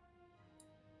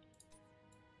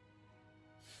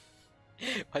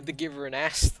 Why'd they give her an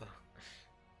ass though?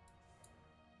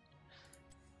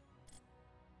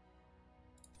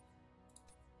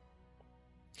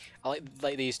 I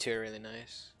like these two are really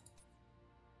nice.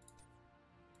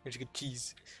 Here's good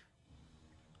cheese.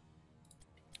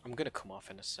 I'm gonna come off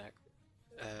in a sec.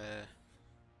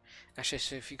 Actually,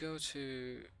 so if you go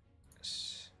to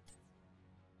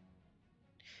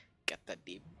get the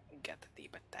deep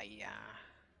batalla.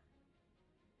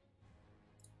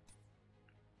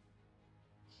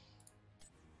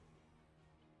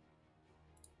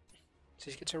 So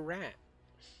he gets a rat.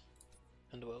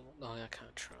 Underworld. No, I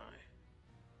can't try.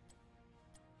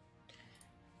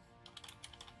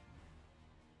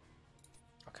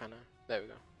 I kinda. There we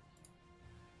go.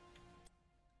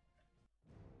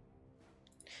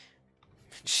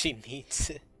 She needs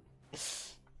it.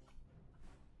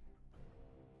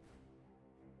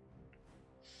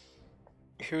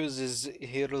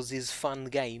 Heroes is fun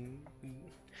game.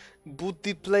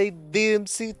 Booty play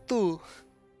DMC 2.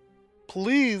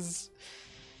 Please.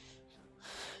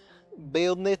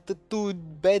 Bayonetta 2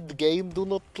 bad game. Do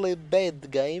not play bad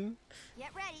game.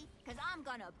 Get ready, because I'm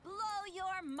gonna blow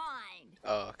your mind.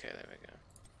 Oh, okay, there we go.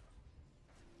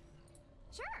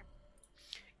 Sure.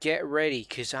 Get ready,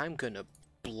 because I'm gonna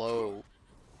blow.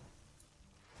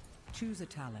 Choose a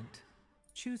talent.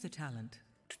 Choose a talent.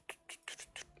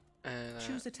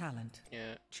 Choose a talent.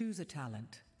 Yeah. Choose a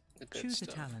talent. The good Choose a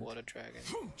stuff. talent. Water dragon.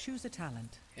 Choose a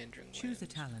talent. Hindering Choose a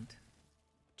winds. talent.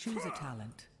 Choose a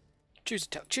talent. Choose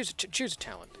a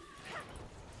talent.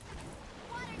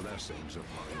 Blessings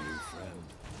upon you, friend.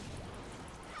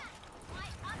 My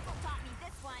uncle taught me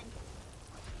this one.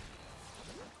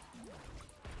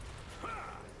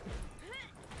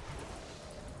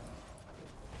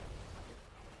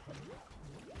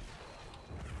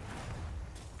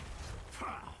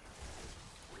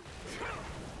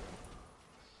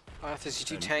 Arthur's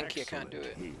too An tanky, I can't do it.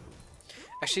 excellent heal.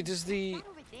 Actually, does the...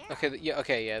 Over there.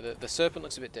 Okay, yeah, the serpent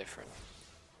looks a bit different.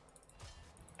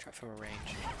 Try from a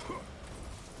range.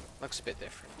 Looks a bit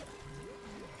different.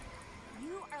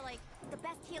 You are like the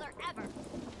best healer ever.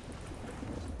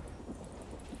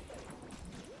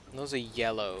 And those are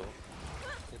yellow.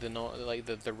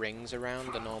 The rings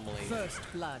around are normally... First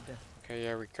blood. Okay,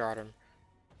 yeah, we got him.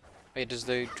 Wait, does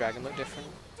the dragon look different?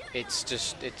 It's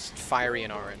fiery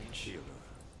and orange. Healer.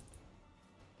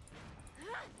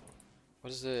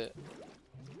 What is it?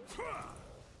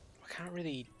 I can't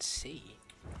really see.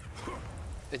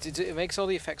 It makes all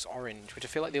the effects orange, which I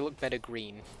feel like they look better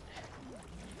green.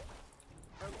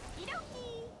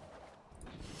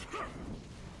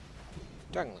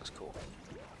 Dragon looks cool.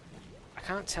 I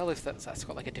can't tell if that's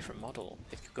got like a different model.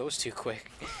 It goes too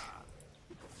quick.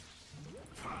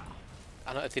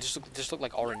 I don't know if they just look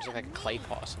like orange, like a clay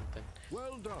pot or something.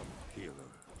 Well done, healer.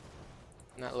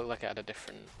 And that looked like it had a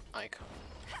different icon.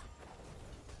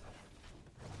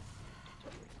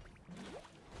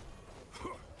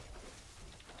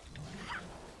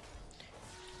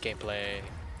 Gameplay.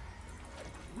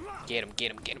 Get him,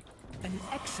 get him, get him. An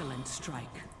excellent strike.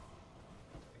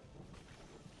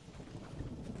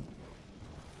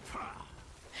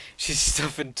 She's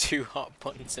stuffing 2 hot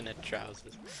buttons in her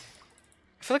trousers.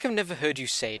 I feel like I've never heard you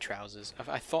say trousers.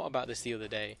 I thought about this the other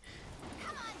day.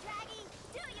 Come on, Draggy,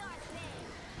 do your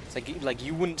thing. It's like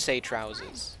you wouldn't say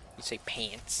trousers. You'd say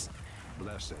pants.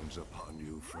 Blessings upon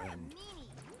you, friend. Meanie.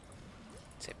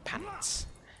 You'd say pants.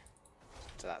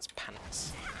 So that's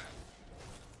pants.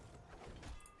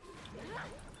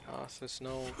 Arthur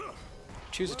Snow.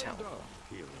 Choose a Well talent. done,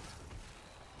 healer.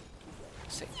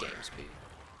 Say game speed.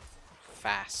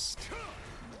 Fast.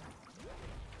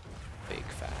 Big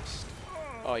fast.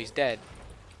 Oh, he's dead.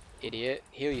 Idiot.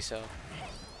 Heal yourself.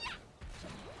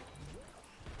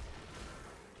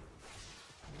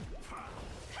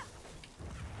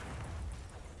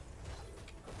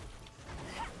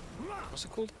 What's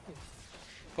it called?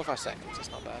 4 or 5 seconds,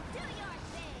 that's not bad.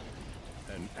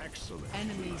 An excellent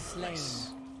Enemy slain.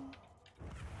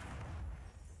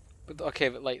 But okay,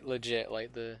 but like legit,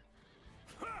 like the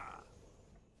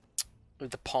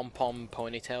pom-pom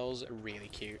ponytails are really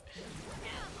cute.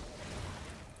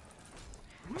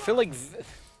 I feel like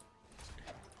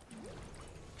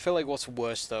what's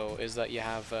worse though is that you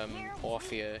have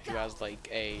Orphea who has like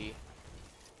an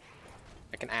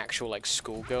actual like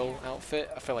schoolgirl outfit.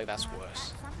 I feel like that's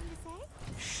worse. Something to say?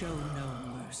 Show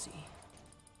no mercy.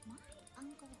 My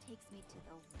uncle takes me to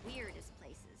the weirdest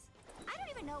places. I don't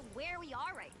even know where we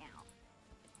are right now.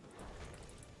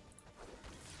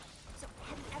 So,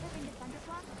 have you ever been to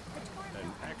Thunderflock? The tournament.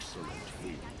 An excellent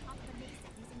heal. On top of the mesa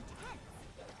is intense.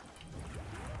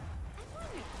 I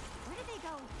wonder, where did they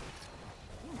go?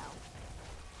 You know.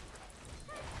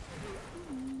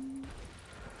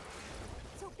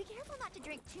 So be careful not to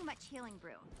drink too much healing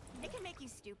brew. It can make you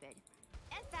stupid.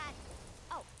 And fat.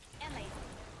 Oh, and lazy.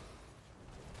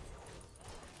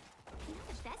 You know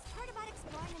the best part about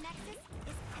exploring the Nexus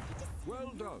is I get to see Well a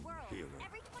new done, world healer.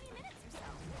 every 20 minutes or so.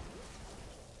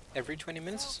 Every 20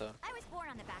 minutes or so. I was born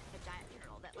on the back of a giant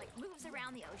turtle that like moves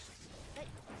around the ocean. But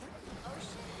the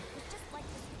ocean is just like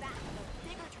this back of a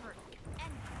bigger turtle.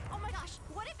 And oh my gosh,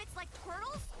 what if it's like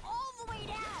turtles all the way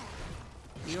down?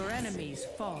 Your enemies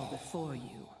fall before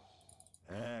you.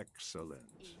 Excellent.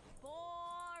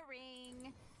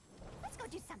 Boring. Let's go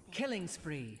do something. Killing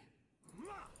spree.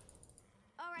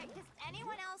 All right, does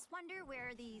anyone else wonder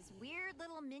where these weird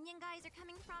little minion guys are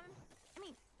coming from? I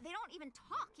mean, they don't even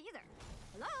talk either.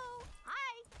 Hello?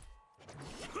 Hi?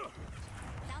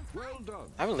 Sounds Well fun.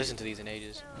 done. I haven't listened to these in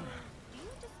ages. So, do you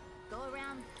just go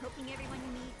around poking everyone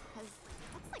you meet? Because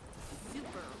that's like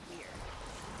super weird.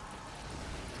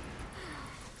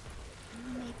 You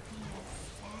make me a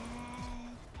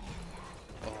sad panda.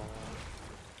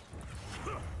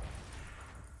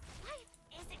 Life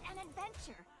isn't an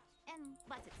adventure.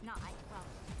 Unless it's not, well,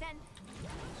 then I'm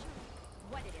not sure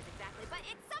what it is exactly, but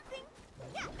it's something.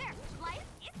 Yeah, there. Life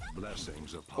is something.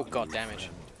 Blessings upon Oh god, you, damage.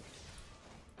 friend.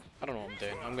 I don't know what I'm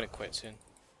doing. I'm gonna quit soon.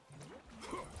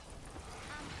 Hey,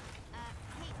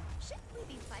 shouldn't we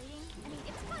be fighting? I mean,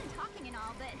 it's fun talking and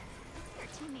all, but I think our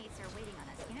teammates are waiting on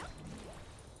us, you know?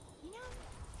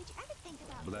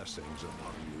 Blessings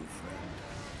upon you, friend.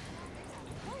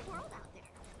 There's a whole world out there.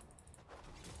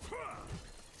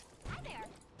 Hi there.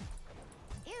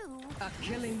 Ew. A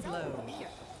killing blow. Weird.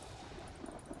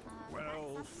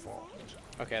 Well fought.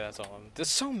 Okay, that's all. There's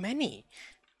so many.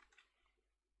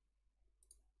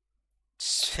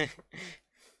 You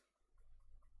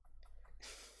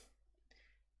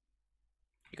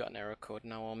got an error code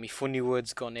now on me. Funny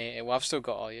words gone it. Well, I've still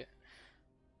got all you.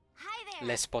 Hi there.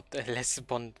 Les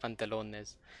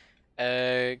pantalones.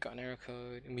 Got an error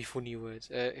code. Me funny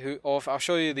words. I'll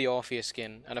show you the Orpheus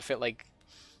skin, and I feel like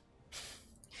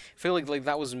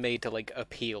that was made to like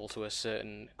appeal to a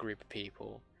certain group of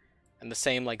people, and the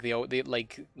same like the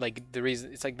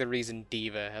reason it's like the reason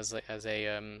Diva has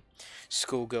a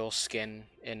schoolgirl skin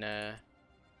in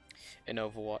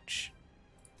Overwatch.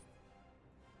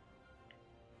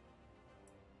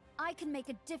 I can make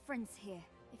a difference here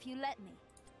if you let me.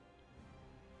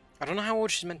 I don't know how old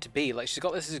she's meant to be. Like she's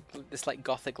got this like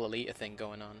gothic Lolita thing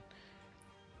going on.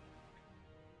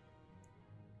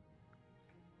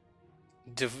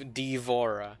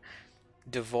 Devora.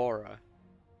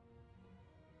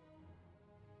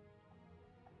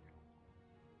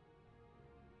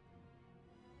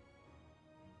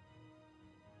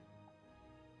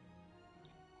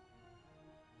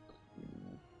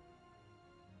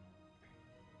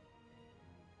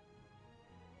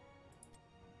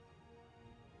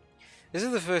 This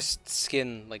is the first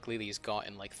skin like Lily's got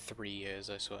in like 3 years,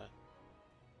 I swear.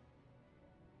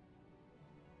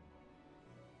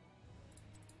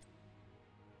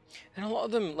 And a lot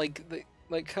of them,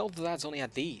 like Held Dad's only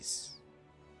had these.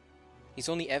 He's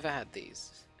only ever had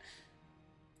these.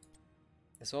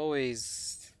 There's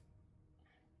always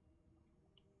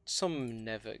some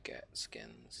never get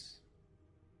skins.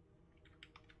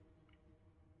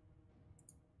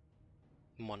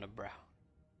 Monobrow.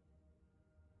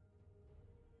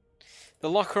 The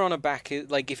locker on her back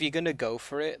is like, if you're gonna go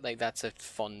for it, like that's a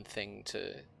fun thing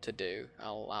to do.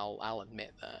 I'll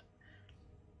admit that.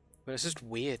 But it's just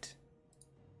weird.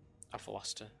 I've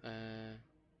lost her.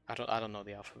 I don't know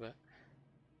the alphabet.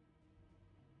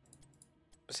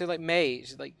 But see, like May,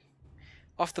 she's like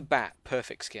off the bat,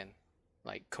 perfect skin.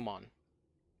 Like, come on.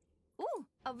 Ooh,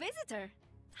 a visitor.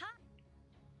 Hi.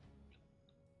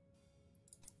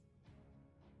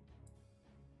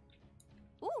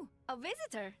 Ooh, a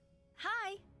visitor.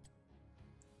 Hi.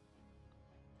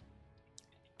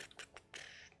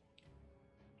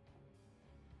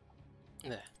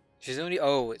 There. She's only.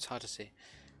 Oh, it's hard to see.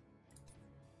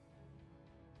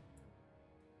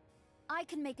 I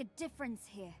can make a difference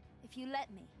here if you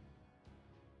let me.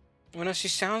 Well, no, she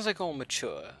sounds like all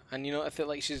mature, and you know, I feel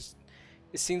like she's.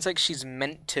 It seems like she's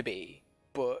meant to be,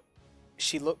 but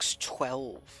she looks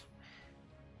 12.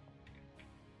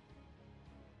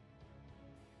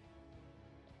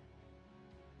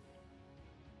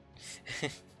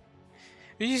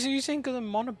 You saying because of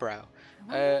monobrow?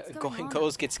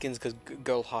 Girls get skins because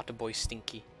girl heart boy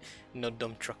stinky, no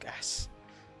dumb truck ass.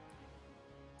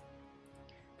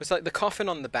 But it's like the coffin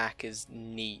on the back is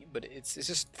neat, but it's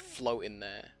just floating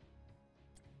there.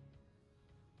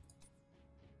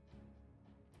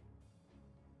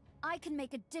 I can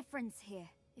make a difference here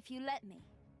if you let me.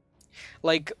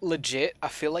 Like legit, I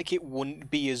feel like it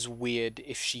wouldn't be as weird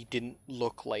if she didn't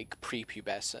look like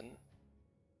prepubescent.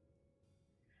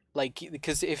 Like,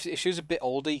 because if she was a bit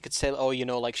older, you could say, oh, you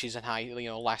know, like she's in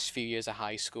last few years of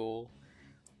high school,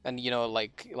 and you know,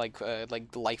 like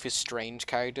Life is Strange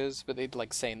characters, but they'd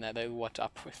like saying that they're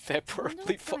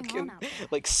probably fucking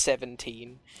like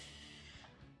 17.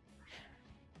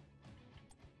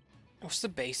 What's the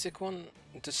basic one?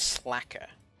 Just slacker.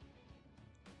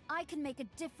 I can make a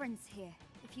difference here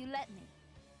if you let me.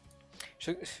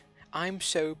 So, I'm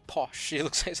so posh. She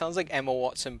sounds like Emma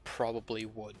Watson probably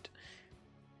would.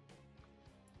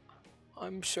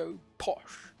 I'm so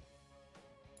posh.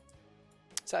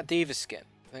 Is that a Diva skin?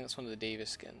 I think that's one of the Diva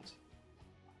skins.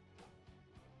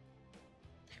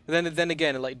 But then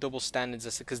again, like double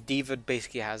standards, because Diva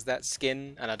basically has that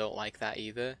skin, and I don't like that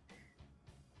either.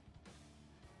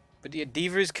 But yeah,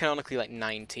 Diva is canonically like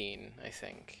 19, I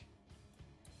think.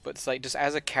 But it's like, just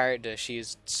as a character, she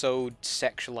is so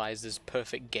sexualized as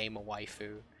perfect gamer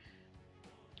waifu.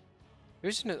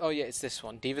 Oh yeah, it's this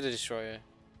one, Diva the Destroyer.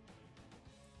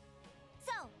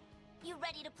 So, you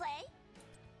ready to play?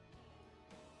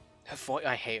 Her voice,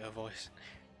 I hate her voice.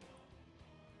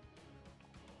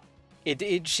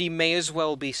 She may as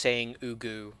well be saying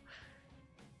Ugu.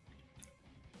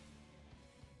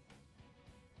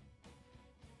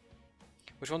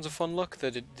 Which one's a fun look? The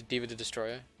Diva the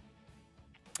Destroyer.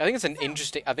 I think it's an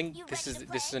interesting. I think this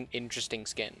is an interesting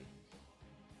skin.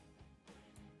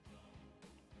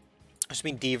 just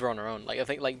mean D.Va on her own. Like I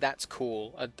think like that's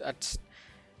cool. That's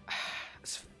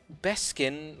best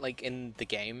skin like in the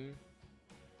game.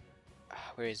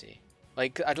 Where is he?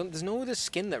 Like I don't. There's no other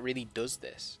skin that really does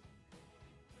this.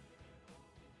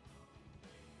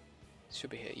 Should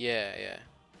be here. Yeah, yeah.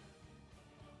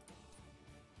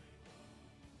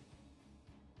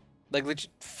 Like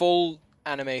legit full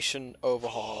animation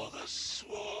overhaul.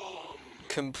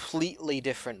 Completely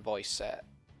different voice set.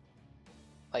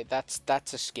 Like that's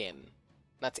a skin.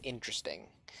 That's interesting.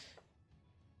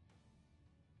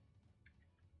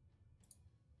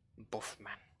 Buff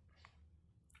man.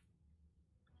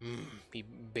 Be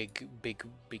big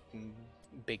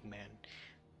man.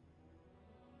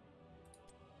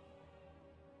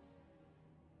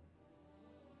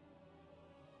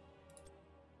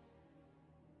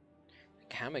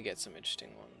 Hammer gets some interesting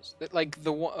ones. Like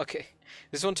the one, okay,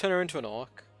 this one turn her into an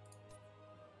orc.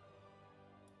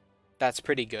 That's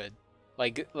pretty good.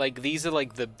 Like these are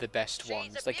like the best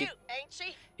ones. Like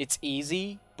it's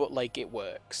easy, but like it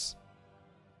works.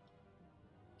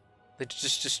 Like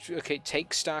just okay.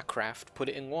 Take StarCraft, put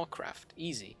it in Warcraft,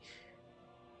 easy.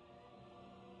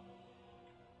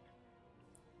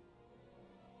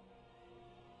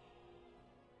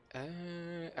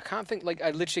 I can't think, like,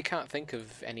 I literally can't think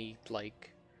of any,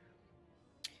 like,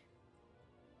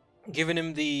 giving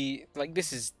him the, like,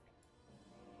 this is,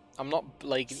 I'm not,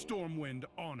 like, Stormwind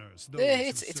honors those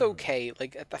it's okay,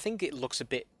 like, I think it looks a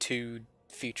bit too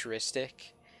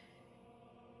futuristic.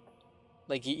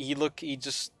 Like, he looks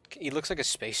like a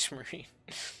space marine.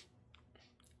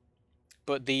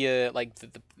 But the, like,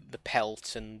 the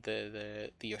pelt and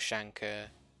the Yoshanka...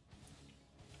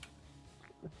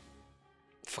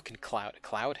 Fucking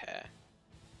cloud hair.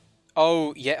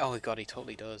 Oh yeah. Oh god, he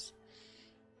totally does.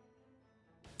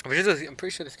 I'm pretty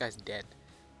sure this guy's dead.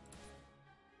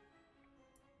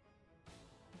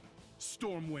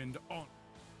 Stormwind on.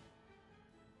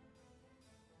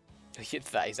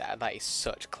 That is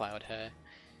such cloud hair.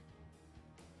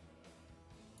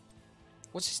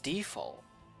 What's his default?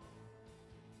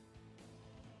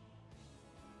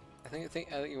 I think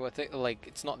like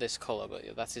it's not this color,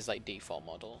 but that's his like default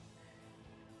model.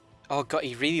 Oh god,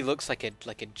 he really looks like a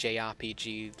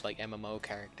JRPG like MMO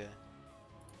character.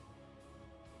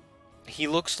 He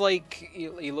looks like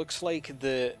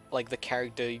the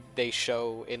character they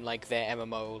show in like their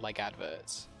MMO like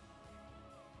adverts.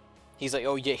 He's like,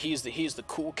 oh yeah, he's the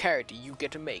cool character you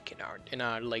get to make in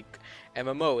our like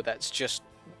MMO that's just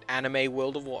anime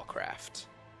World of Warcraft.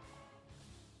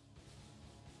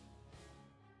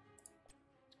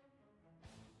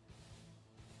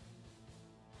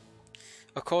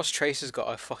 Of course, Tracer's got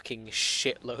a fucking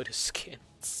shitload of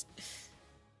skins.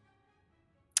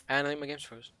 And I think my game's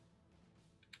froze.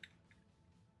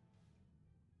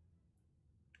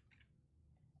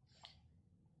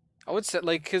 I would say,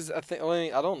 like, cause I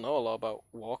don't know a lot about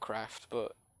Warcraft,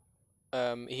 but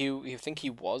you think he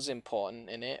was important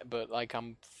in it, but like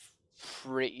I'm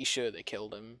pretty sure they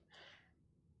killed him.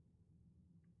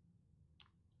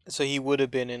 So he would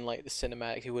have been in like the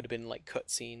cinematic. He would have been like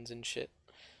cutscenes and shit.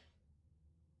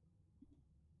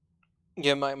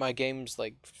 Yeah, my game's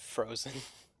like frozen.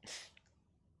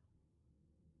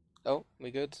 Oh,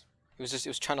 we good? It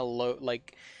was trying to load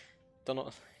like, don't know,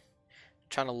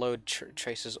 trying to load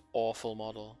Tracer's awful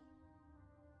model.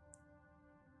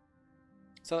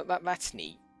 So that's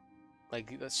neat.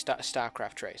 Like that's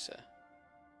StarCraft Tracer.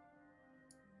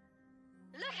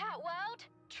 Look out, world!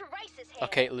 Tracer's here.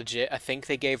 Okay, legit. I think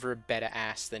they gave her a better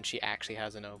ass than she actually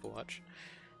has in Overwatch.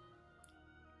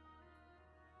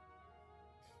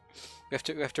 We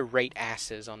have to rate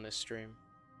asses on this stream.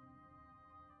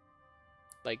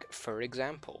 Like, for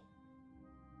example,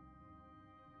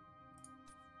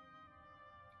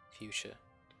 Fuchsia,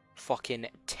 fucking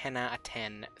 10 out of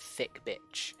 10, thick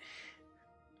bitch.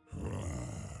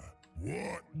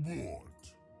 What?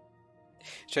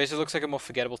 Tracer looks like a more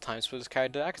forgettable time this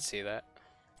character. I could see that.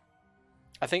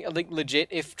 I think legit,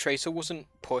 if Tracer wasn't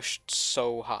pushed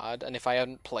so hard, and if I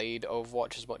hadn't played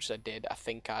Overwatch as much as I did, I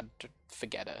think I'd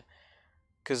forget her.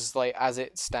 Cause like as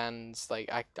it stands, like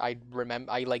I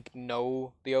remember I like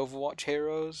know the Overwatch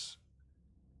heroes.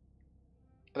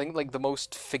 I think like the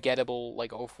most forgettable like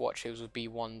Overwatch heroes would be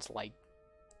ones like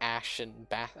Ashe and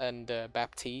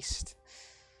Baptiste.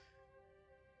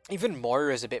 Even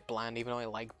Moira is a bit bland, even though I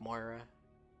like Moira.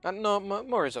 No,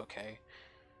 Moira's okay.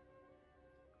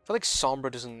 I feel like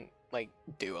Sombra doesn't like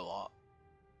do a lot.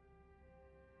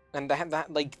 And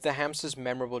that like the hamster's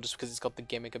memorable just because it's got the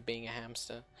gimmick of being a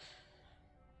hamster.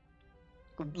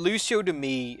 Lucio to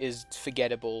me is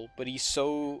forgettable, but he's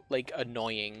so like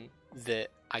annoying that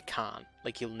I can't.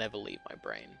 Like he'll never leave my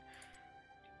brain.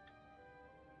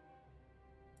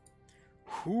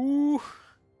 Whoo.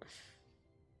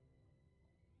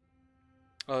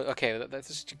 Oh, okay, that's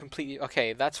just completely...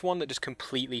 Okay, that's one that just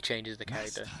completely changes the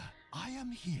character. Master, I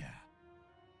am here.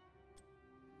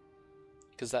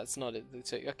 Because that's not it.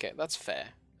 Okay, that's fair.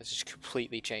 That just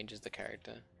completely changes the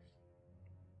character.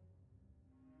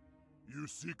 You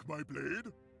seek my blade?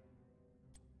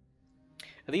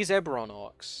 Are these Eberron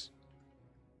orcs?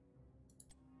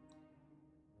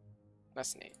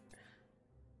 That's neat.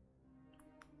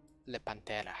 Le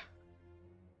Pantera.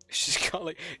 She's got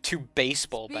like 2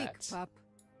 baseball bats. pup.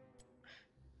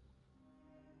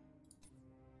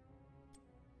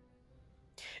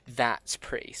 That's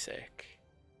pretty sick.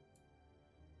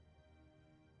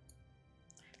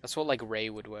 That's what like Ray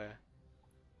would wear.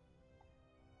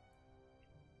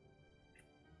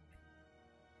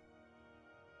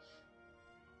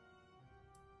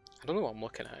 I don't know what I'm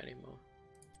looking at anymore.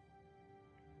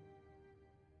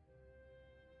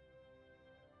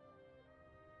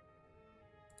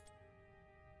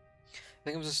 I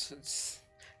think it was.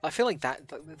 I feel like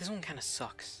this one kind of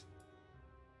sucks.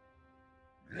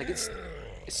 Like it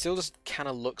still just kind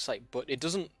of looks like, but it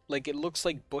doesn't like it looks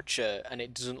like Butcher, and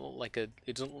it doesn't look like a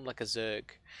Zerg.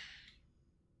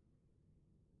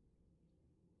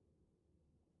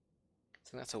 I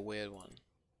think that's a weird one.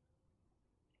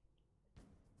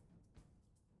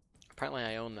 Apparently,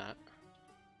 I own that.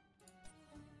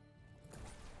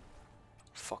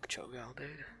 Fuck Cho'Gall, dude.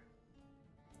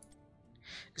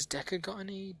 Has Deckard got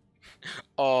any?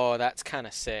 Oh, that's kind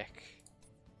of sick.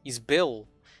 He's Bill.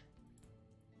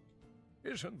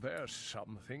 Isn't there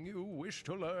something you wish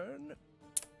to learn?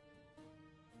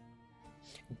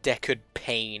 Deckard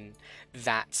Payne.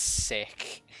 That's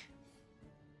sick.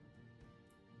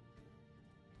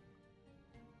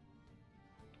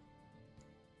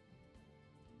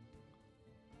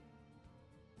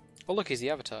 Oh look, he's the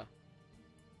Avatar.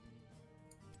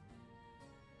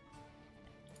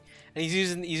 And he's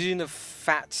using the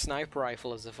fat sniper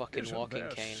rifle as a fucking Isn't walking there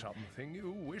cane. something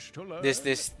you wish to learn?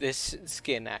 This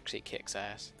skin actually kicks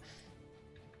ass.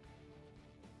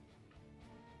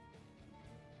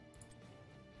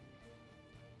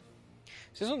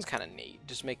 So this one's kind of neat,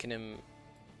 just making him.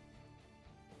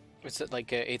 It's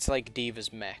like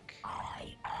Diva's mech.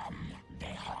 I am the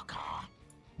hawker,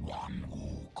 one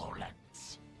who collects.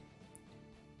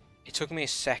 It took me a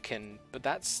second, but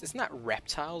isn't that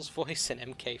Reptile's voice in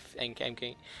MKX?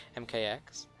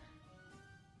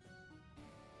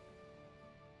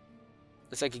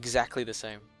 It's like exactly the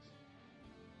same.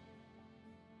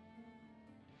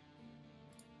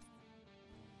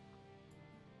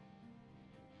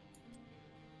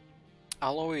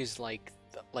 I'll always like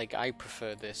I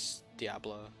prefer this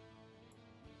Diablo.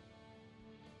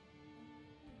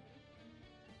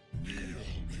 Kneel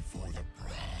before the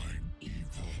prime evil.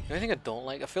 The only thing I don't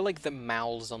like, I feel like the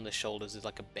mouths on the shoulders is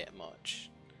like a bit much.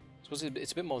 I suppose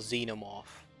it's a bit more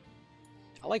xenomorph.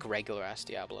 I like regular ass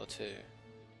Diablo too.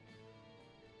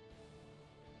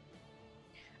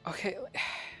 Okay,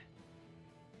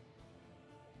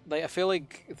 like I feel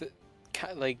like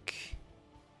I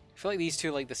feel like these two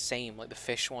are like the same, like the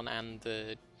fish one and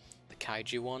the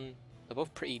kaiju one. They're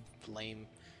both pretty lame.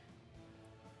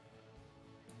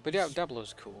 But yeah,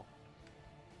 Diablo's cool.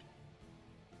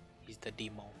 He's the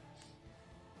demo.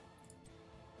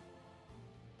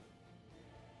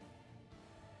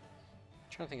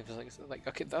 Trying to think if there's like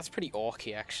okay, that's pretty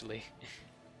orky actually.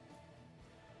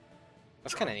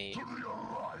 That's kind of neat.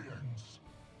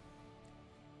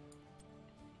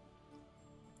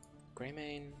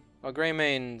 Greymane. Oh,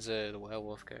 Greymane's the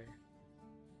werewolf guy.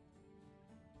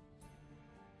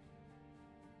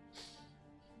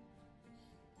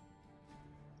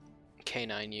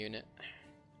 K9 unit.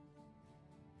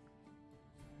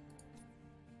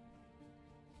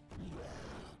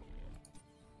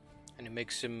 And it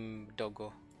makes him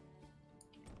doggo.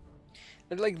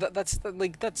 Like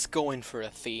that's going for a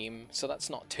theme, so that's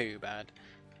not too bad.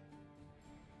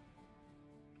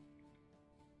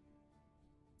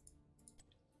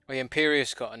 Oh, yeah,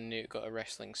 Imperius got a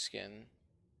wrestling skin.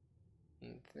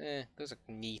 And, those are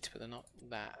neat, but they're not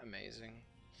that amazing.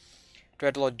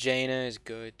 Dreadlord Jaina is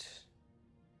good.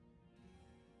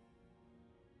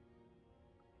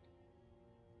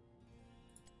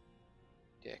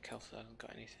 Yeah, Kelsa hasn't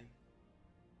got anything.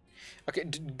 Okay,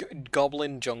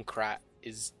 Goblin Junkrat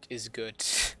is good.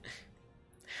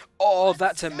 Oh,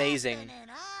 that's amazing.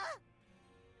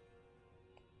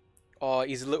 Oh,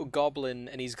 he's a little goblin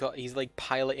and he's like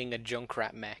piloting a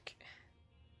Junkrat mech.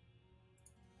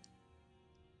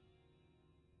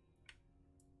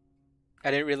 I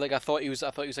didn't really I thought he was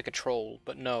like a troll,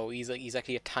 but no, he's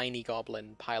actually a tiny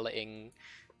goblin piloting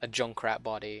a Junkrat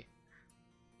body.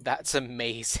 That's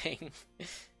amazing.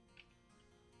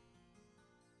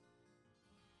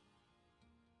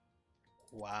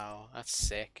 Wow, that's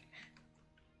sick.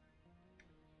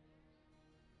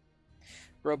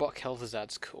 Robot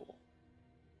Kel'Thuzad's cool.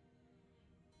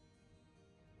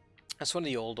 That's one of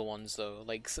the older ones though.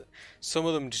 Like some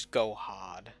of them just go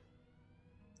hard.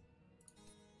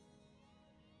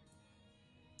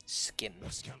 Skin.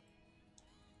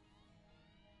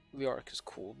 Leoric is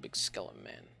cool. Big skeleton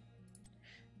man.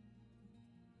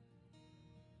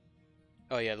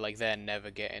 Oh yeah, like they're never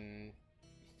getting.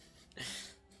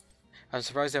 I'm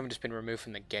surprised they haven't just been removed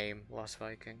from the game. Lost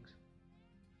Vikings.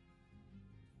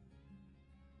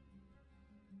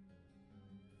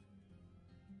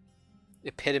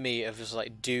 Epitome of just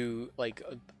like do like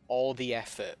all the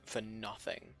effort for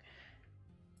nothing.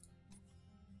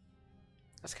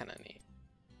 That's kind of neat.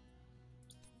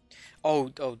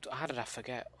 Oh, how did I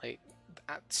forget? Like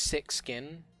at 6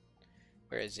 skin,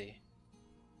 where is he?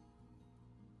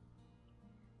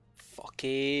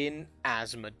 Fucking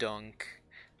Asthma Dunk.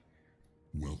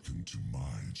 Welcome to my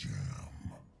jam.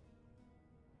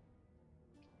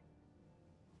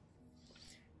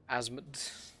 Asthma.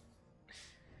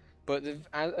 But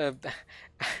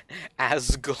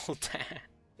Asguldan.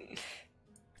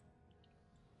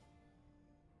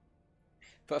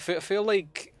 But I feel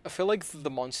like the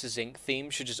Monsters Inc. theme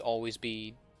should just always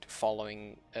be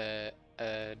following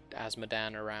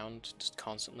Asmodan around just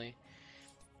constantly.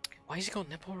 Why has he got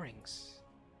nipple rings?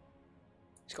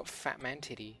 He's got fat man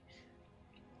titty.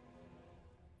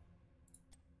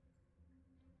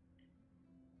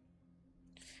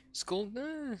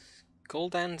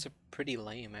 Gul'dan's are pretty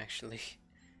lame actually.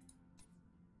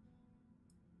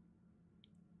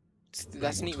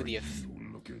 That's neat with the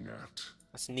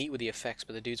That's neat with the effects,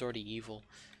 but the dude's already evil.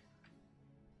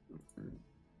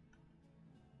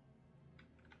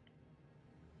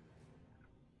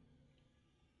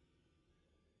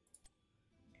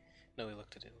 No, we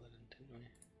looked at it, didn't we?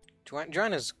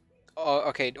 Joanna's. Oh,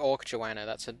 okay. Orc Joanna.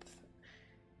 That's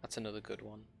another good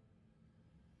one.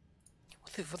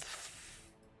 What the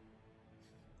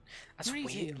That's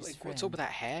weird. Like, what's up with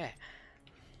that hair?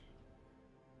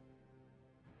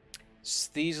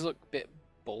 These look a bit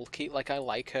bulky. Like, I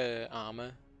like her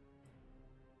armor.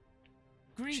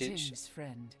 Greetings,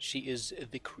 friend. She is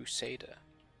the Crusader.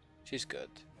 She's good.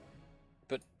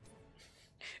 But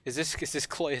is this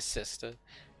Chloe's sister?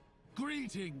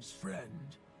 Greetings,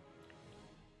 friend.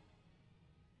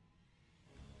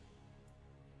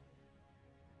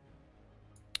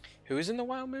 Who is in the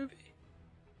WoW movie?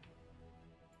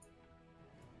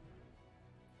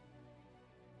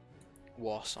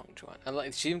 War Song Joanna. And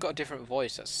like she even got a different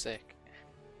voice, that's sick.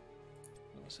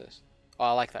 What's this? Oh,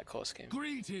 I like that color scheme.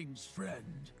 Greetings,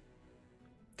 friend.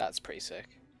 That's pretty sick.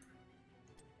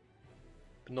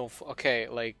 But no, okay,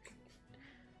 like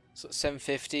so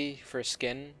 750 for a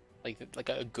skin, like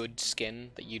a good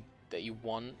skin that you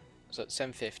want. So it's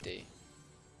 750.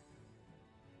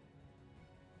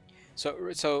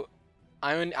 So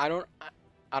I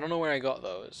don't know where I got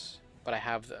those, but I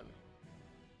have them.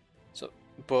 So,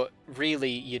 but really,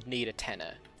 you'd need a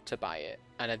tenner to buy it,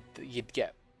 and you'd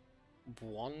get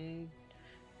one.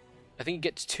 I think you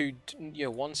get two,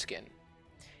 one skin.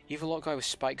 Evil Lot guy with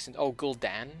spikes and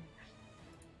Gul'dan.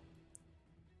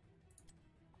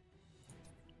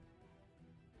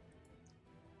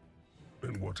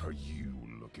 And what are you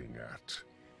looking at?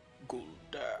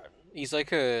 Gul'dan. He's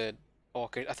like a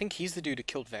orc. I think he's the dude who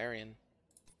killed Varian.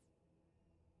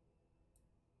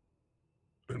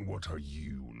 And what are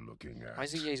you looking at? Why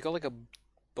is he? Yeah, he's got like a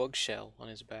bug shell on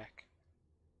his back.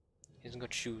 He hasn't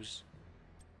got shoes.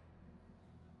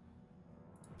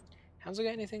 Hanzo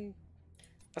got anything?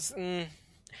 That's I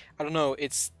don't know.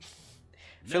 It's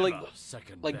I feel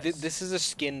like this is a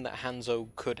skin that Hanzo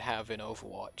could have in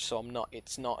Overwatch. So I'm not.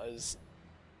 It's not as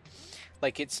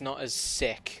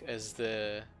sick as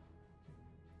the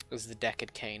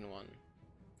Deckard Cain one.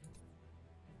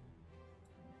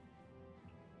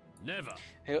 Never.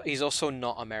 He's also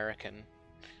not American.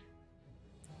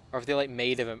 Or have they like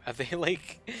made him? Have they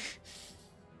like?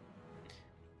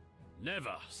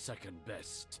 Never second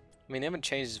best. I mean, they haven't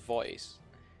changed his voice.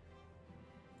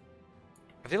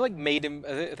 Have they like made him?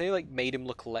 Have they like made him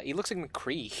look like? He looks like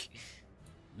McCree.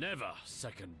 Never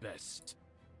second best.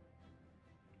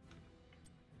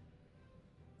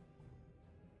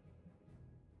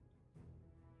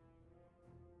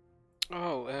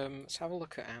 Oh, let's have a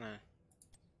look at Anna.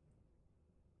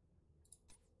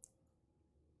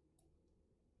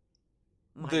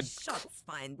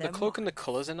 The cloak and the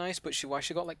colours are nice, but why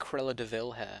she got like Cruella de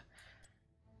Vil hair?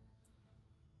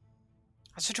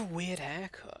 That's such a weird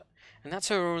haircut, and that's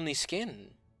her only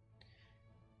skin.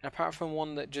 apart from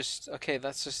one that just okay,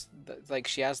 that's just like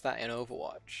she has that in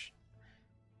Overwatch.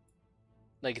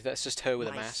 Like that's just her with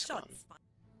a mask on. I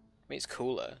mean, it's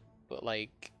cooler, but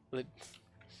like,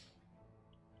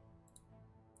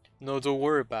 no, don't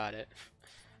worry about it.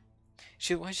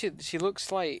 She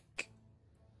looks like,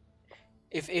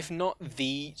 if not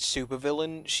the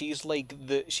supervillain, she's like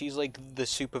the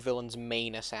supervillain's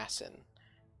main assassin.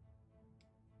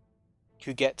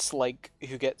 Who gets like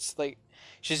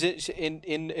she's in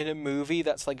a movie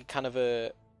that's like kind of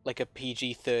a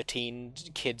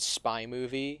PG-13 kids spy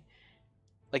movie.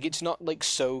 Like it's not like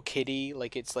so kiddie,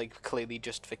 like it's like clearly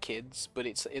just for kids, but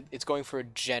it's going for a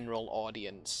general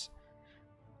audience.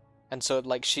 And so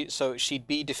like she'd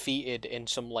be defeated in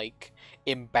some like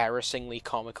embarrassingly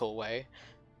comical way.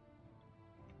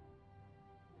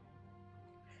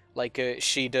 Like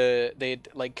they'd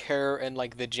like her and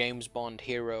like the James Bond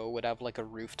hero would have like a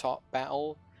rooftop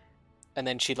battle, and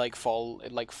then she'd like fall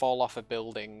off a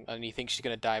building, and you think she's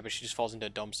gonna die, but she just falls into a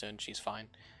dumpster and she's fine.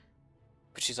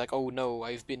 But she's like, oh no,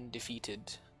 I've been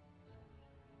defeated.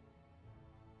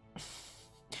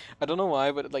 I don't know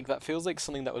why, but like that feels like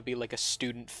something that would be like a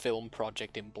student film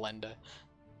project in Blender.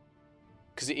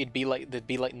 Because it'd be like there'd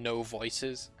be like no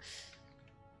voices.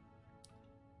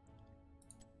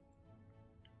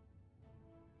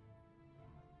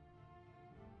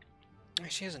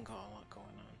 She hasn't got a lot going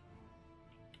on,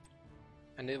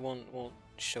 and it won't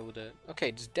show the.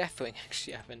 Okay, does Deathwing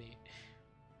actually have any?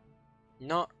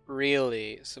 Not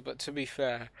really. So, but to be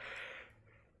fair,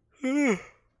 he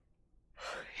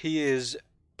is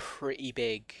pretty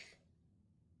big.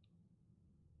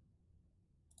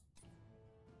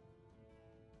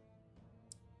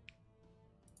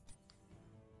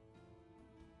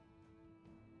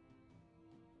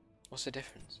 What's the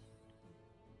difference?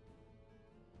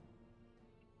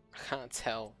 I can't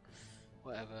tell.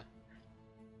 Whatever.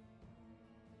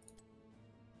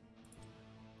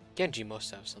 Genji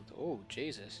must have something. Oh,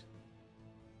 Jesus.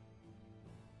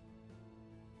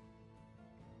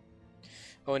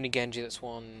 Oh, and Genji, that's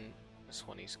one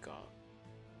he's got.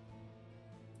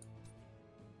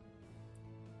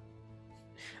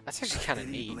 That's actually kind of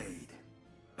neat.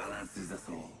 Balances us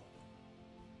all.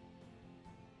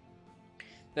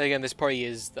 Then again, this probably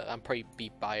is that I'm probably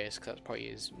be biased because that probably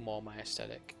is more my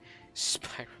aesthetic.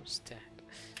 Spyro's dad.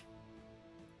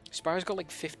 Spyro's got like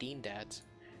 15 dads.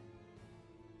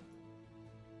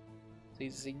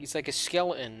 He's like a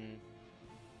skeleton.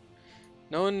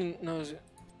 No one knows.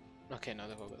 Okay, no,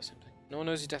 they've all got the same thing. No one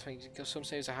knows he's definitely. Some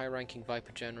say he's a high-ranking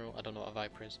Viper general. I don't know what a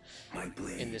Viper is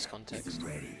in this context. Is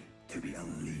ready to be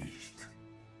unleashed.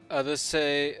 Others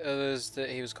that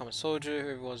he was a common soldier.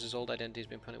 Whoever was, his old identity has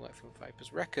been put away from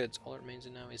Viper's records. All that remains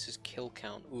now is his kill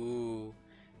count. Ooh.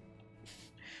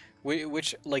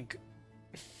 Which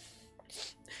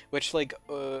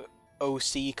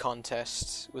OC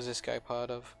contest was this guy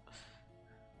part of?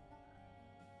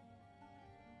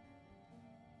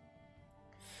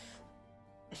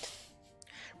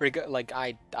 Like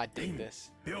I dig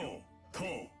this.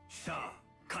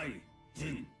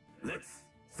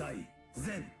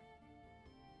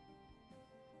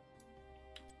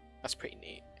 That's pretty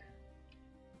neat.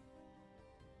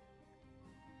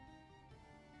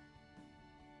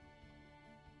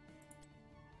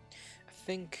 I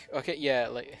think okay, yeah,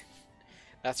 like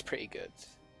that's pretty good.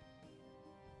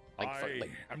 Like I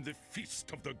am the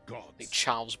feast of the gods. Like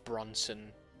Charles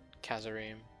Bronson,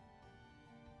 Kazarim.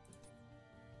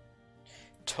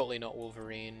 Totally not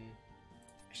Wolverine.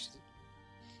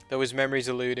 Though his memories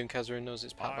elude and Kazarin knows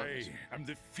it's Pat I am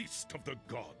the feast of the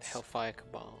gods. Hellfire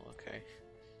Cabal, okay.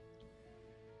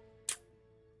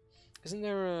 Isn't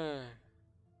there a...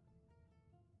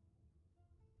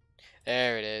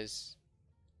 There it is.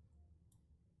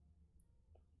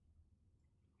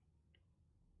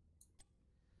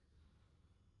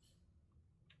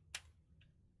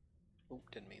 Oh,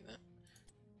 didn't mean that.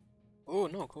 Oh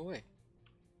no, go away.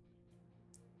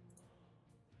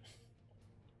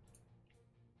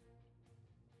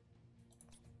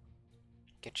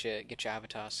 Get your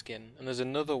avatar skin, and there's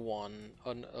another one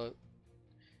on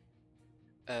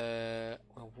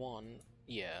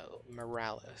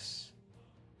Morales.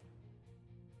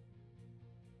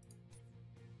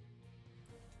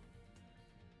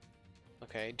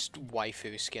 Okay, just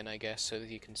waifu skin, I guess, so that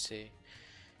you can see.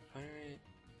 Alright.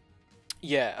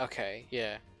 Yeah. Okay.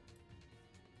 Yeah.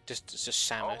 Just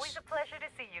Samus. Always a pleasure to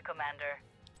see you, Commander.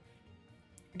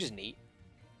 Which is neat.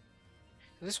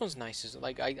 This one's nice.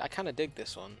 Like I kind of dig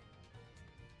this one.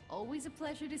 Always a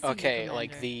pleasure to see Okay, you, like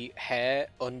Commander. the hair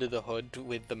under the hood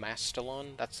with the mask still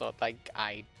on. That's not like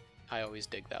I always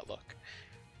dig that look.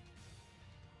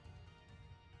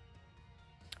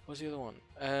 What's the other one?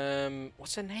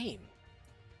 What's her name?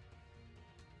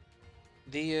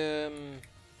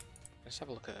 Let's have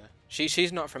a look at her.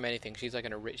 She's not from anything. She's like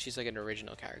an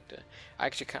original character.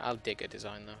 I'll dig her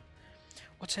design though.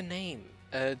 What's her name?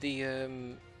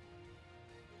 The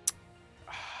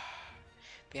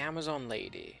Amazon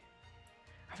lady.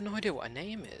 I have no idea what her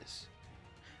name is.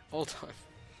 Hold on.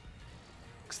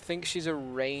 'Cause I think she's a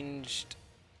ranged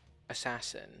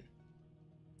assassin.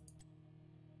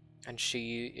 And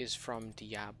she is from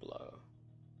Diablo.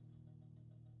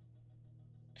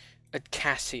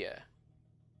 Cassia.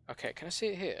 Okay, can I see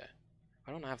it here?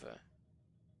 I don't have her.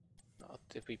 No,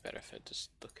 it'd be better if I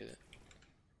just look at it.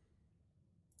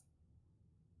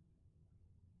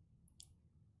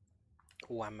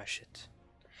 Whammer shit.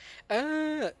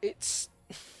 It's...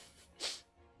 if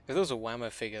there was a Whammer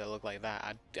figure that looked like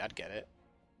that, I'd get it.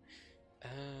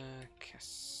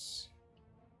 Cass...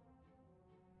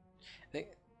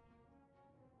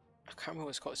 I can't remember what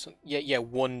it's called. Yeah,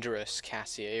 Wondrous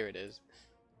Cassia. Here it is.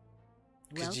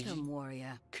 Welcome,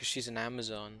 warrior. Because she's an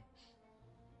Amazon.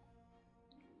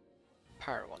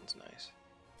 Pirate one's nice.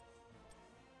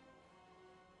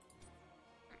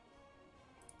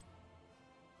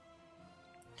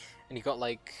 And you got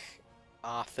like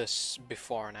Arthas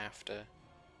before and after.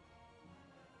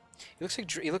 He looks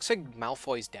like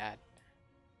Malfoy's dad.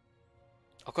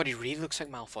 Oh god, he really looks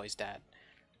like Malfoy's dad.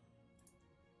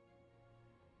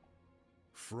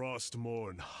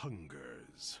 Frostmourne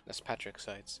hungers. That's Patrick's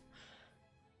sides.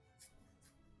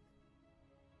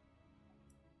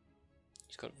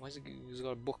 He's got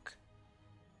a book.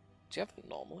 Does he have it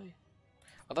normally?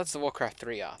 Oh, that's the Warcraft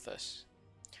 3 Arthas.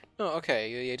 No, okay,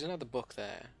 yeah, he doesn't have the book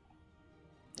there.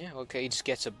 Yeah, okay, he just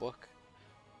gets a book.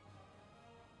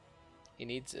 He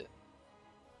needs it.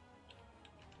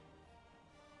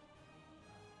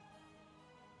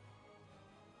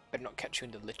 Better not catch you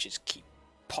in the Lich's Keep,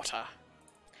 Potter.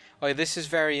 Oh, yeah, this is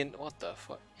Varian. What the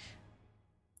fuck?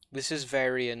 This is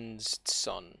Varian's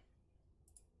son.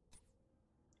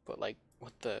 But like,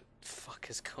 what the fuck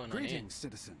is going on here? Greetings,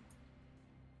 citizen.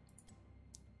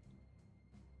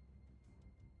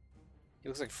 He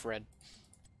looks like Fred.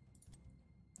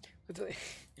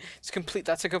 It's complete.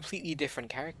 That's a completely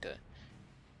different character.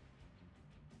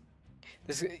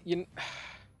 This, you.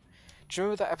 Do you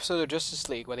remember that episode of Justice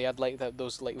League where they had like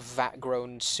those like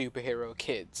vat-grown superhero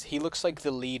kids? He looks like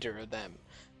the leader of them.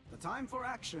 The time for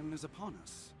action is upon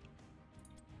us.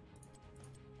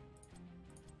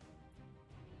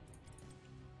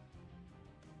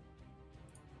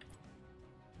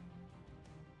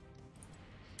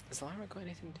 Has Lara got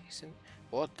anything decent?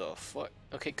 What the fuck?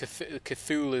 Okay,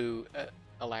 Cthulhu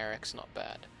Alaric's not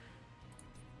bad.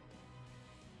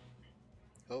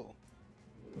 Oh.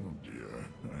 Oh dear,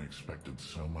 I expected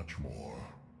so much more.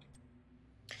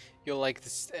 You'll like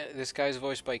this. This guy's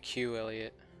voiced by Q,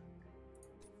 Elliot.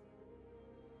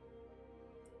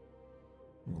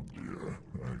 Oh dear,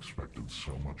 I expected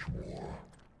so much more.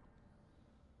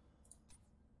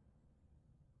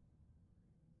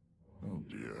 Oh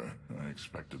dear, I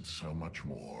expected so much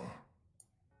more.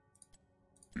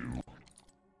 You.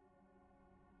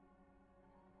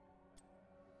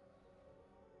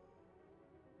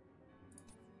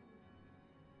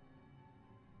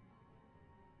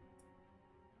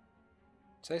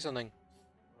 Say something.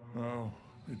 Oh,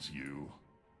 it's you.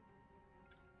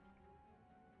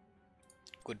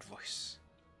 Good voice.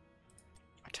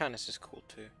 Artanis is cool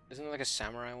too. Isn't it like a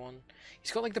samurai one?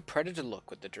 He's got like the Predator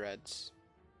look with the dreads.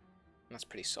 That's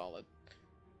pretty solid.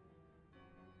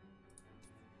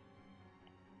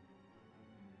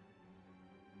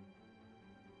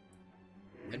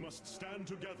 We must stand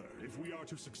together if we are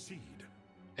to succeed.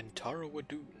 And Tara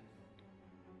Wadoon.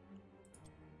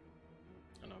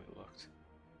 I know he looked.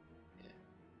 Yeah.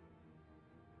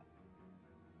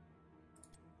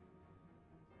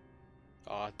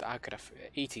 Oh, I could have.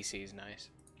 ETC is nice.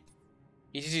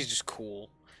 ETC is just cool.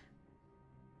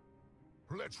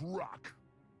 Let's rock.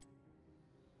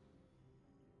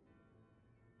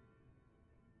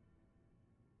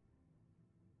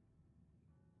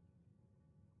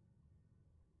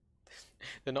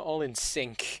 They're not all in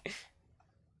sync.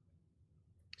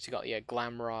 So you got, yeah,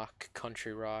 glam rock,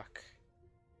 country rock,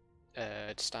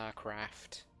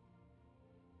 StarCraft,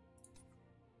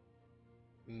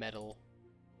 metal.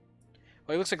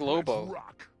 Oh, he looks like Lobo. Let's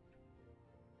rock.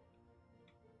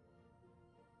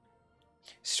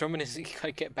 Strowman is, he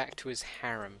gotta get back to his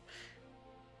harem.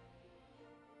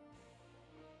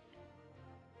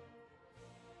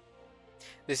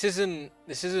 This isn't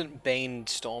Bane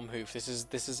Stormhoof.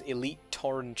 This is Elite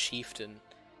Tauren Chieftain.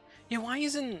 Yeah, why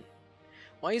isn't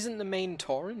the main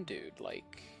Tauren dude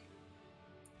like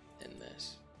in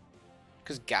this?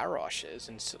 Because Garrosh is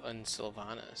in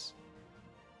Sylvanas.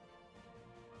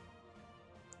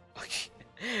 Okay.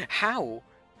 How?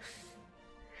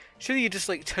 Surely you just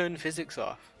like turn physics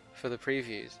off for the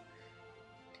previews.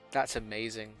 That's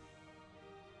amazing.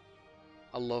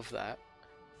 I love that.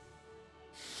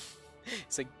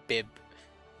 It's like Bib.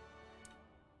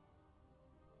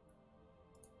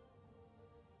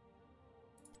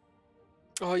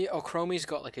 Oh yeah, oh Chromie's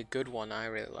got like a good one I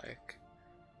really like.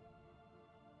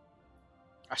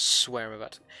 I swear I'm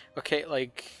about to... Okay,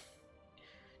 like...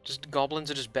 Just goblins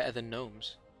are just better than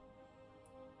gnomes.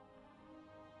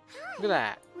 Look at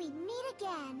that. We meet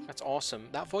again. That's awesome.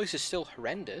 That voice is still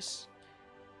horrendous.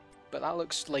 But that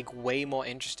looks like way more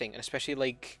interesting. And especially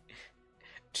like...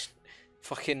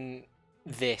 fucking...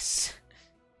 this.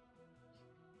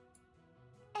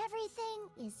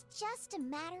 Everything is just a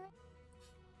matter...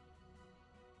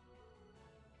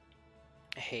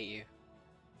 I hate you.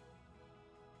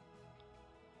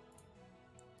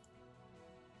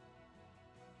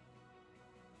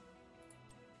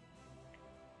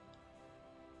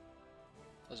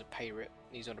 There's a pirate.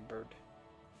 He's on a bird.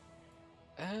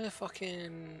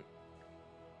 Fucking...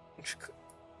 I'm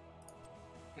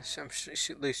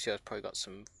sure Lucio's probably got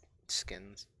some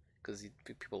skins. Because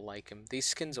people like him. These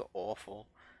skins are awful.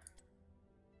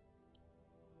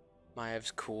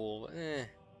 Maev's cool.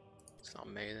 It's not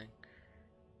amazing.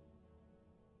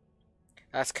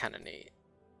 That's kind of neat.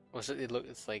 What's it?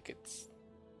 It's like it's...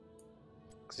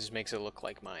 Because this makes it look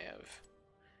like Maev.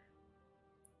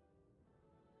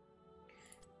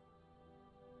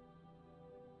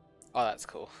 Oh, that's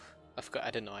cool. I forgot.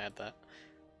 I didn't know I had that.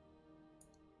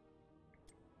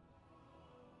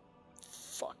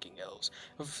 Fucking elves.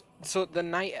 So they're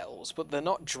night elves, but they're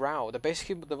not drow. They're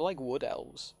like wood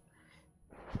elves.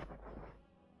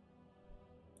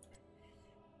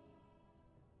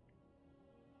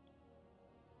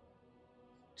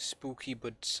 Spooky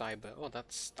Bud Cyber. Oh,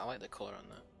 I like the color on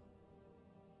that.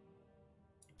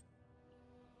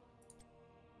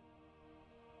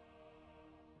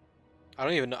 I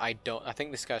don't even know. I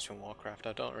think this guy's from Warcraft.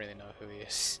 I don't really know who he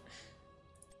is.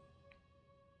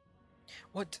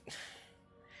 What?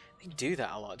 They do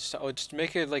that a lot. Just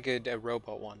make it like a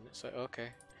robot one. It's like, okay.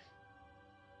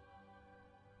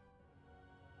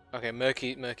 Okay,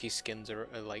 murky skins are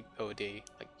like OD.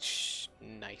 Like,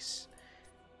 nice.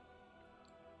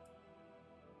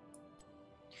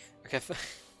 Okay,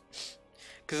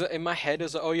 because in my head I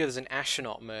was like, oh yeah, there's an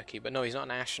astronaut murky, but no, he's not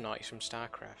an astronaut. He's from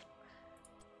StarCraft.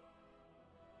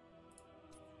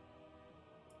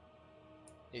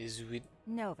 Is we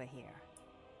Nova here.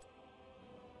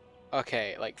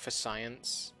 okay, like for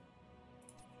science.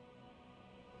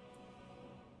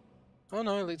 Oh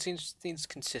no, it seems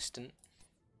consistent.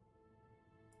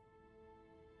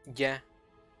 Yeah.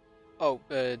 Oh,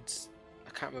 I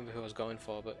can't remember who I was going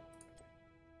for, but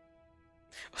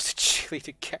was it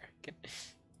cheerleader Kerrigan?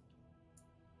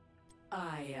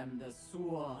 I am the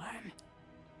swarm.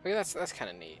 Okay, that's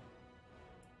kind of neat.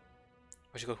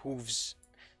 Where's she got hooves?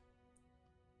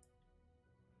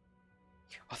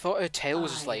 I thought her tail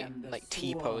was just like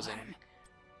T-posing.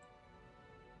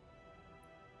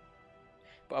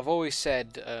 But I've always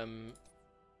said,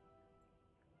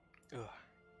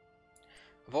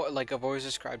 I've always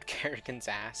described Kerrigan's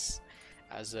ass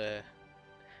as a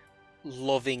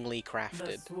lovingly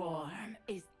crafted. The swarm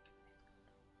is...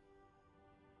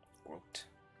 What?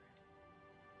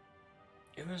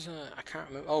 It was I can't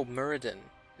remember. Oh, Muradin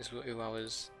is who I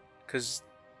was, because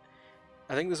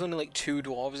I think there's only like 2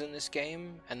 dwarves in this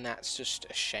game, and that's just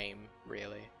a shame,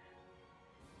 really.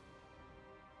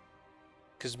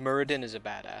 Because Muradin is a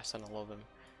badass, and I love him.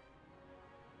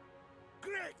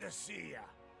 Great to see ya.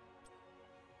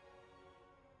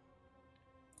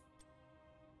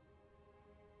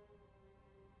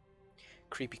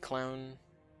 Creepy clown.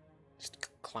 Just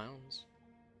clowns.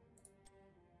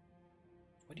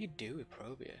 What do you do with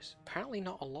Probius? Apparently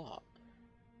not a lot.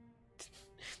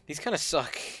 These kind of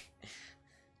suck.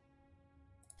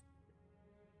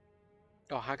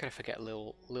 Oh, how could I forget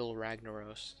Lil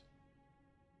Ragnaros?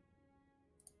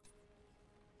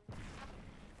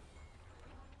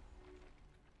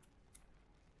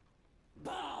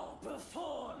 Bow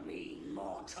before me,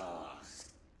 mortals.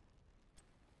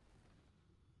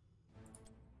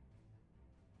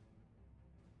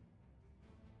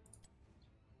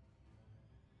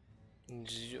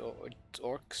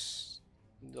 Orcs?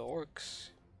 The orcs?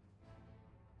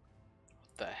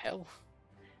 What the hell?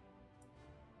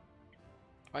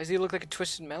 Why does he look like a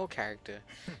Twisted Metal character?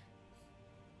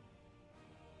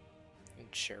 And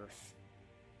Sheriff.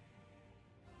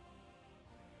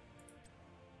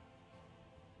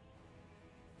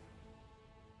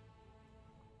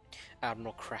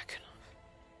 Admiral Krakenov.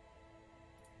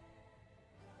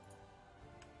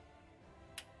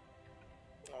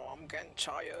 Oh, I'm getting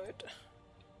tired.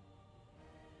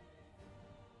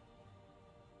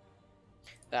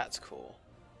 That's cool.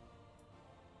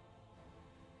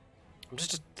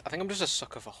 I think I'm just a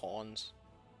sucker for horns.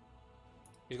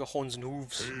 He's got horns and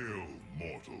hooves. Hail,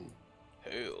 mortal.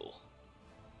 Hail.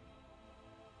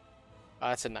 Oh,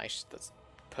 that's a nice. That's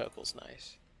purple's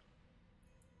nice.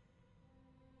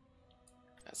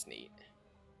 That's neat.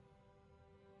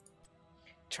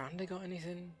 Tyrande got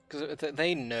anything? Because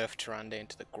they nerfed Tyrande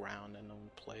into the ground and no one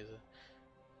plays it.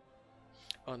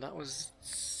 Oh, that was.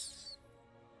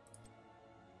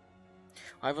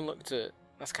 I haven't looked at.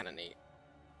 That's kind of neat.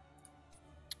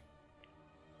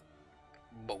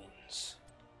 Bones.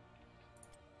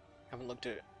 I haven't looked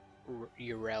at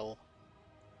Urel.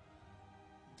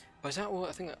 Oh, is that what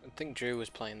I think Drew was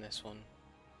playing this one.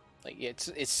 Like, yeah,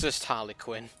 it's just Harley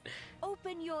Quinn.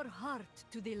 Open your heart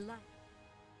to the light.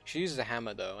 She uses a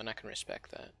hammer though, and I can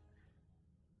respect that.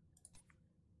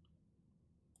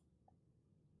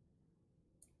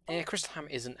 Yeah, Crystal Hammer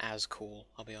isn't as cool,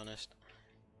 I'll be honest.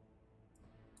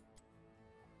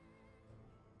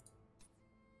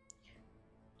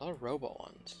 A lot of robot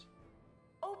ones.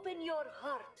 Open your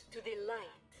heart to the light.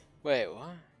 Wait, what?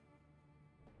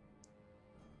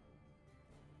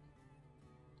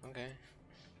 Okay.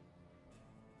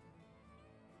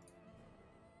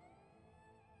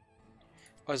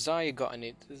 Oh, Zaya got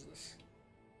any.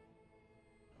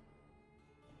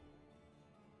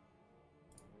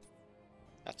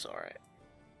 That's alright.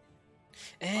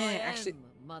 Actually,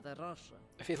 Mother Russia.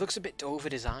 if it looks a bit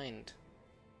over-designed.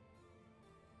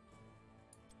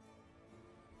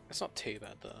 That's not too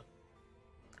bad though.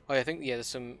 Oh, I think, yeah, there's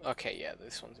some. Okay, yeah,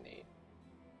 this one's neat.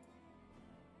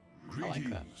 I like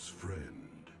that.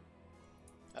 Friend.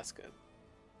 That's good.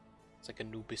 It's like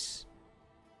Anubis.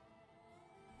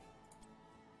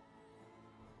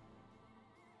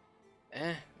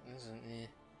 Isn't it?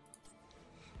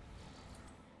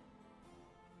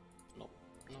 Nope,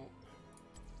 nope.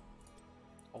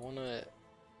 I wanna.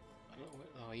 I don't know.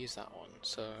 Oh, I'll use that one.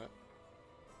 So,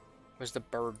 where's the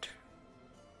bird?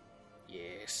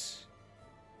 Yes.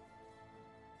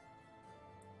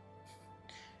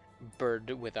 Bird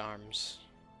with arms.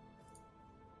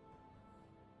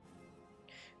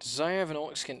 Does Zaya have an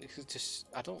orc skin? Just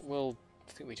I don't. Well,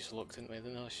 I think we just looked, didn't we?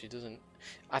 No, she doesn't.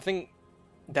 I think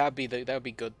that'd be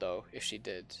good though if she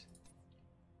did.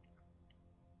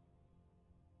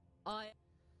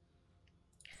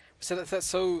 So that's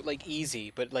so like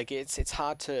easy, but like it's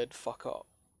hard to fuck up.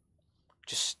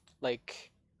 Just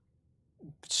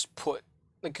put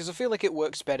like, because I feel like it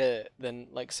works better than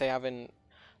like say having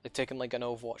like taking like an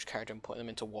Overwatch character and putting them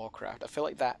into Warcraft. I feel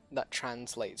like that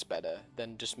translates better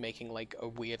than just making like a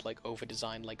weird like over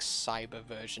designed like cyber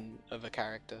version of a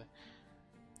character.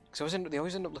 Because they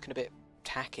always end up looking a bit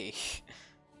tacky.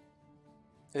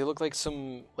 They look like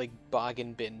some like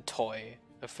bargain bin toy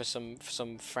for some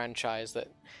franchise that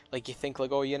like you think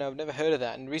like, oh, you know, I've never heard of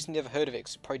that, and the reason you never heard of it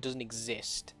is it probably doesn't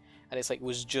exist, and it's like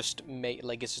was just made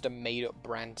like it's just a made up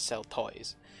brand to sell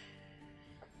toys.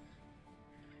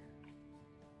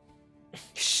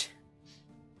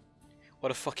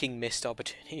 What a fucking missed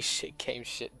opportunity! Shit game,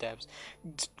 shit devs.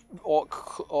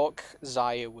 Orc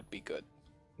Zaya would be good,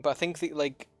 but I think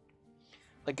that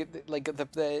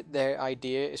their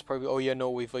idea is probably, oh yeah, no,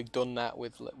 we've like done that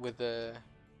with the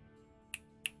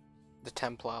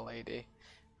Templar lady.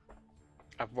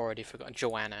 I've already forgotten.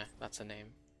 Joanna, that's her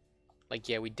name. Like,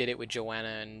 yeah, we did it with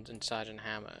Joanna and Sergeant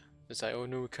Hammer. It's like, oh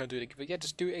no, we can't do it again. But yeah,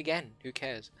 just do it again. Who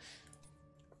cares?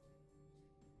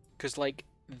 Because like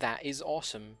that is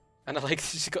awesome, and I like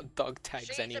she's got dog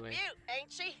tags anyway. She's a beaut,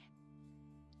 ain't she?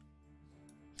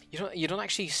 You don't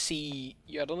actually see.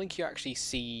 I don't think you actually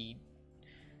see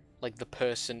like the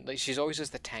person. Like she's always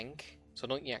just the tank, so I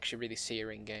don't think you actually really see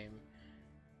her in game,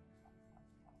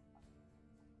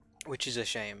 which is a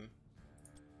shame.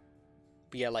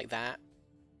 But yeah, like that.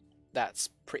 That's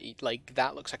pretty. Like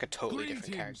that looks like a totally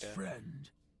different character. Friend.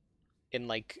 In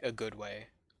like a good way.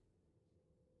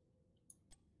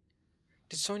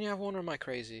 Did Sonya have one, or am I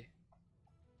crazy?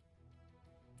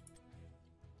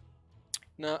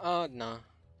 No, no.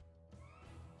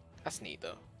 That's neat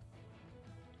though.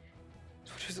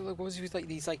 What was it with like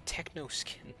these like techno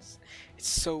skins? It's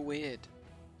so weird.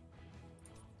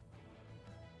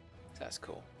 That's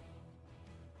cool.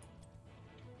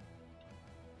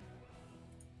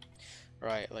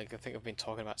 Right, like I think I've been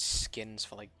talking about skins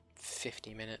for like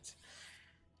 50 minutes.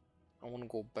 I want to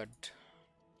go bed.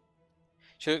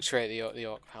 She looks great, the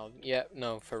Orc Paladin. Yeah,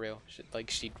 no, for real. She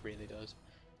really does.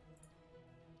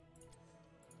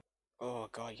 Oh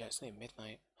god, yeah, it's near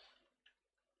midnight.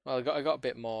 Well, I got a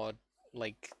bit more,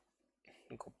 like,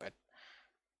 go to bed.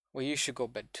 Well, you should go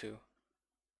to bed too.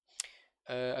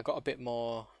 I got a bit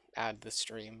more out of the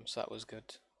stream, so that was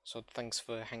good. So thanks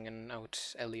for hanging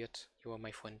out, Elliot. You are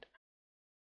my friend.